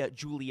Nadia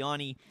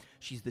Giuliani.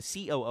 She's the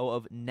COO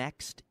of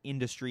Next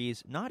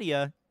Industries.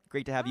 Nadia,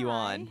 great to have you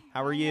on.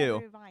 How are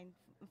you?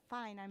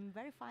 Fine. I'm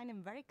very fine.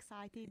 I'm very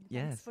excited.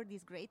 Yes. Thanks for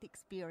this great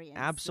experience.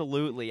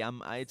 Absolutely.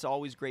 It's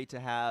always great to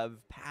have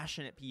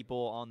passionate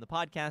people on the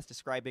podcast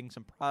describing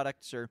some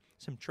products or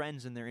some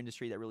trends in their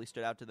industry that really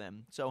stood out to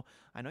them. So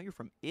I know you're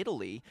from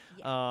Italy.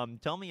 Yeah.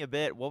 Tell me a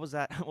bit. What was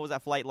that? What was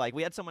that flight like?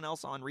 We had someone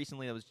else on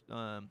recently that was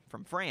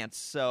from France.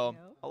 So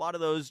a lot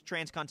of those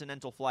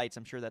transcontinental flights,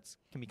 I'm sure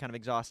can be kind of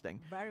exhausting.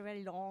 Very,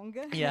 very long.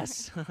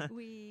 Yes.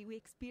 we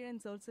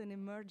experienced also an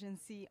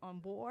emergency on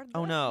board.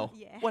 Oh no!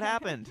 Yeah. What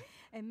happened?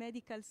 A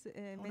medical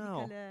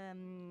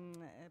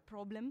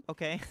problem.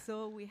 Okay.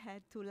 So we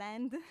had to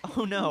land.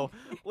 Oh no!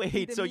 Wait.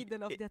 in the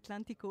middle of the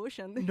Atlantic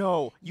Ocean.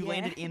 No, you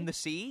landed in the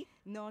sea.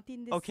 Not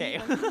in the sea,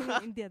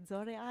 but in the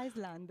Azore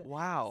Island.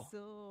 Wow.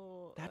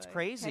 So that's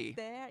crazy. Kept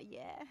there,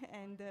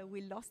 and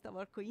we lost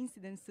our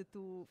coincidence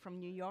from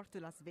New York to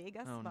Las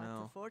Vegas. Oh, but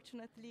no.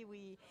 Fortunately,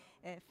 we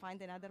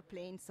find another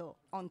plane, so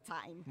on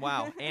time.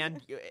 Wow.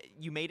 And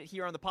you made it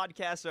here on the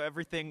podcast, so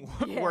everything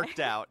worked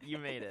out. You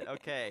made it.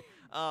 Okay.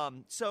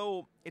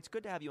 So it's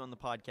good to have you on the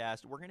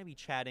podcast. We're going to be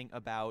chatting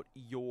about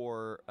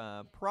your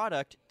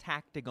product,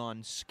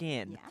 Tactagon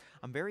Skin. Yeah.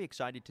 I'm very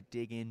excited to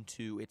dig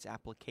into its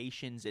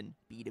applications in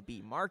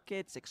B2B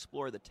markets,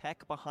 explore the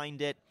tech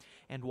behind it,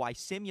 and why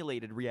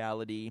simulated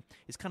reality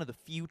is kind of the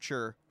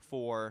future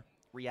for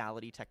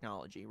reality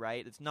technology,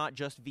 right? It's not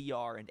just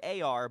VR and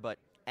AR, but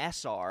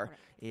SR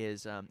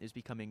is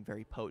becoming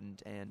very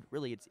potent, and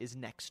really is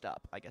next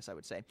up, I guess I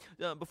would say.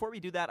 Before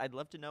we do that, I'd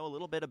love to know a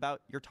little bit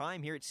about your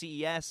time here at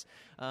CES.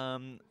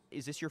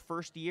 Is this your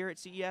first year at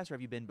CES, or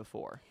have you been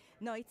before?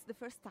 No, it's the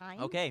first time.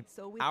 Okay.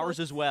 So ours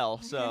as well,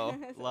 so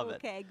love it.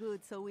 Okay,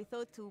 good. So we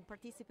thought to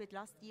participate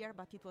last year,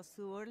 but it was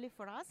too early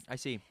for us. I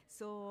see.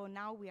 So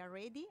now we are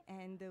ready,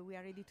 and we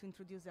are ready to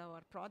introduce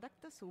our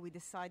product. So we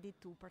decided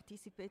to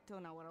participate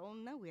on our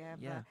own. We have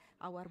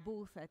our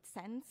booth at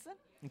Sense.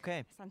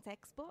 Okay. Sense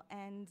Expo,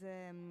 and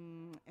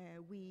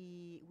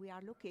we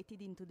are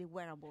located into the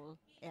wearable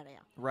area.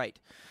 Right.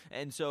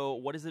 And so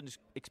what has the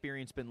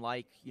experience been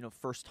like,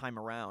 first time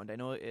around? I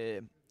know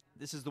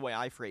this is the way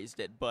I phrased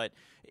it, but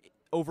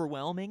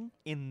overwhelming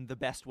in the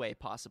best way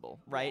possible,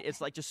 right? Yeah. It's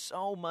like just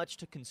so much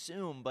to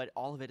consume, but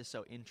all of it is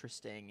so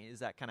interesting. Is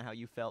that kind of how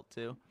you felt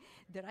too?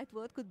 The right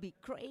word could be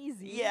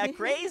crazy. Yeah,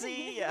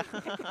 crazy. Yeah.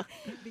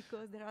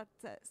 Because there are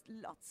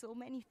so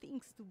many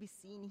things to be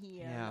seen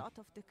here. Yeah. A lot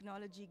of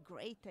technology,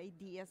 great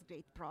ideas,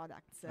 great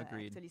products,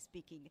 actually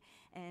speaking.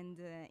 And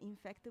in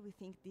fact, we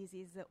think this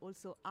is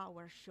also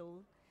our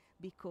show,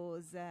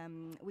 because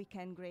we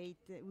can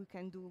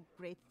do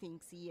great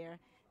things here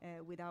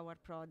with our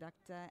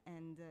product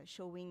and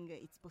showing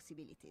its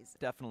possibilities.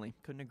 Definitely.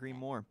 Couldn't agree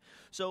more.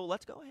 So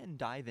let's go ahead and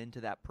dive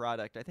into that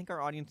product. I think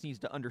our audience needs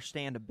to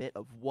understand a bit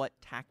of what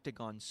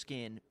Tactagon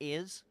Skin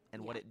is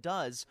and what it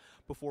does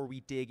before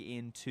we dig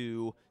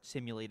into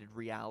simulated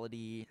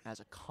reality as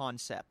a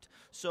concept.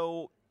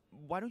 So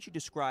why don't you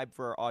describe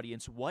for our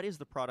audience what is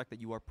the product that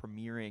you are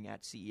premiering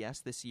at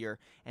CES this year,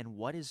 and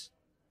what is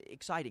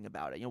exciting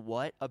about it?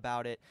 What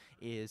about it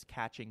is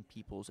catching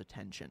people's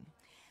attention?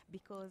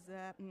 Because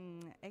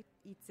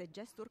it's a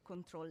gesture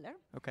controller,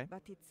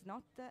 but it's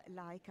not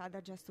like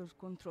other gesture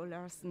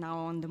controllers now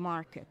on the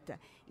market.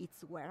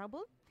 It's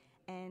wearable,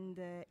 and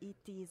it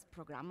is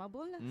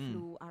programmable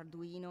through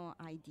Arduino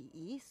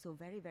IDE, so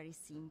very, very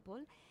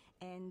simple.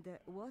 And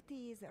what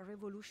is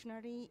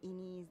revolutionary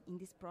in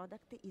this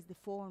product is the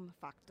form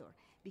factor,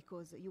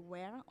 because you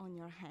wear on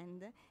your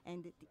hand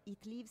and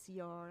it leaves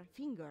your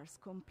fingers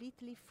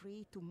completely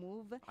free to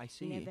move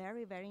in a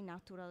very, very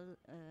natural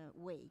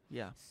way.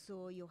 Yeah.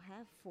 So you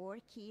have 4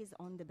 keys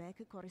on the back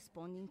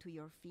corresponding to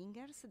your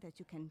fingers that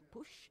you can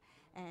push,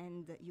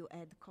 and you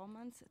add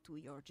commands to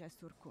your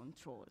gesture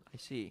control. I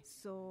see.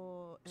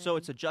 So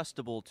it's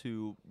adjustable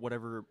to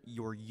whatever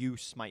your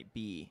use might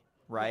be.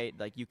 Right?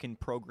 Like you can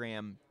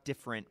program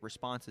different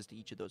responses to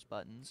each of those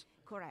buttons.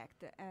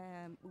 Correct.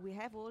 We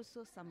have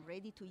also some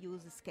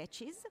ready-to-use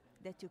sketches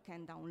that you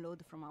can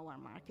download from our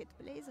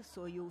marketplace.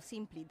 So you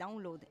simply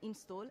download,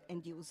 install,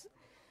 and use.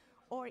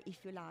 Or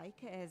if you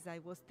like, as I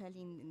was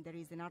telling, there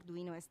is an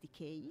Arduino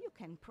SDK. You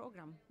can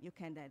program. You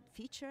can add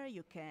feature.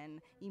 You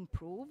can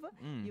improve.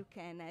 You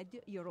can add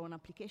your own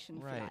application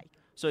if you like.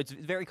 So it's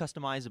very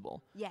customizable.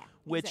 Yeah.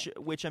 Which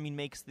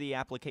makes the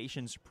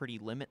applications pretty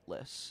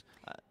limitless.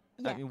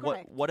 Yeah, I mean,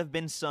 correct. what have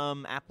been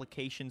some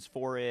applications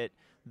for it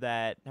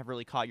that have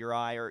really caught your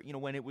eye? Or,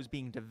 when it was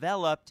being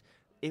developed,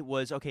 it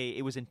was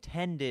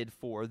intended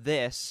for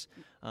this.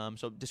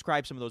 So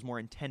describe some of those more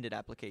intended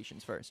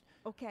applications first.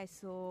 Okay,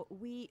 so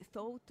we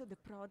thought the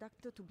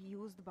product to be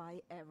used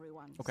by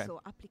everyone. Okay. So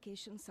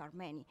applications are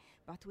many,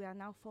 but we are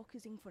now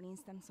focusing, for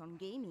instance, on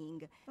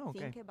gaming.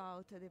 Think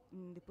about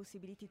the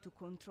possibility to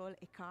control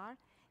a car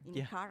in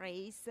a car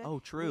race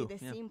with a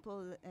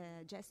simple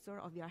gesture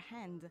of your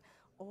hand.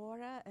 or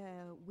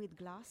with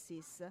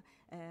glasses,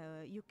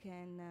 you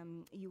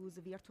can use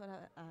virtual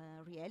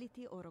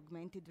reality or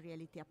augmented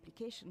reality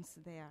applications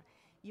there.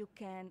 You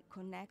can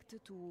connect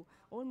to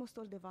almost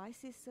all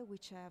devices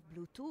which have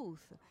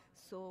Bluetooth,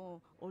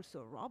 so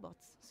also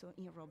robots. So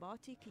in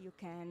robotic, you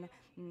can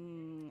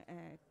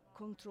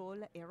control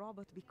a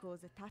robot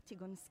because a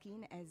Tactigon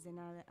skin has an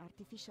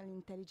artificial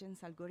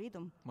intelligence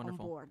algorithm on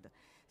board.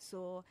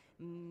 So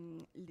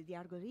the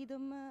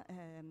algorithm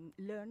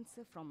learns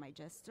from my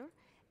gesture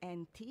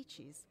and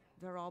teaches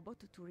the robot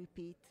to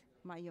repeat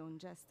my own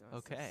gestures.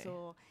 Okay.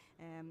 So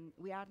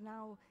we are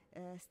now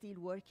still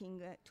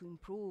working to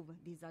improve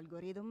this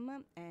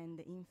algorithm, and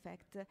in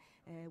fact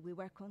we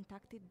were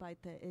contacted by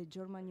the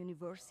German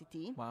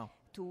university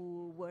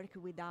to work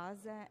with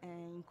us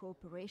in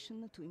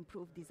cooperation to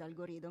improve this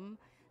algorithm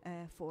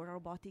for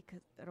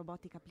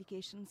robotic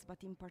applications, but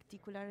in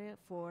particular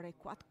for a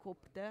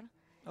quadcopter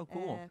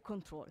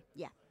control.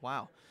 Yeah.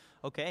 Wow.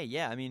 Okay.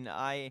 Yeah. I mean,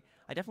 I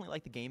definitely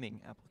like the gaming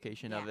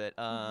application of it.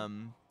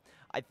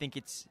 I think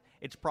it's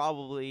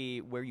probably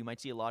where you might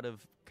see a lot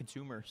of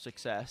consumer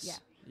success. Yeah.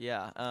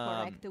 Yeah.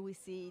 Correct. We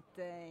see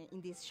it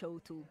in this show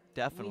too.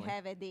 Definitely. We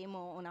have a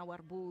demo on our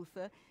booth.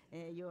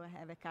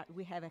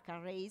 We have a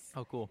car race.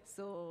 Oh, cool.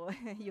 So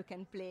you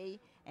can play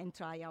and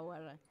try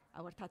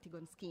our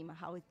Tactigon scheme,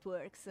 how it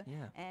works,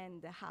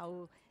 and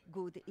how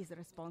good is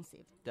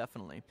responsive.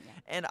 Definitely. Yeah.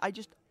 And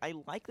I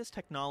like this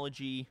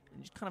technology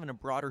just kind of in a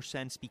broader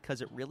sense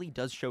because it really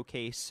does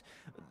showcase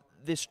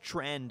this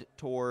trend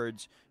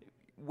towards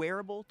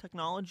wearable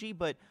technology,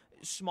 but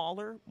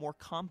smaller, more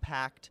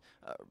compact,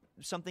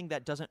 something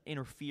that doesn't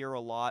interfere a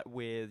lot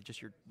with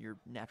just your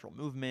natural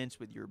movements,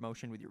 with your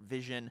motion, with your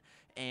vision.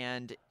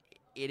 And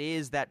it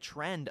is that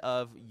trend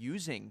of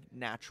using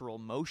natural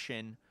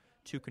motion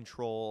to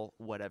control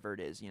whatever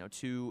it is,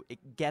 to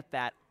get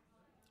that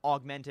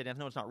augmented, I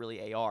know it's not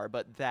really AR,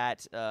 but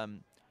that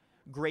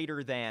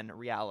greater than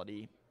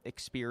reality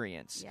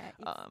experience. Yeah,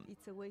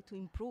 it's a way to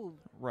improve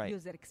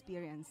user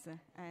experience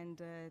and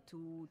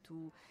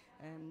to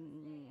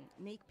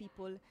make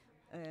people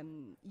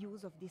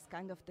use of this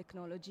kind of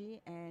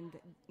technology and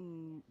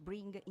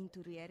bring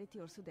into reality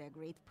also their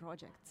great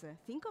projects.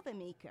 Think of a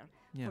maker,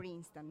 for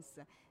instance.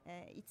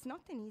 It's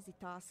not an easy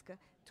task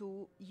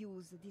to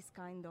use this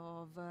kind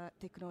of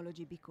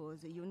technology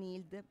because you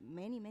need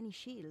many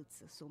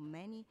shields, so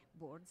many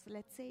boards,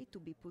 let's say, to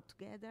be put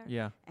together.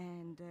 Yeah.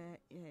 And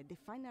the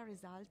final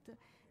result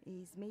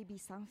is maybe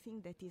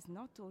something that is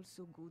not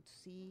also good to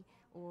see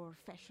or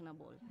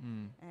fashionable.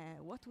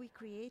 What we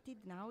created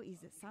now is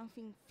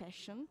something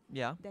fashion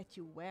that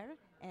you wear,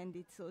 and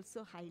it's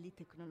also highly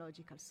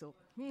technological. So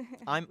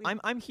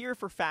I'm here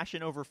for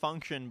fashion over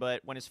function,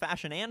 but when it's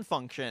fashion and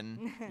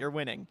function, you're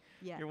winning.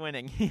 You're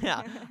winning.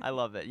 Yeah, I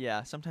love it.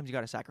 Yeah, sometimes you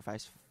got to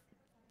sacrifice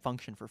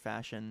function for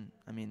fashion.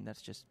 I mean,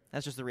 that's just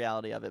the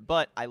reality of it.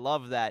 But I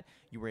love that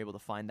you were able to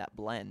find that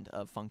blend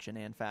of function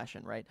and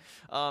fashion, right?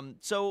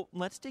 So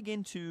let's dig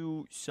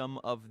into some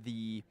of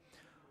the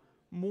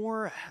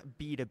more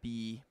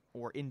B2B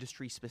or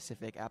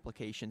industry-specific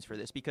applications for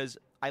this, because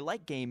I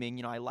like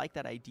gaming. I like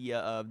that idea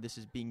of this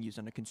is being used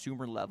on a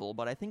consumer level,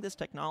 but I think this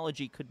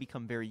technology could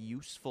become very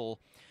useful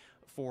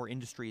for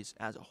industries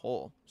as a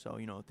whole. So,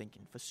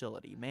 thinking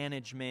facility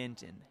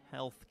management and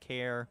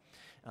healthcare,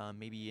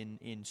 maybe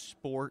in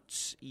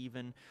sports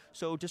even.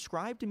 So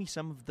describe to me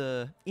some of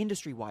the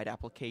industry-wide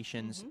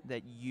applications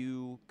that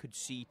you could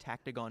see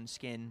Tactigon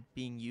skin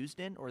being used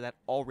in, or that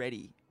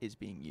already is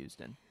being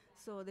used in.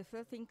 So the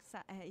first thing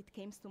it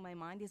comes to my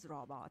mind is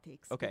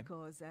robotics,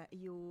 because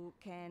you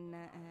can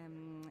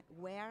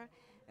wear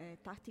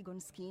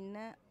Tactigon skin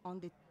on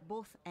the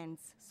both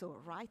ends, so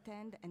right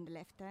hand and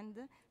left hand,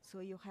 so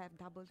you have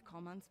double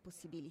commands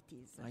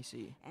possibilities. I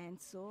see. And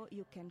so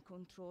you can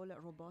control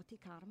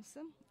robotic arms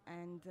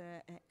and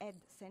add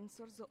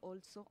sensors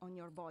also on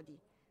your body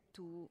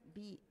to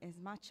be as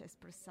much as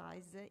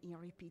precise in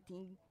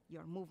repeating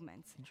your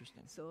movements.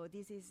 Interesting. So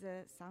this is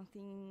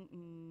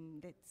something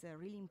that's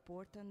really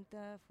important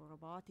for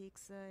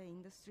robotics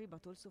industry,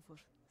 but also for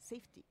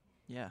safety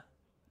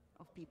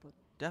of people.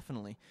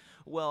 Definitely.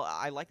 Well,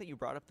 I like that you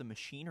brought up the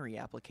machinery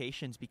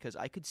applications, because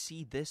I could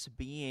see this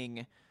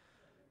being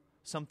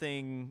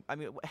something, I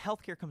mean,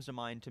 healthcare comes to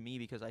mind to me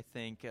because I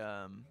think,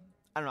 I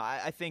don't know,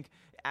 I think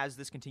as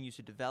this continues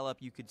to develop,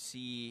 you could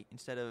see,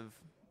 instead of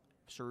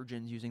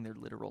surgeons using their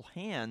literal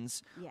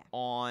hands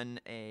on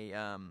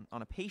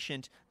a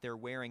patient, they're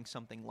wearing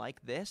something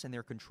like this, and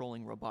they're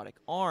controlling robotic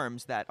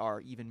arms that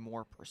are even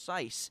more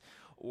precise.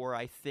 Or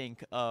I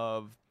think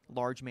of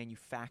large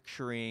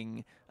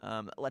manufacturing.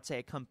 Let's say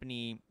a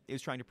company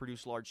is trying to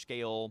produce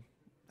large-scale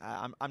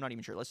I'm not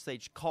even sure. Let's say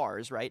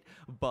cars, right?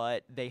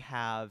 But they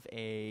have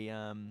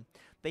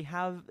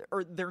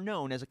they're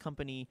known as a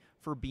company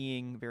for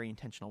being very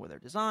intentional with their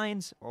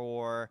designs,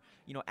 or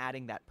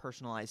adding that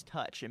personalized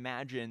touch.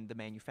 Imagine the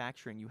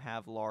manufacturing. You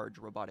have large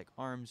robotic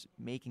arms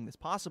making this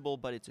possible,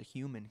 but it's a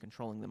human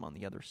controlling them on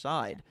the other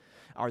side.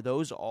 Are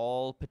those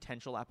all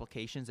potential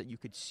applications that you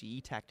could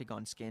see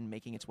Tactagon Skin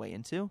making its way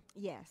into?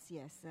 Yes,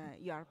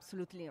 you are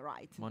absolutely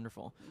right.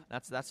 Wonderful.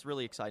 That's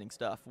really exciting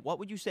stuff. What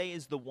would you say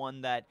is the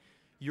one that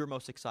you're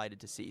most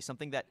excited to see?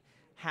 Something that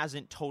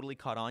hasn't totally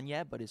caught on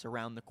yet, but is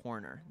around the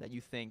corner that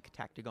you think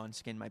Tactagon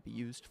Skin might be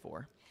used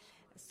for?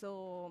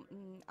 So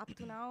up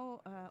to now,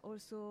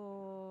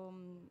 also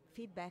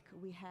feedback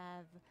we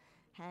have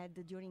had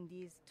during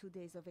these 2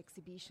 days of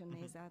exhibition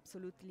is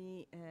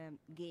absolutely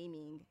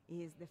gaming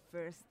is the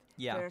first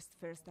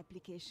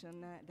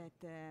application that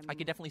I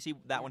could definitely see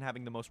that one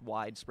having the most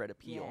widespread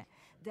appeal. Yeah.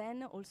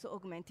 Then also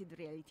augmented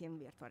reality and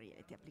virtual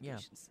reality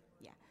applications.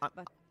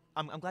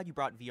 I'm glad you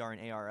brought VR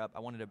and AR up. I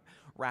wanted to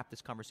wrap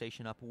this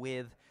conversation up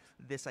with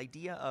this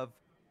idea of,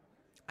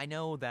 I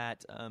know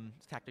that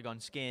Tactagon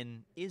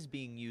Skin is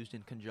being used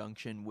in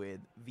conjunction with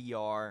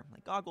VR,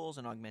 like goggles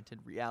and augmented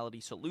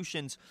reality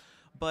solutions,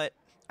 but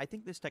I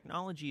think this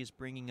technology is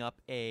bringing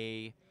up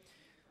a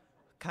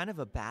kind of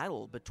a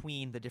battle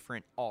between the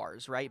different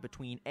Rs, right?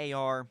 Between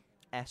AR,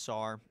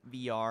 SR,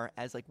 VR,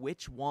 as like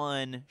which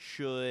one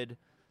should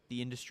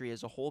the industry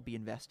as a whole be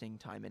investing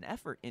time and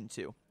effort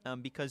into?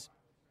 Because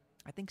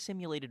I think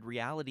simulated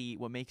reality,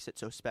 what makes it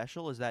so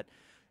special is that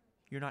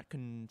you're not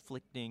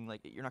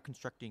you're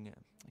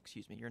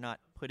not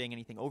putting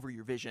anything over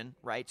your vision,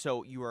 right?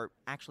 So you are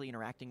actually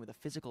interacting with a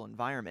physical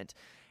environment,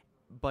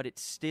 but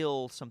it's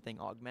still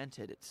something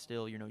augmented. It's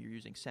still, you're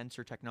using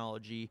sensor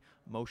technology,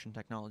 motion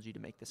technology to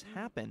make this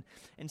happen.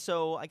 And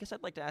so I guess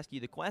I'd like to ask you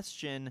the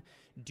question,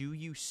 do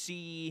you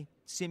see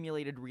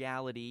simulated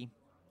reality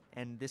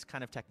and this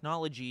kind of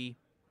technology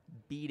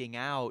beating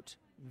out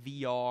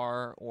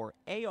VR or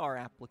AR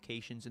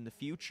applications in the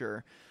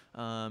future?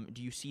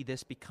 Do you see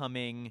this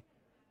becoming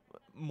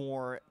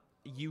more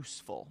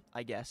useful,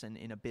 I guess,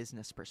 in a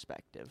business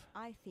perspective?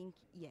 I think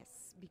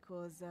yes,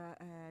 because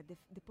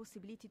the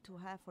possibility to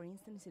have, for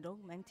instance, in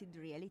augmented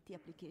reality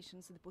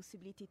applications, the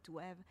possibility to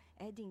have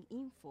adding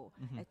info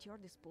at your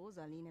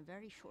disposal in a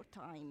very short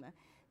time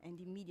and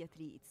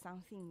immediately, it's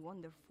something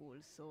wonderful.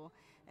 So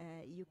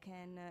you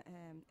can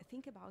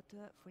think about,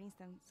 for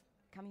instance,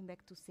 coming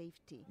back to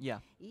safety. Yeah.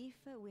 If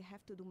we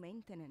have to do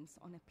maintenance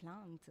on a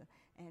plant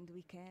and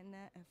we can,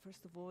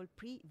 first of all,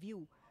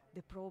 preview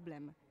the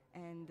problem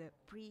and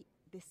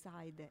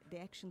pre-decide the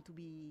action to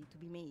be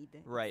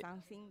made. Right.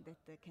 Something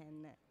that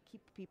can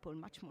keep people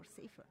much more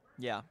safer.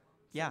 Yeah.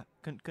 Yeah,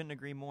 couldn't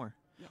agree more.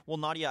 Yeah. Well,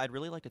 Nadia, I'd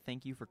really like to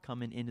thank you for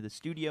coming into the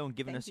studio and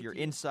giving us your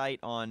insight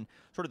on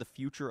sort of the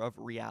future of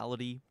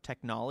reality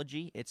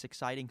technology. It's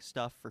exciting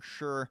stuff for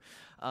sure.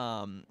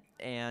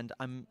 And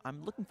I'm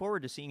looking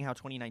forward to seeing how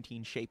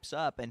 2019 shapes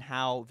up and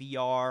how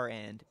VR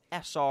and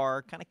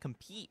SR kind of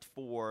compete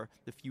for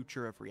the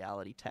future of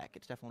reality tech.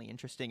 It's definitely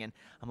interesting, and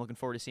I'm looking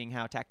forward to seeing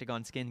how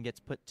Tactagon Skin gets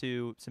put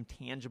to some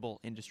tangible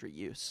industry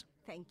use.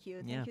 Thank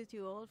you. Thank you to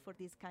you all for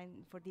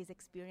this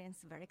experience.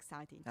 Very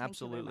exciting.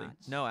 Absolutely. Thank you very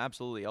much. No,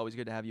 absolutely. Always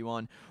good to have you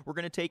on. We're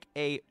going to take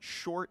a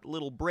short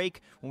little break.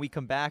 When we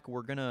come back,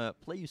 we're going to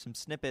play you some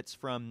snippets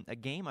from a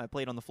game I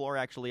played on the floor,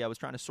 actually. I was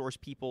trying to source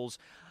people's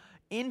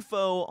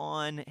info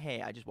on,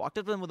 hey, I just walked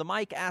up to them with a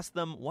mic, asked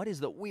them, what is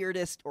the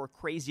weirdest or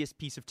craziest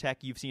piece of tech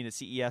you've seen at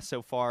CES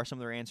so far? Some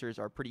of their answers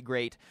are pretty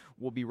great.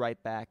 We'll be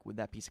right back with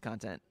that piece of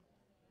content.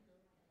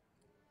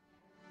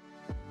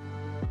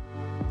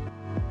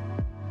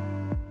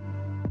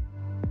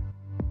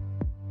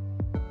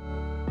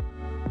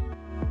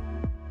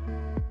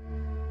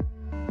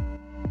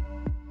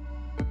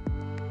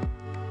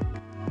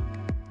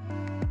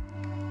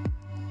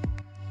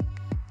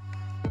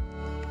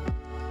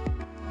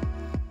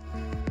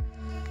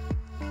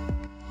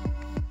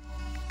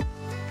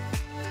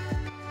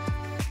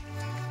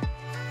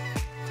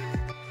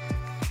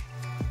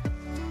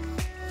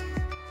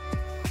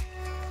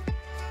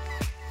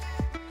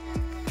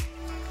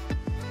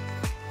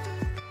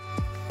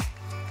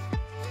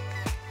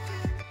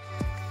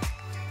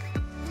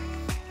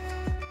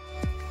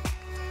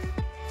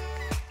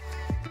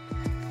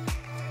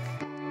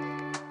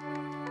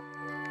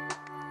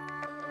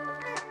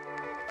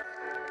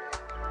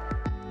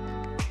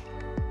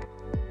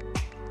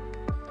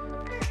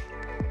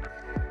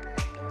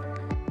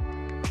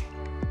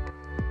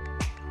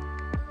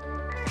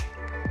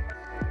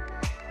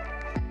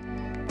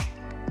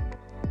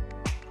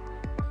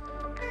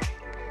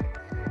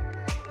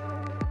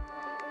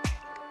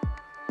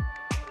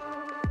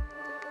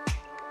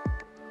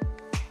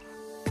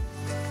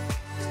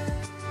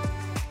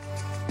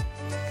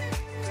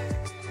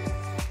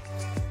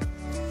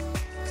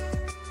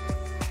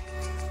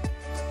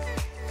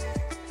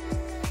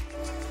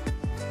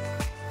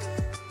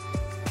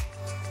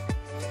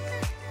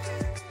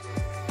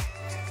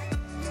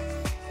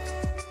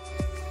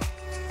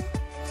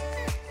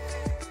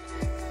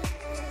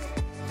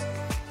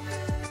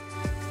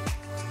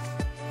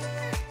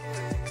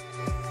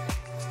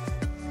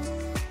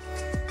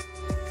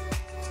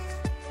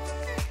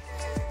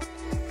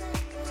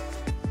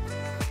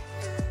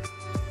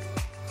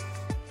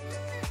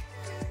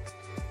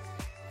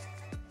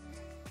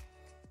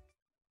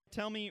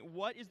 Tell me,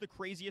 what is the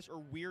craziest or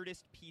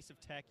weirdest piece of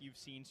tech you've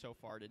seen so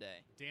far today?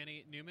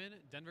 Danny Newman,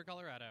 Denver,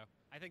 Colorado.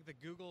 I think the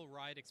Google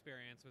Ride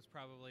experience was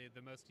probably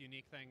the most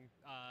unique thing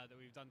that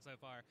we've done so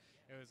far.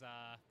 It was,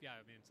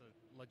 it's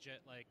a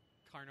legit,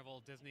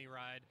 carnival Disney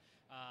ride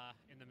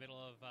in the middle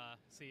of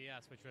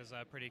CES, which was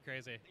pretty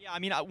crazy.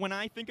 Yeah, when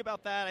I think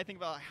about that, I think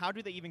about how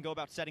do they even go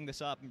about setting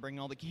this up and bringing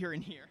all the gear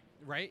in here?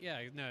 Right, yeah.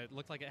 No, it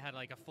looked like it had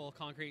a full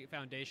concrete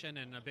foundation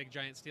and a big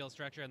giant steel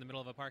structure in the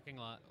middle of a parking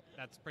lot.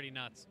 That's pretty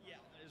nuts. Yeah.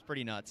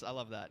 Pretty nuts. I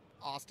love that.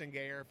 Austin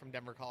Gayer from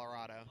Denver,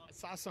 Colorado. I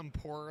saw some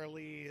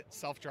poorly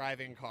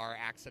self-driving car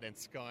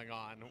accidents going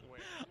on.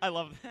 I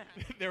love that.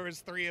 There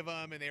was 3 of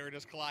them, and they were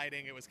just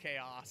colliding. It was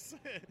chaos.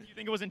 Do you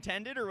think it was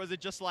intended, or was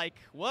it just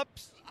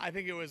whoops? I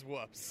think it was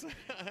whoops.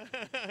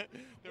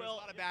 There was a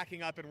lot of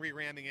backing up and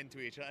re-ramming into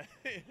each other.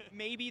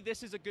 Maybe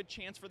this is a good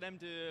chance for them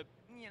to,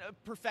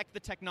 perfect the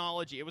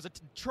technology. It was a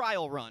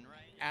trial run, right?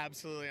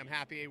 Absolutely. I'm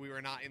happy we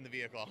were not in the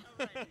vehicle.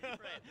 Right.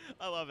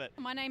 I love it.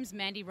 My name's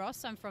Mandy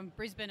Ross. I'm from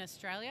Brisbane,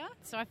 Australia.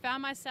 So I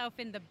found myself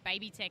in the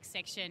baby tech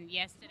section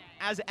yesterday.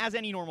 As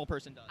any normal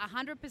person does.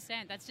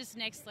 100%. That's just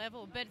next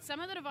level. But some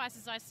of the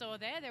devices I saw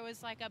there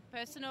was a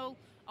personal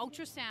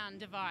ultrasound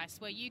device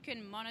where you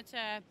can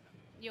monitor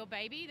your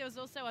baby. There was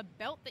also a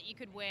belt that you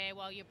could wear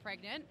while you're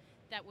pregnant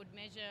that would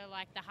measure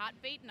the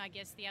heartbeat and I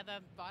guess the other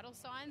vital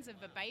signs of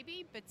a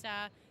baby. But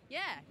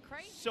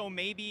crazy. So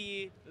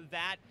maybe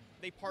that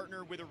they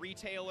partner with a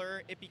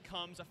retailer, it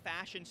becomes a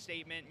fashion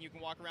statement, and you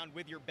can walk around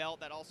with your belt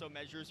that also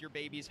measures your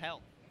baby's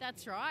health.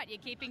 That's right. You're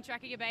keeping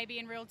track of your baby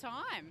in real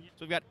time.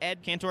 So we've got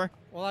Ed Cantor.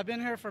 Well, I've been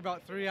here for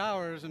about 3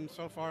 hours, and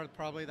so far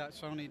probably that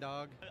Sony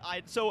dog.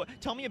 So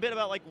tell me a bit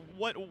about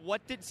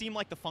what did it seem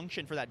like the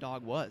function for that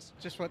dog was?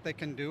 Just what they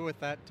can do with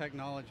that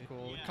technology.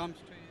 Cool. Yeah. It comes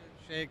to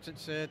you, shakes, it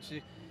sits,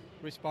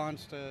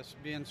 responds to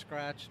being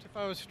scratched. If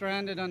I was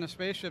stranded on a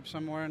spaceship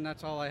somewhere and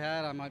that's all I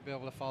had, I might be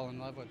able to fall in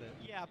love with it.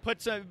 Yeah,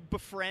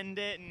 befriend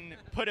it and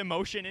put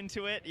emotion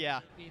into it.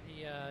 Yeah.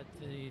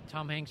 The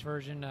Tom Hanks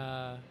version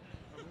of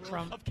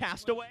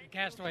Castaway.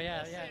 Castaway,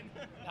 yeah.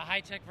 The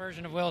high-tech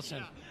version of Wilson.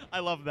 Yeah. I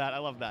love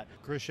that.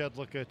 Chris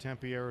Shedlicka,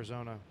 Tempe,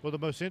 Arizona. Well, the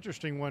most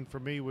interesting one for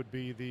me would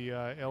be the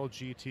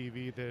LG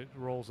TV that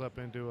rolls up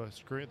into a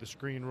screen. The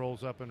screen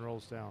rolls up and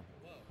rolls down.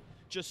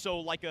 Just so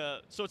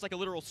it's like a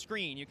literal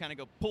screen. You kind of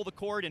go pull the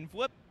cord and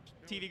whoop,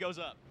 TV goes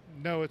up.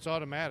 No, it's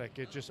automatic.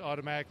 It just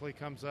automatically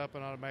comes up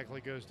and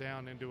automatically goes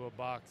down into a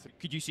box.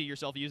 Could you see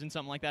yourself using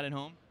something like that at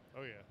home?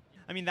 Oh, yeah.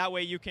 I mean, that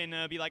way you can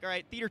be like, all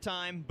right, theater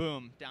time,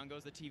 boom, down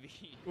goes the TV.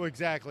 Well,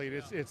 exactly.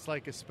 It's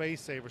like a space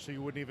saver, so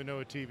you wouldn't even know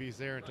a TV's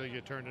there until you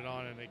turned it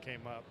on and it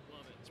came up.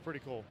 It's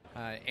pretty cool.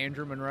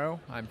 Andrew Monroe.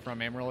 I'm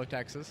from Amarillo,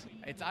 Texas.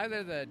 It's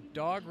either the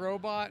dog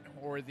robot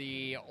or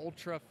the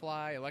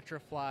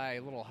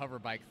Electrofly little hover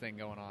bike thing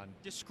going on.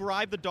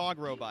 Describe the dog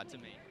robot to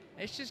me.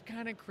 It's just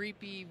kind of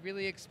creepy,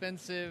 really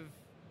expensive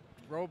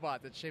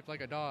robot that's shaped like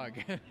a dog.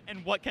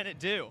 And what can it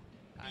do?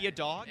 Be a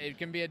dog? It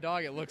can be a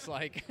dog, it looks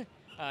like.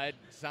 It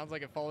sounds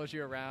like it follows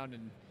you around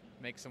and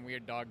makes some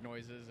weird dog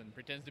noises and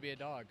pretends to be a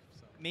dog.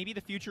 So. Maybe the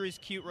future is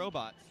cute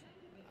robots.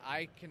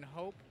 I can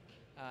hope.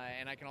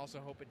 And I can also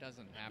hope it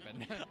doesn't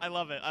happen. I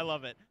love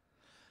it.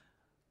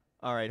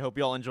 All right, hope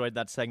you all enjoyed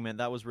that segment.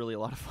 That was really a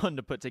lot of fun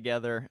to put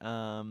together.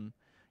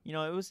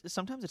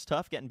 Sometimes it's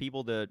tough getting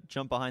people to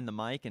jump behind the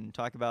mic and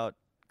talk about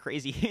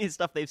crazy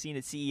stuff they've seen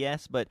at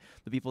CES, but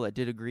the people that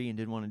did agree and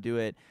did want to do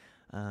it,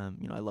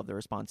 I love their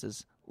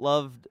responses.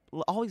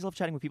 Always love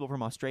chatting with people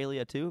from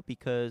Australia too,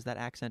 because that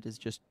accent is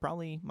just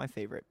probably my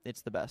favorite.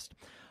 It's the best.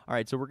 All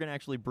right, so we're going to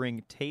actually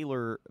bring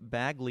Taylor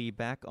Bagley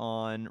back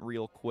on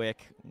real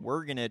quick.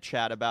 We're going to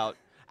chat about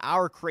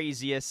our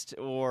craziest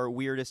or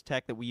weirdest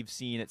tech that we've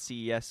seen at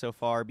CES so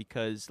far,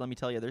 because let me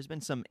tell you, there's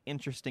been some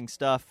interesting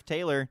stuff.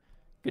 Taylor,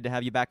 good to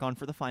have you back on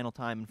for the final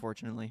time,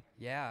 unfortunately.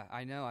 Yeah,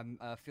 I know. I'm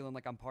feeling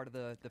like I'm part of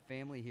the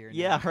family here now.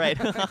 Yeah, right.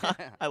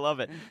 I love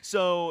it.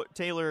 So,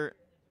 Taylor,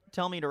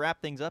 tell me, to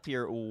wrap things up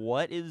here,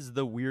 what is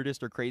the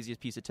weirdest or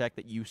craziest piece of tech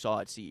that you saw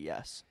at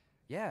CES?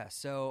 Yeah,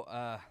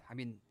 so,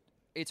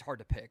 it's hard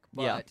to pick,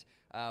 but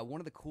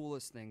one of the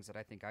coolest things that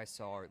I think I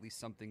saw, or at least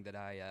something that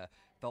I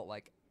felt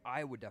like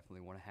I would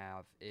definitely want to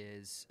have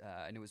is,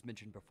 and it was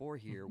mentioned before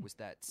here, was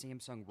that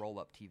Samsung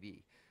roll-up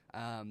TV.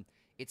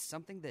 It's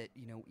something that,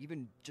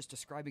 even just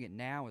describing it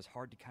now is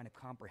hard to kind of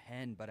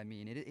comprehend, but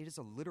it is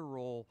a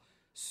literal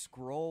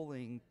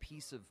scrolling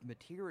piece of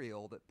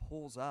material that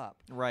pulls up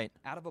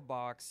out of a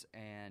box,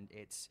 and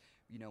it's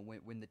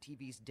when the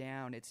TV's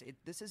down,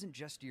 this isn't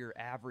just your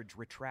average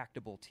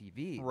retractable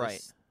TV. Right.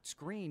 This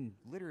screen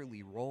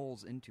literally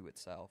rolls into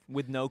itself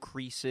with no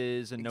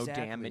creases and no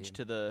damage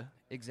to the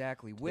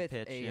with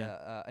pitch,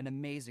 an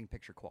amazing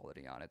picture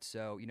quality on it.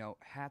 So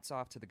hats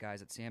off to the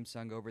guys at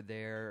Samsung over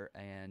there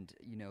and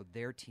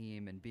their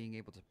team, and being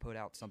able to put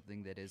out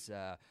something that is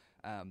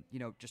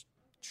just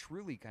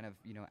truly kind of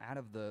out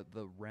of the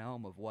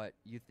realm of what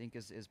you think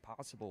is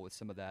possible with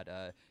some of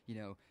that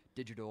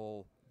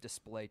digital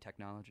display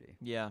technology.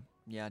 Yeah,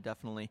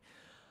 definitely.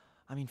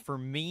 I mean, for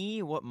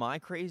me, what my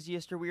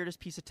craziest or weirdest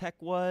piece of tech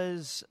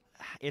was,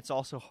 it's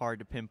also hard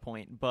to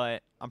pinpoint,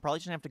 but I'm probably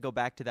just going to have to go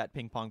back to that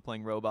ping pong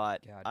playing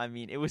robot. God. I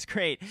mean, it was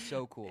great.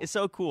 So cool. It's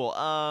so cool.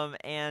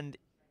 And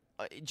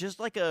just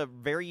like a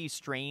very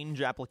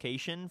strange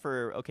application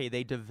for, okay,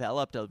 they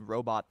developed a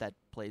robot that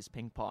plays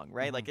ping pong,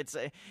 right? Mm-hmm.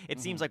 Like it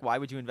seems like, why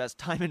would you invest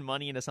time and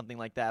money into something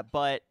like that?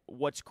 But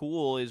what's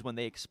cool is when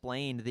they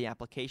explained the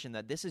application,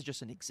 that this is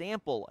just an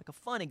example, like a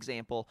fun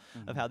example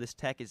of how this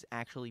tech is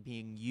actually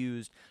being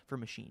used for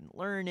machine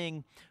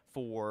learning,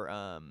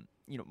 for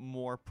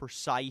more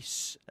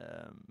precise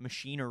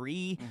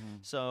machinery.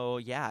 So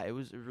yeah, it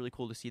was really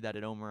cool to see that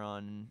at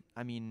Omeron.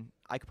 I mean,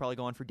 I could probably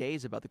go on for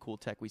days about the cool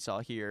tech we saw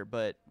here,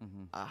 but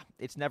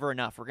it's never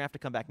enough. We're gonna have to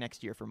come back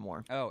next year for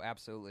more. Oh,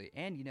 absolutely.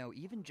 And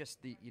even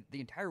just the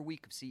entire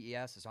week of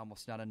CES is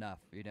almost not enough.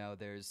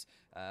 There's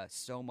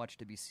so much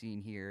to be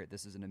seen here.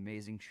 This is an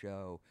amazing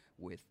show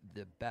with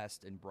the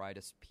best and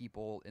brightest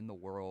people in the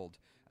world,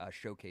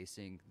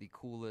 showcasing the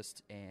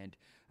coolest and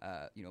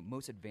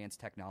most advanced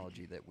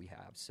technology that we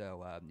have.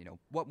 So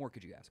what more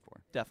could you ask for?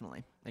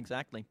 Definitely.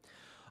 Exactly.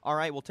 All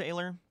right. Well,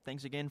 Taylor,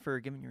 thanks again for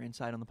giving your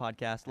insight on the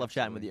podcast. Love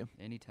chatting with you.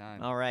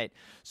 Anytime. All right.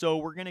 So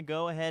we're going to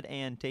go ahead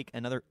and take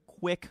another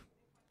quick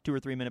 2 or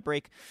 3 minute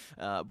break,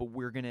 but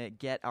we're going to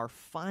get our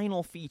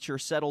final feature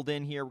settled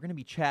in here. We're going to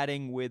be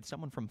chatting with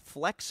someone from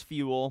Flex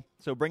Fuel,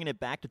 so bringing it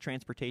back to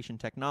transportation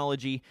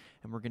technology,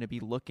 and we're going to be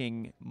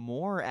looking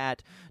more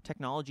at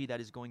technology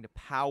that is going to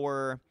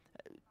power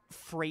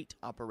freight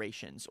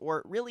operations,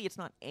 or really it's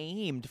not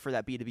aimed for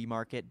that B2B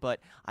market, but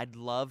I'd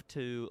love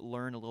to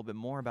learn a little bit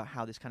more about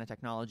how this kind of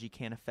technology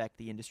can affect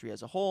the industry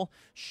as a whole,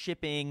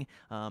 shipping,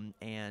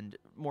 and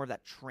more of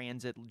that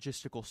transit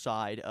logistical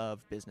side of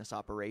business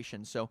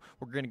operations. So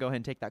we're going to go ahead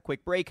and take that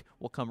quick break.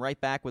 We'll come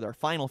right back with our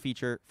final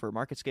feature for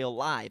Market Scale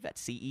Live at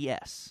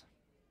CES.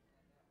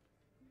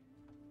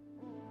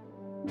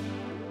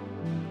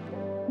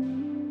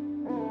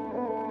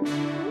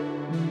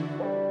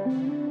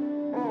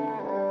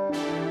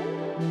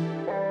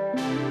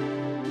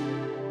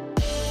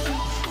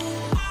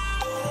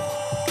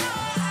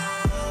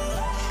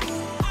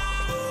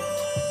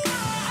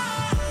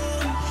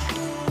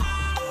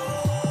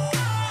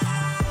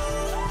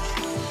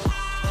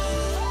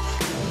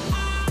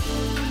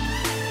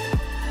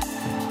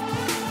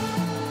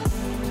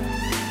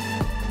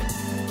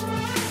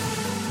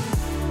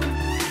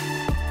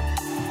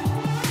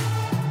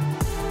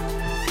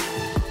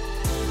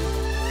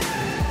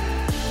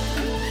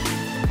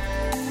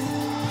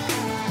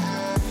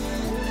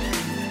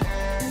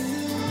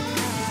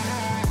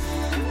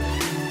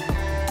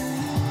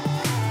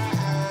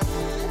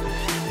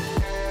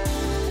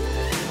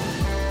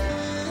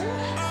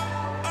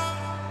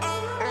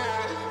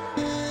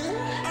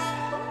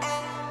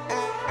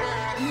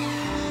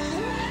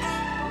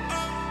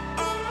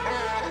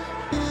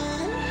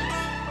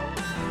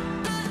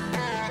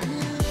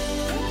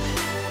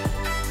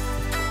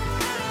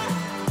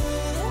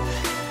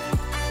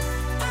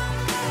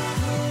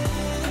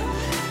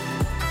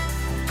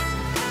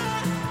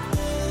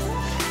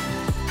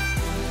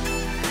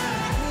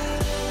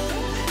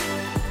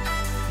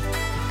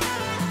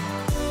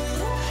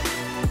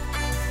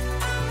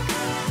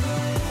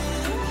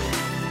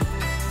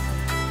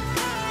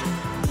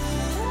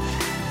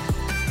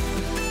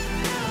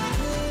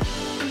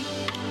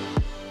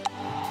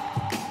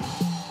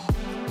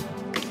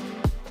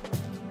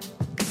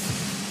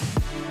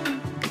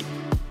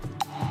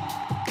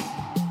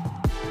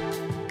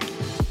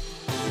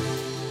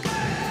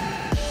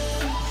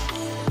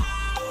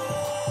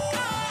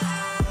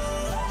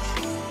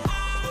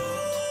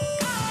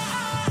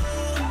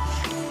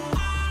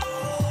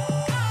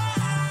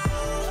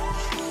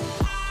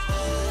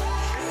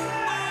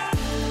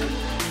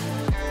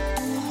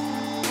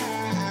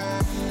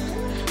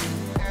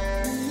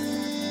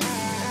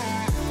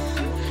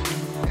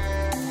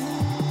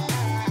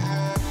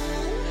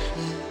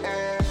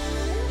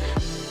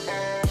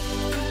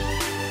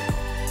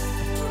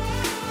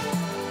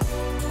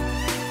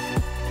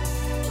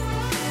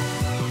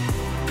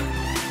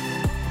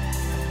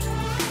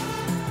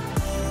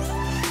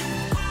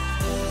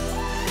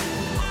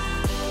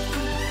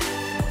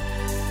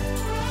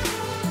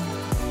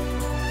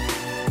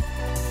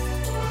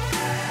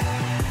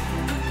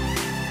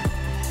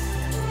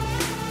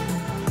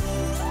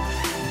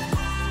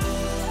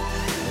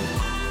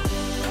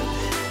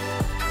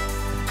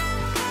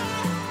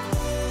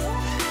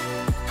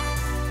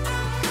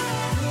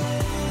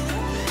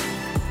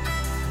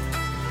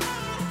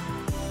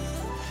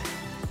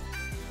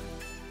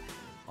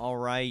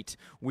 right,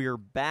 we're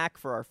back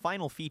for our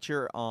final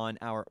feature on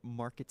our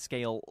Market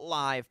Scale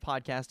Live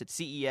podcast at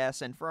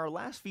CES. And for our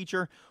last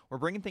feature, we're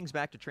bringing things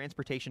back to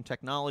transportation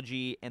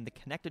technology and the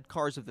connected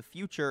cars of the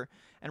future.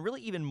 And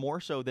really even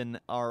more so than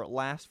our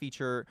last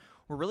feature,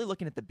 we're really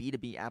looking at the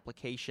B2B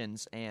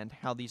applications and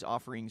how these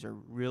offerings are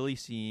really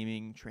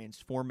seeming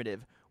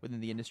transformative within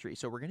the industry.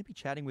 So we're going to be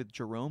chatting with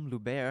Jerome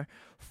Loubert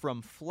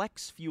from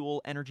Flex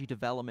Fuel Energy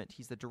Development.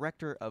 He's the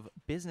Director of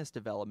Business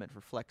Development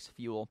for Flex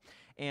Fuel.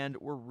 And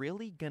we're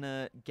really going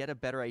to get a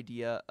better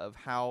idea of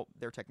how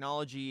their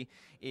technology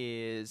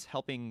is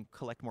helping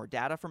collect more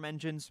data from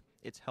engines.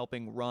 It's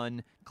helping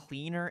run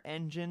cleaner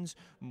engines,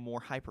 more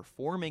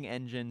high-performing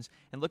engines,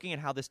 and looking at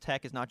how this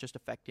tech is not just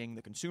affecting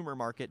the consumer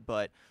market,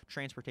 but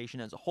transportation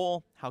as a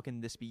whole. How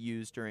can this be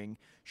used during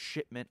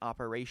shipment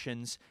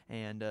operations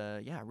and,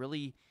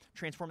 really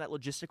transform that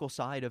logistical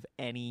side of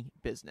any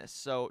business.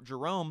 So,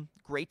 Jerome,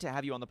 great to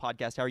have you on the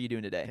podcast. How are you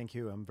doing today? Thank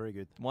you. I'm very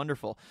good.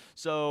 Wonderful.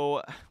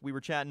 So, we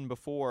were chatting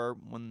before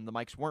when the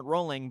mics weren't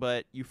rolling,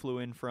 but you flew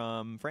in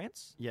from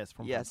France? Yes,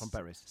 from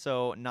Paris.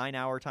 So,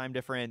 9-hour time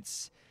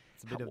difference.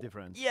 It's a bit of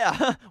difference.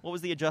 Yeah. What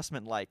was the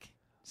adjustment like?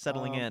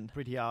 Settling in.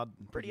 Pretty hard.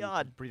 Pretty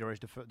odd. Pretty rush.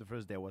 The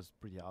first day was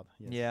pretty hard.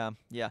 Yes.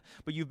 Yeah.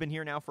 But you've been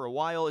here now for a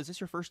while. Is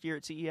this your first year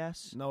at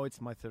CES? No, it's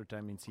my third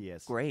time in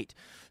CES. Great.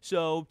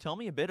 So tell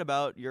me a bit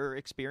about your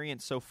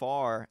experience so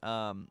far.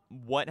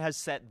 What has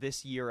set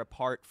this year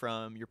apart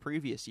from your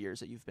previous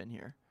years that you've been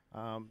here?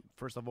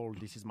 First of all,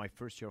 this is my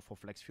first year for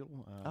Flex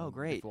Fuel. Oh,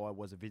 great. Before I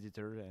was a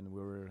visitor and we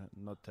were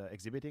not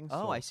exhibiting.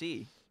 Oh, I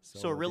see.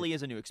 So it really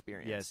is a new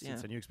experience. Yes,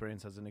 it's a new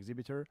experience as an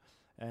exhibitor.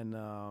 And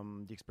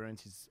the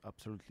experience is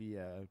absolutely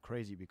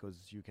crazy because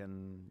you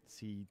can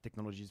see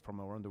technologies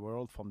from around the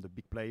world, from the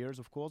big players,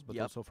 of course, but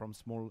also from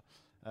small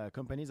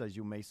companies. As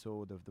you may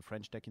saw, the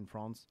French Tech in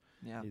France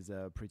is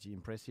pretty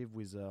impressive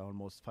with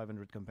almost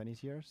 500 companies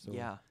here. So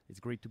it's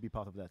great to be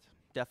part of that.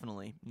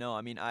 Definitely. No,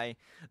 I mean,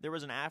 there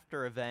was an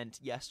after event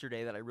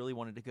yesterday that I really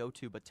wanted to go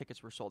to, but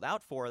tickets were sold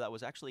out for. That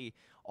was actually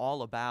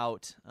all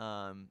about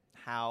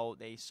how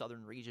the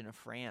southern region of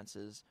France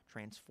is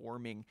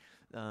transforming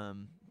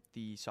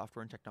the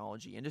software and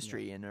technology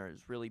industry and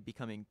is really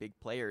becoming big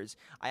players.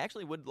 I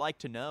actually would like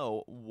to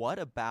know, what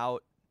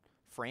about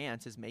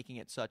France is making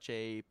it such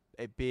a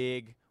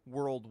big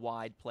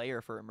worldwide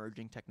player for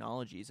emerging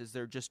technologies? Is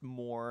there just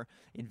more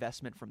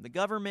investment from the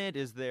government?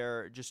 Is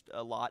there just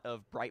a lot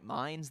of bright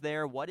minds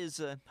there? What is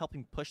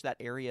helping push that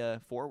area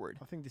forward?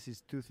 I think this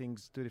is two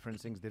different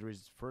things. There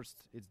is,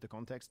 first, it's the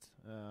context.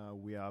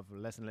 We have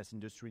less and less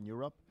industry in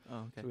Europe,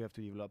 so we have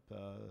to develop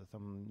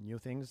some new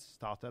things.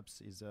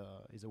 Startups is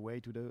a way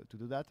to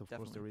do that. Of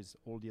course, there is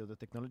all the other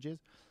technologies,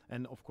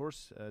 and of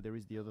course, there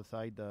is the other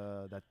side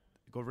that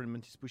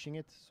government is pushing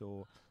it.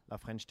 So La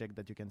French Tech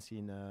that you can see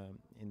in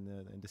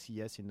the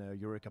CES in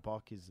Eureka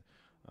Park is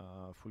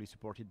fully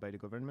supported by the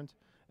government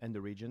and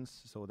the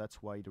regions. So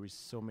that's why there is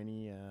so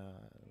many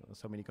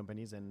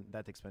companies and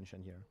that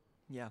expansion here.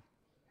 Yeah.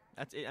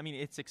 That's it. I mean,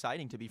 it's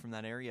exciting to be from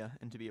that area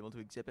and to be able to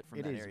exhibit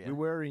from that area. We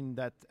were in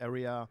that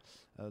area,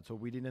 so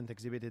we didn't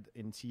exhibit it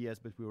in CES,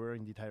 but we were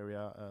in that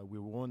area. We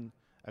won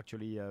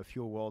actually a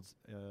few awards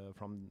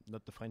from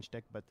not the French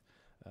Tech, but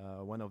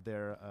one of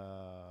their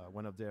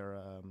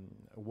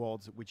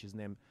awards, which is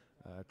named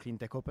Clean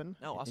Tech Open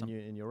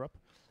in Europe,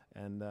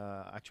 and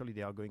actually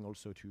they are going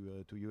also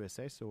to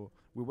USA. So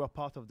we were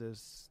part of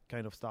this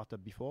kind of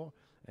startup before,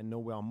 and now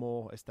we are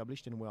more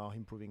established and we are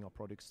improving our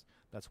products.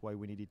 That's why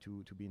we needed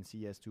to be in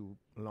CES to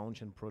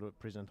launch and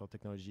present our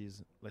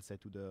technologies, let's say,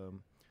 to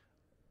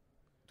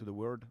the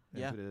world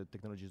and to the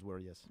technologies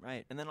world, yes.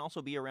 Right, and then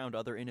also be around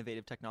other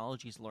innovative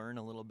technologies, learn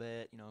a little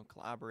bit,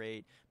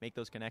 collaborate, make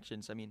those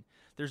connections. I mean,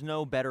 there's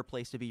no better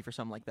place to be for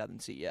something like that than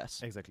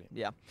CES. Exactly.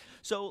 Yeah.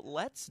 So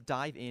let's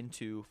dive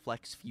into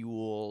Flex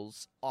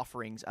Fuel's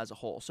offerings as a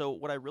whole. So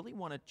what I really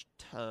want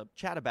to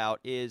chat about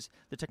is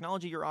the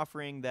technology you're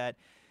offering that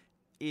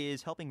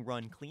is helping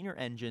run cleaner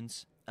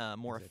engines,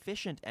 more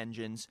efficient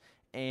engines,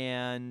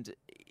 and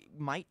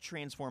might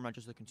transform not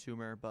just the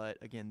consumer, but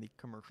again, the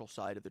commercial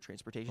side of the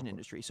transportation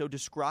industry. So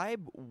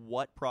describe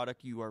what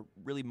product you are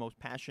really most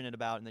passionate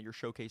about and that you're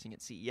showcasing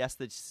at CES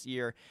this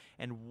year,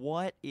 and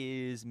what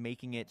is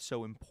making it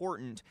so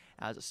important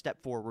as a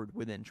step forward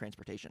within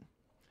transportation.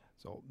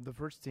 So the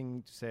first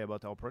thing to say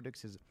about our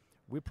products is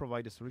we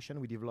provide a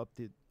solution. We developed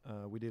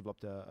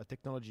a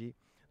technology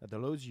that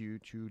allows you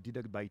to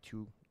deduct by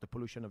 2 the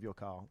pollution of your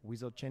car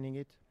without changing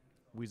it,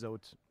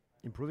 without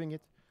improving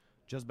it,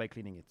 just by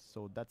cleaning it.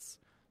 So that's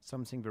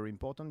something very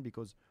important,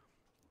 because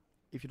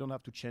if you don't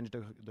have to change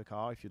the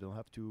car, if you don't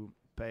have to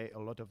pay a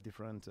lot of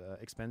different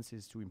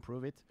expenses to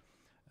improve it,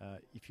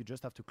 if you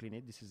just have to clean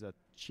it, this is a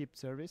cheap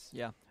service.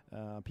 Yeah.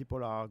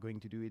 People are going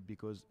to do it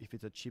because if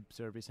it's a cheap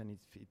service and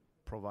if it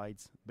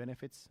provides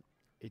benefits,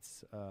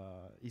 it's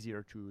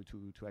easier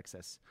to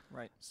access.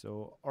 Right.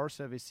 So our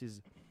service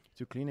is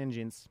to clean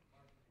engines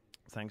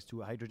thanks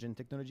to hydrogen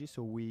technology.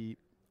 So we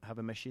have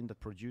a machine that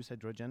produces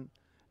hydrogen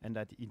and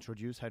that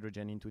introduce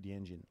hydrogen into the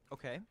engine.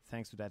 Okay.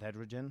 Thanks to that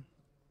hydrogen,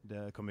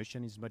 the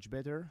combustion is much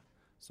better.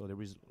 So there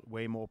is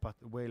way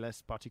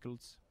less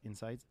particles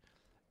inside.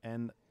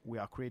 And we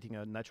are creating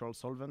a natural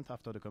solvent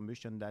after the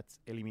combustion that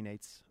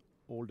eliminates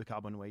all the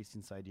carbon waste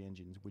inside the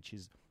engine, which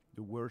is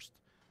the worst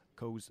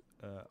cause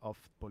of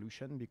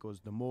pollution, because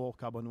the more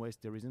carbon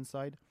waste there is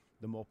inside,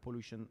 the more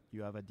pollution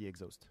you have at the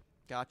exhaust.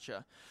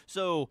 Gotcha.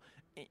 So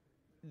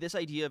this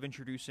idea of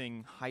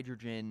introducing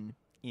hydrogen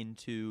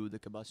into the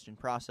combustion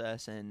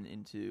process and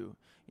into,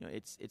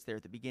 it's there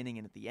at the beginning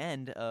and at the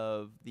end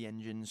of the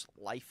engine's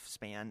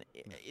lifespan.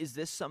 Is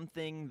this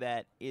something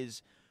that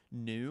is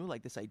new,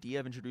 like this idea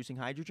of introducing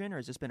hydrogen, or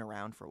has this been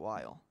around for a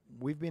while?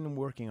 We've been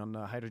working on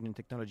hydrogen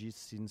technologies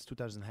since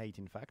 2008,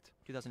 in fact.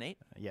 2008?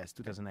 Yes,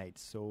 2008. Okay.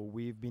 So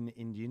we've been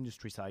in the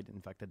industry side, in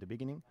fact, at the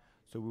beginning.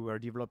 So we were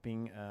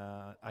developing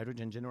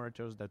hydrogen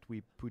generators that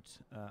we put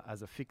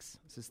as a fixed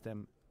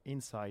system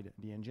inside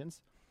the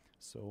engines.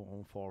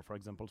 So for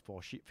example,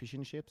 for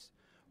fishing ships,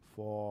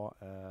 for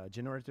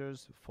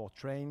generators, for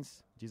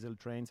trains, diesel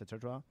trains,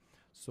 etc.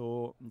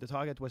 So the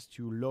target was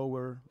to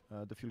lower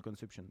the fuel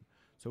consumption.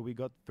 So we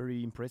got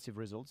very impressive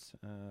results,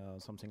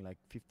 something like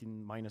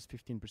minus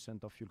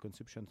 15% of fuel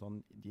consumption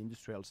on the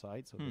industrial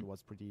side. So that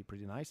was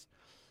pretty nice.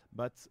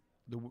 But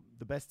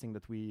the best thing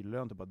that we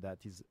learned about that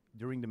is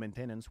during the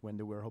maintenance, when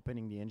they were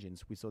opening the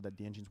engines, we saw that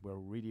the engines were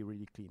really,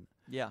 really clean.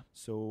 Yeah.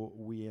 So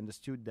we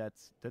understood that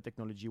the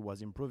technology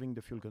was improving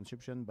the fuel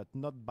consumption, but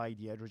not by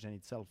the hydrogen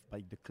itself,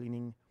 by the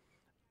cleaning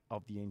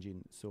of the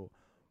engine. So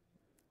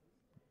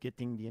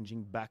getting the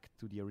engine back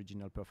to the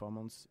original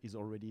performance is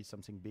already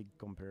something big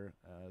compared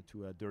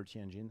to a dirty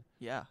engine.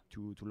 Yeah.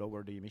 To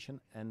lower the emission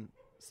and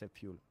save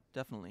fuel.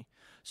 Definitely.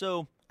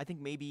 So I think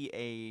maybe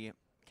a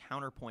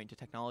counterpoint to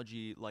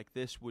technology like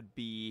this would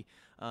be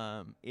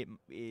it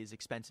is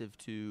expensive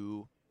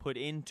to put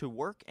into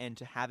work and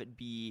to have it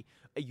be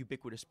a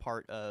ubiquitous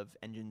part of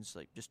engines,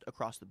 like just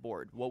across the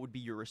board. What would be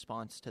your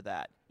response to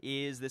that?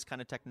 Is this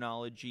kind of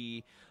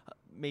technology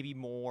maybe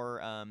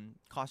more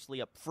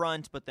costly up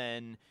front, but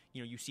then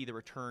you see the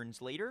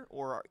returns later,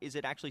 or is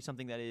it actually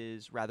something that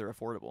is rather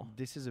affordable?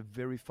 This is a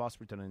very fast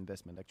return on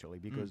investment, actually,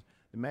 because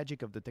the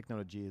magic of the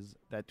technology is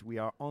that we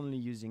are only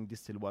using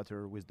distilled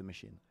water with the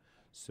machine.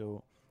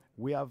 So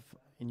we have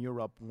in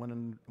Europe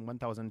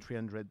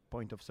 1,300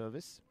 point of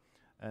service,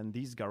 and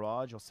these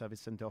garage or service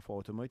center for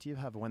automotive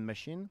have one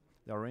machine.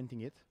 They are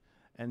renting it,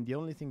 and the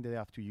only thing they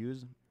have to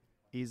use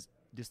is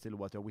distilled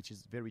water, which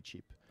is very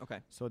cheap. Okay.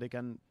 So they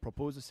can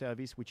propose a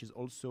service which is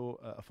also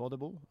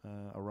affordable,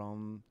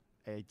 around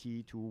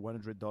 $80 to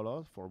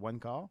 $100 for one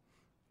car.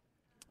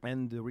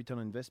 And the return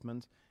on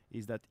investment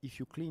is that if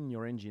you clean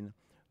your engine,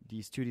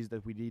 the studies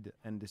that we did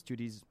and the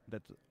studies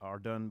that are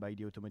done by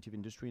the automotive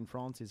industry in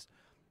France is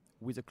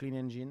with a clean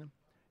engine,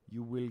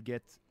 you will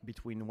get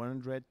between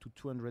 $100 to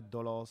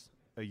 $200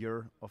 a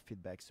year of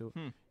feedback. So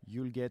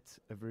you'll get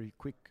a very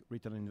quick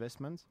return on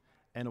investment.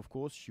 And of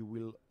course, you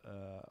will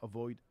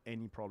avoid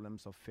any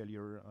problems of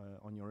failure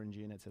on your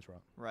engine, etc.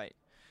 Right.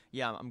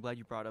 Yeah, I'm glad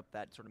you brought up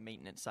that sort of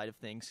maintenance side of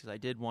things, because I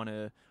did want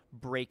to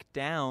break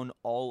down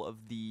all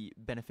of the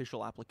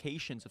beneficial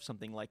applications of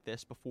something like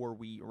this before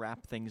we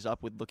wrap things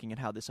up with looking at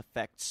how this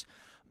affects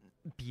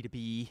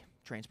B2B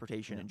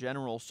transportation in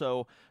general.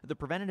 So the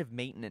preventative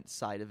maintenance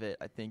side of it,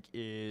 I think,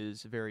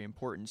 is very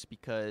important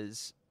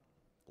because,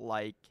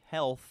 like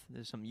health,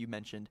 there's something you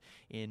mentioned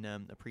in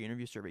a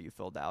pre-interview survey you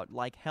filled out.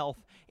 Like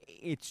health,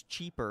 it's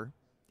cheaper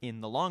in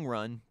the long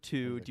run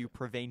to do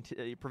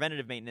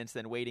preventative maintenance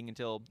than waiting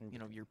until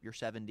you're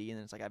 70 and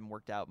it's like I haven't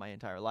worked out my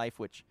entire life,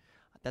 which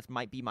that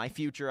might be my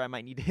future. I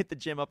might need to hit the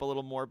gym up a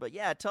little more. But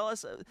yeah, tell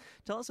us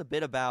a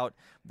bit about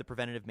the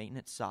preventative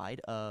maintenance side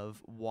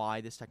of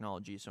why this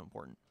technology is so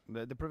important.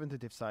 The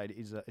preventative side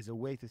is a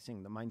way to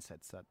think, the mindset.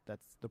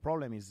 That's the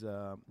problem is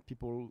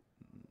people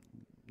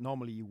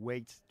normally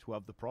wait to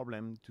have the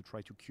problem to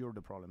try to cure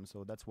the problem.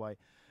 So that's why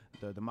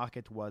the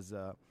market was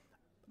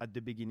at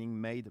the beginning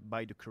made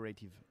by the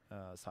curative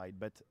side.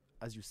 But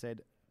as you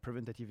said,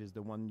 preventative is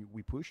the one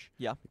we push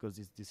because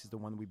this is the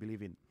one we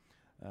believe in.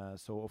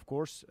 So of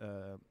course,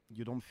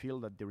 you don't feel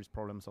that there is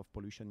problems of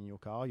pollution in your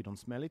car. You don't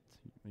smell it.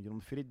 You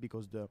don't feel it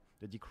because the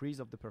decrease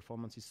of the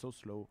performance is so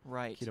slow,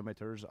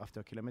 kilometers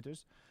after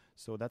kilometers.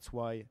 So that's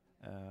why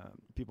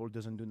people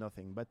doesn't do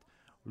nothing. But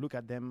look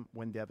at them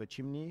when they have a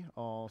chimney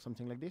or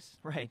something like this.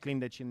 They clean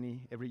the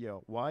chimney every year.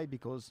 Why?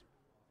 Because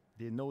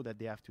they know that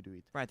they have to do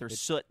it. Right,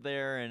 there's soot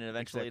there, and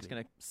eventually it's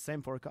going to...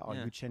 Same for a car.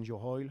 You change your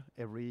oil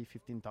every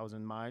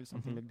 15,000 miles,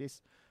 something like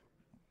this.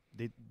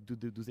 Do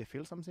they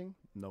feel something?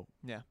 No.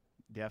 Yeah.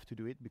 They have to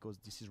do it because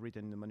this is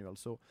written in the manual.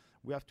 So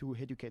we have to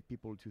educate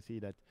people to see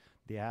that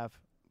they have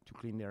to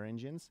clean their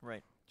engines,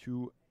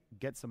 to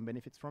get some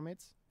benefits from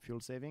it, fuel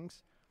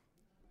savings,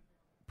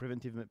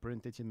 preventive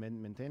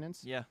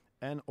maintenance,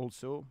 and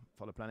also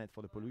for the planet,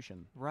 for the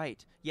pollution.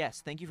 Right.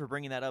 Yes, thank you for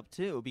bringing that up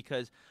too,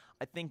 because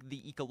I think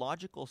the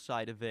ecological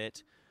side of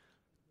it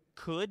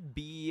could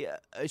be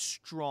a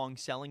strong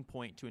selling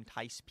point to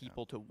entice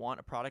people to want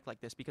a product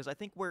like this, because I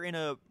think we're in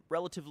a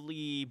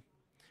relatively...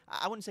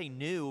 I wouldn't say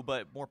new,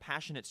 but more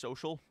passionate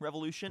social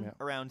revolution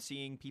around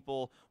seeing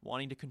people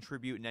wanting to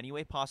contribute in any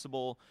way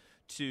possible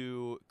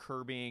to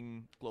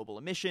curbing global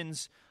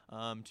emissions,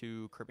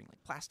 to curbing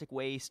like plastic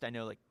waste. I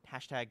know like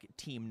hashtag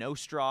Team No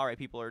Straw, right?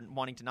 People are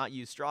wanting to not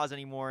use straws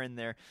anymore in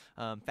their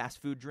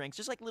fast food drinks,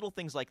 just like little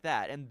things like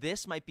that. And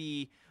this might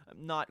be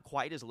not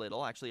quite as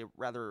little, actually a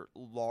rather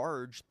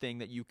large thing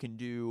that you can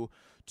do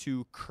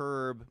to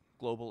curb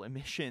global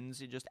emissions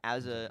just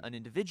as an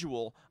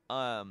individual.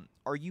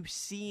 Are you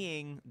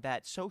seeing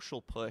that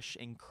social push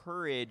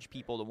encourage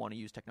people to want to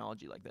use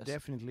technology like this?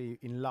 Definitely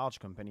in large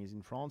companies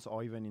in France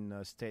or even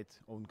in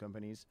state-owned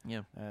companies.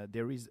 Yeah.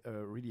 There is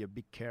really a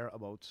big care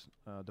about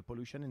the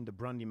pollution and the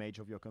brand image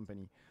of your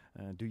company.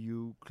 Do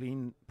you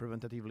clean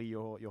preventatively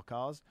your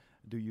cars?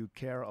 Do you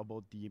care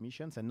about the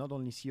emissions? And not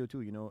only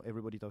CO2, you know,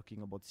 everybody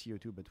talking about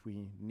CO2, but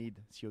we need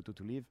CO2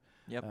 to live.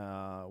 Yep.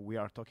 We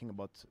are talking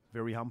about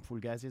very harmful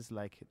gases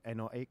like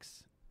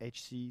NOx,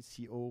 HC,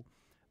 CO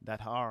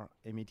that are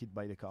emitted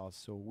by the cars.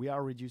 So we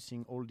are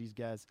reducing all these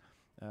gas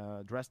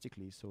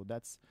drastically. So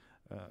that's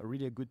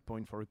really a good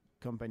point for a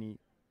company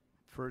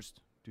first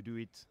to do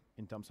it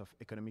in terms of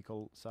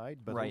economical side,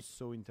 but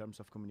also in terms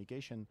of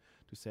communication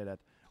to say that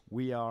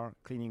we are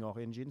cleaning our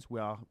engines. We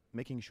are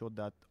making sure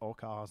that our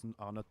cars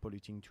are not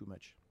polluting too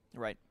much.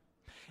 Right.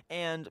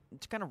 And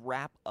to kind of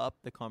wrap up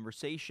the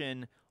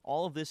conversation,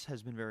 all of this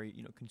has been very,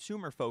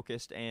 consumer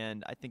focused,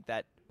 and I think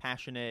that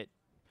passionate,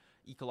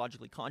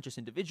 ecologically conscious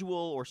individual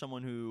or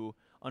someone who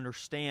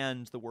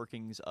understands the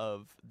workings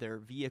of their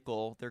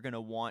vehicle, they're going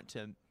to want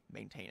to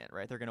maintain it,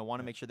 right? They're going to want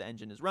to make sure the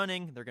engine is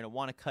running. They're going to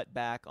want to cut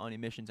back on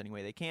emissions any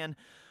way they can.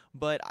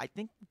 But I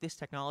think this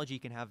technology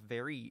can have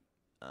very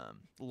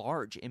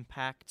large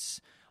impacts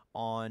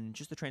on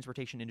just the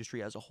transportation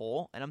industry as a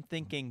whole. And I'm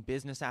thinking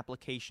business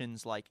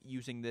applications like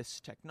using this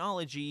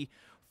technology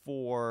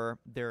for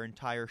their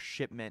entire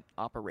shipment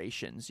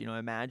operations.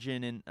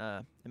 Imagine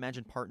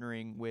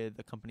partnering with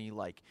a company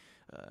like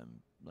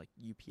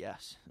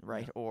UPS,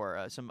 right? Yeah.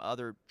 Or some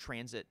other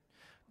transit,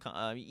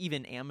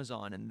 even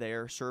Amazon and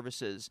their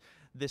services.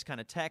 This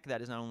kind of tech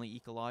that is not only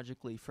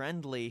ecologically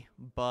friendly,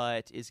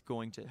 but is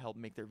going to help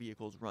make their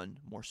vehicles run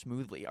more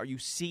smoothly. Are you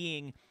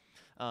seeing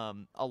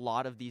a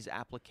lot of these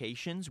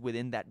applications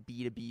within that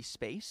B2B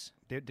space?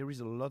 There is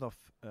a lot of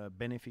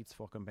benefits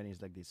for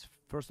companies like this.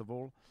 First of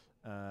all,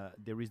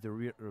 there is the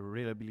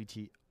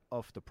reliability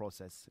of the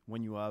process.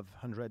 When you have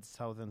hundreds,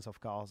 thousands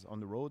of cars on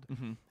the road,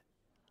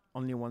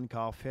 only one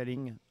car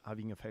having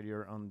a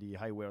failure on the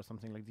highway or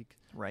something like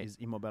that is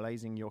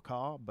immobilizing your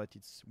car, but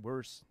it's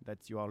worse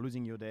that you are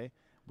losing your day,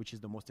 which is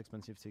the most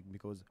expensive thing,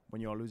 because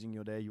when you are losing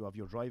your day, you have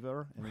your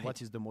driver, and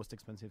what is the most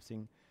expensive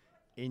thing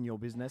in your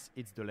business?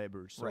 It's the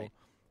labor. So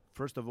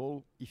first of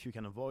all, if you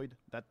can avoid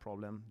that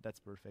problem, that's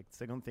perfect.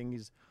 Second thing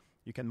is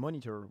you can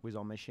monitor with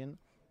our machine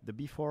the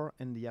before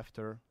and the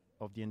after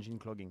of the engine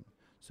clogging.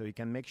 So you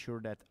can make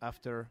sure that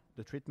after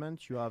the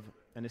treatment, you have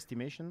an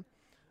estimation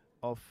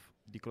of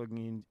the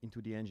clogging into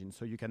the engine.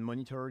 So you can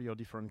monitor your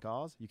different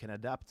cars. You can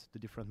adapt the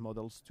different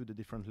models to the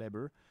different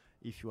labor.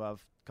 If you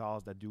have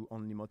cars that do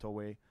only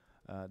motorway,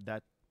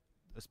 that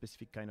a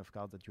specific kind of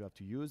car that you have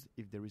to use.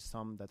 If there is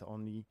some that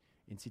only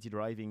in city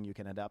driving, you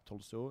can adapt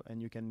also,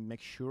 and you can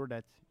make sure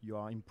that you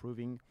are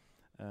improving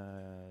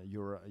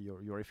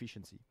your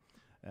efficiency.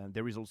 And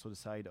there is also the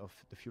side of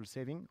the fuel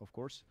saving, of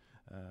course.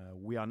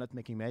 We are not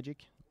making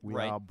magic. We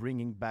are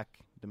bringing back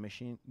the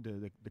machine,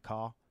 the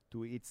car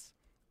to its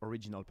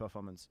original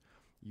performance.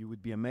 You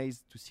would be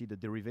amazed to see the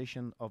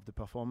derivation of the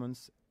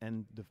performance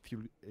and the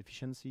fuel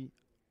efficiency,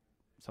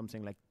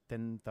 something like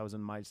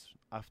 10,000 miles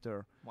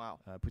after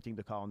putting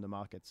the car on the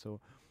market. So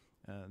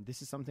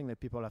this is something that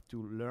people have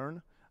to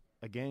learn,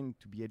 again,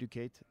 to be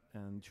educated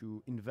and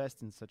to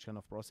invest in such kind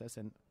of process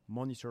and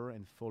monitor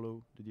and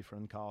follow the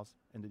different cars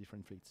and the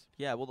different fleets.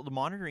 Yeah, well, the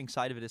monitoring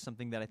side of it is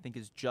something that I think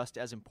is just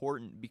as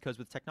important, because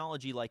with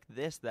technology like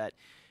this that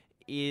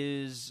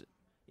is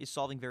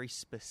solving very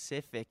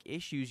specific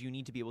issues, you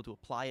need to be able to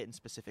apply it in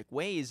specific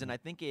ways. And I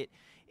think it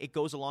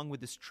goes along with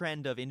this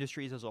trend of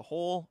industries as a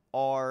whole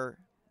are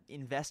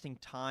investing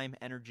time,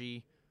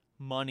 energy,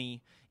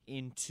 money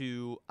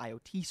into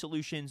IoT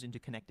solutions, into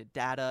connected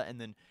data,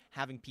 and then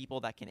having people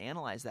that can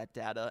analyze that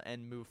data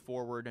and move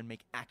forward and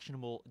make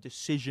actionable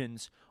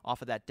decisions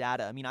off of that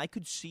data. I mean, I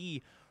could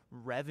see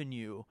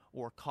revenue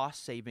or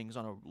cost savings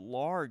on a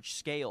large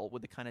scale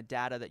with the kind of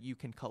data that you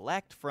can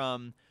collect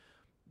from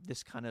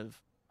this kind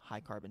of high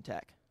carbon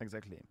tech.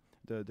 Exactly.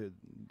 The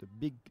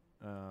big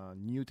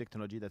new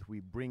technology that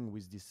we bring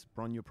with this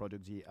brand new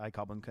product, the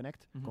iCarbon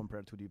Connect,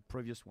 compared to the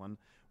previous one,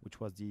 which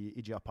was the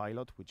EGR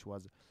Pilot, which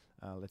was,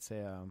 let's say,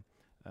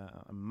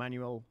 a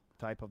manual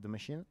type of the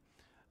machine.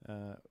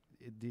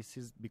 This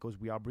is because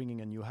we are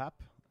bringing a new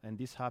app, and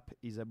this app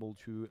is able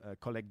to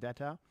collect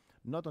data,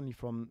 not only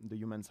from the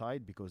human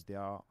side, because they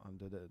are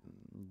under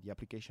the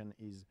application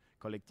is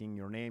collecting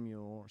your name,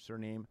 your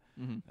surname,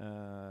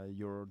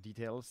 your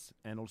details,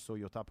 and also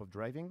your type of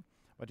driving,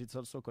 but it's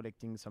also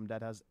collecting some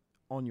data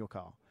on your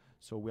car.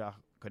 So we are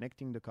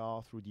connecting the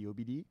car through the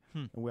OBD,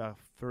 and we are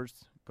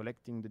first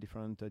collecting the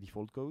different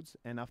default codes,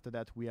 and after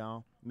that we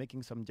are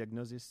making some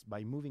diagnosis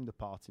by moving the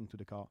parts into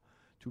the car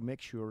to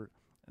make sure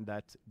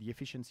that the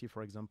efficiency,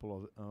 for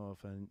example,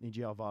 of an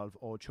EGR valve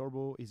or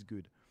turbo is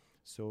good.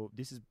 So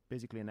this is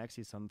basically an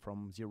axis on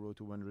from 0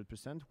 to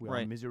 100%. We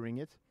are measuring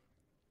it,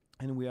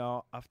 and we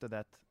are after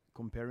that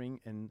comparing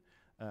and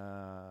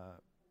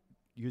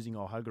using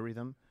our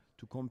algorithm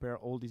to compare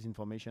all this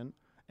information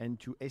and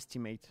to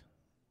estimate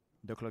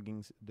the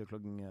clogging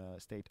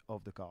state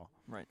of the car.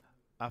 Right.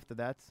 After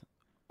that,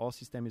 our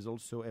system is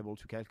also able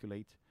to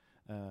calculate,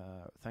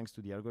 thanks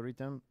to the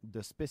algorithm,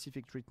 the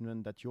specific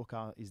treatment that your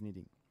car is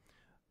needing.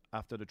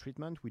 After the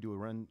treatment, we do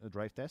a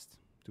drive test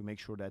to make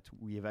sure that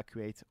we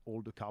evacuate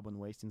all the carbon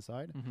waste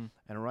inside. Mm-hmm.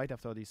 And right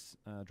after this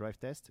drive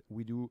test,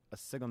 we do a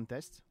second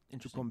test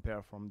to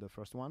compare from the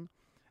first one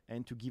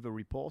and to give a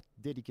report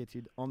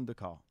dedicated on the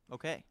car.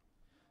 Okay.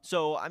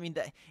 So, I mean,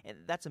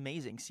 that's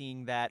amazing.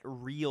 Seeing that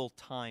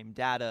real-time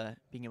data,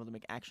 being able to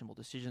make actionable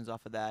decisions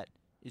off of that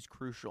is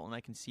crucial. And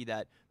I can see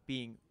that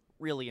being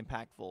really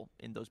impactful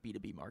in those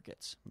B2B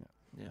markets.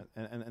 Yeah.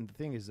 And the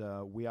thing is,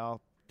 we are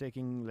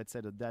taking, let's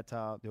say,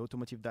 the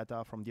automotive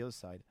data from the other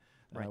side.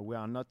 Right. We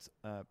are not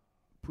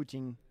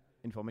putting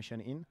information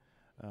in.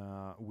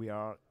 We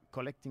are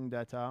collecting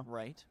data,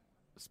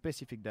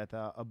 specific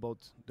data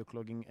about the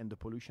clogging and the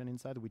pollution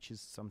inside, which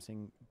is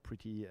something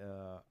pretty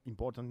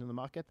important in the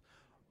market.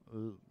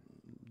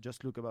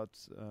 Just look about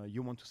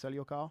you want to sell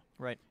your car,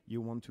 right? I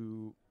want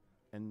to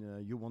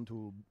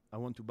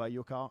buy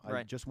your car. Right.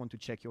 I just want to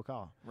check your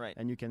car, right?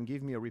 And you can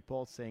give me a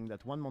report saying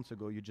that 1 month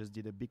ago you just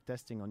did a big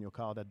testing on your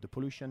car, that the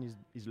pollution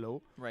is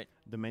low, right?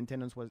 The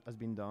maintenance has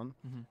been done,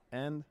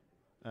 and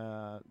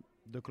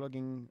the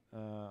clogging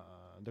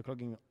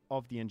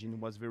of the engine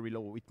was very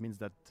low. It means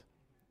that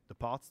the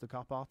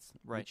car parts,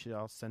 which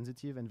are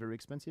sensitive and very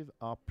expensive,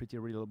 are pretty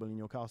reliable in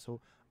your car.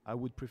 So I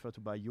would prefer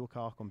to buy your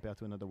car compared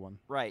to another one.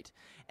 Right.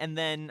 And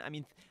then, I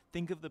mean,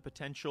 think of the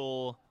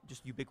potential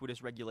just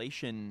ubiquitous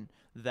regulation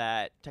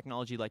that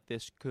technology like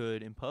this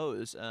could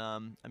impose. I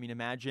mean,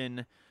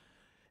 imagine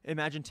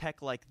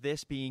tech like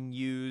this being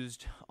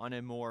used on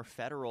a more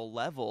federal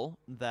level,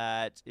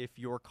 that if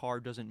your car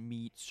doesn't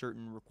meet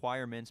certain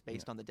requirements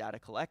based on the data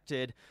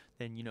collected,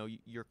 then,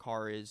 your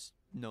car is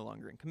no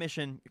longer in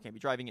commission. You can't be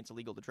driving. It's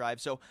illegal to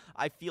drive. So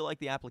I feel like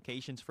the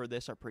applications for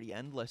this are pretty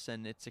endless,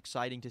 and it's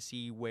exciting to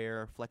see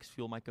where flex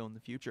fuel might go in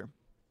the future.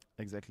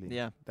 Exactly.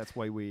 Yeah. That's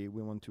why we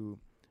want to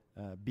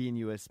be in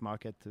U.S.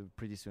 market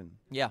pretty soon.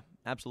 Yeah,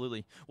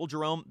 absolutely. Well,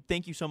 Jerome,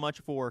 thank you so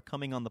much for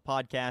coming on the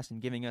podcast and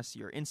giving us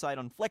your insight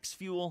on flex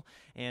fuel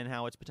and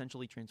how it's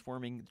potentially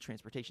transforming the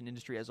transportation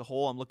industry as a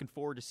whole. I'm looking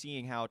forward to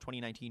seeing how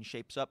 2019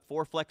 shapes up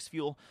for flex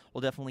fuel.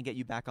 We'll definitely get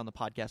you back on the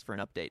podcast for an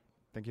update.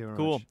 Thank you very much.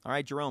 Cool. All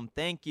right, Jerome,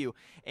 thank you.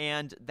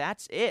 And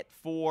that's it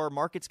for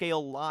Market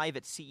Scale Live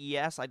at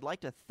CES. I'd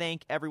like to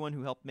thank everyone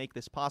who helped make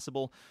this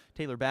possible.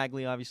 Taylor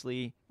Bagley,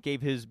 obviously,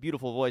 gave his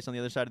beautiful voice on the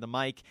other side of the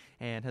mic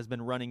and has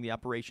been running the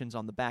operations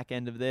on the back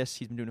end of this.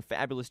 He's been doing a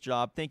fabulous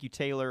job. Thank you,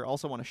 Taylor.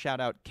 Also want to shout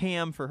out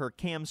Cam for her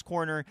Cam's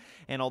Corner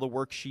and all the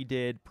work she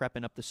did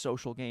prepping up the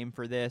social game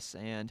for this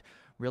and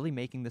really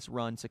making this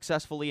run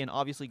successfully. And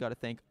obviously got to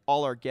thank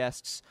all our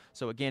guests.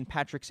 So again,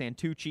 Patrick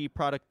Santucci,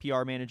 Product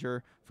PR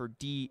Manager for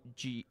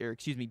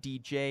DJI.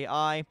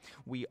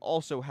 We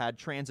also had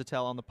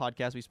Transitel on the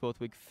podcast. We spoke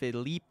with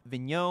Philippe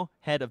Vigneault,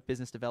 Head of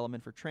Business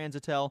Development for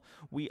Transitel.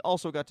 We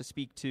also got to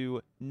speak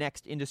to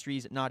Next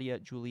Industries, Nadia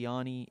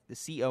Giuliani, the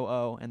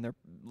COO, and they're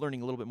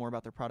learning a little bit more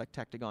about their product,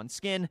 Tactagon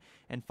Skin.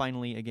 And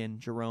finally, again,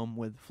 Jerome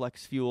with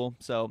Flex Fuel.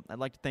 So I'd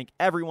like to thank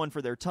everyone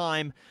for their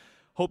time.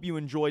 Hope you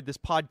enjoyed this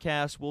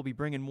podcast. We'll be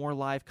bringing more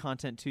live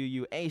content to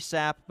you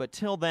ASAP. But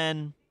till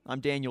then,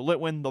 I'm Daniel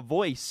Litwin, the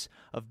voice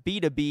of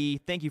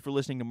B2B. Thank you for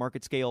listening to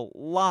Market Scale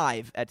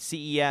Live at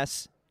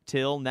CES.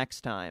 Till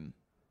next time.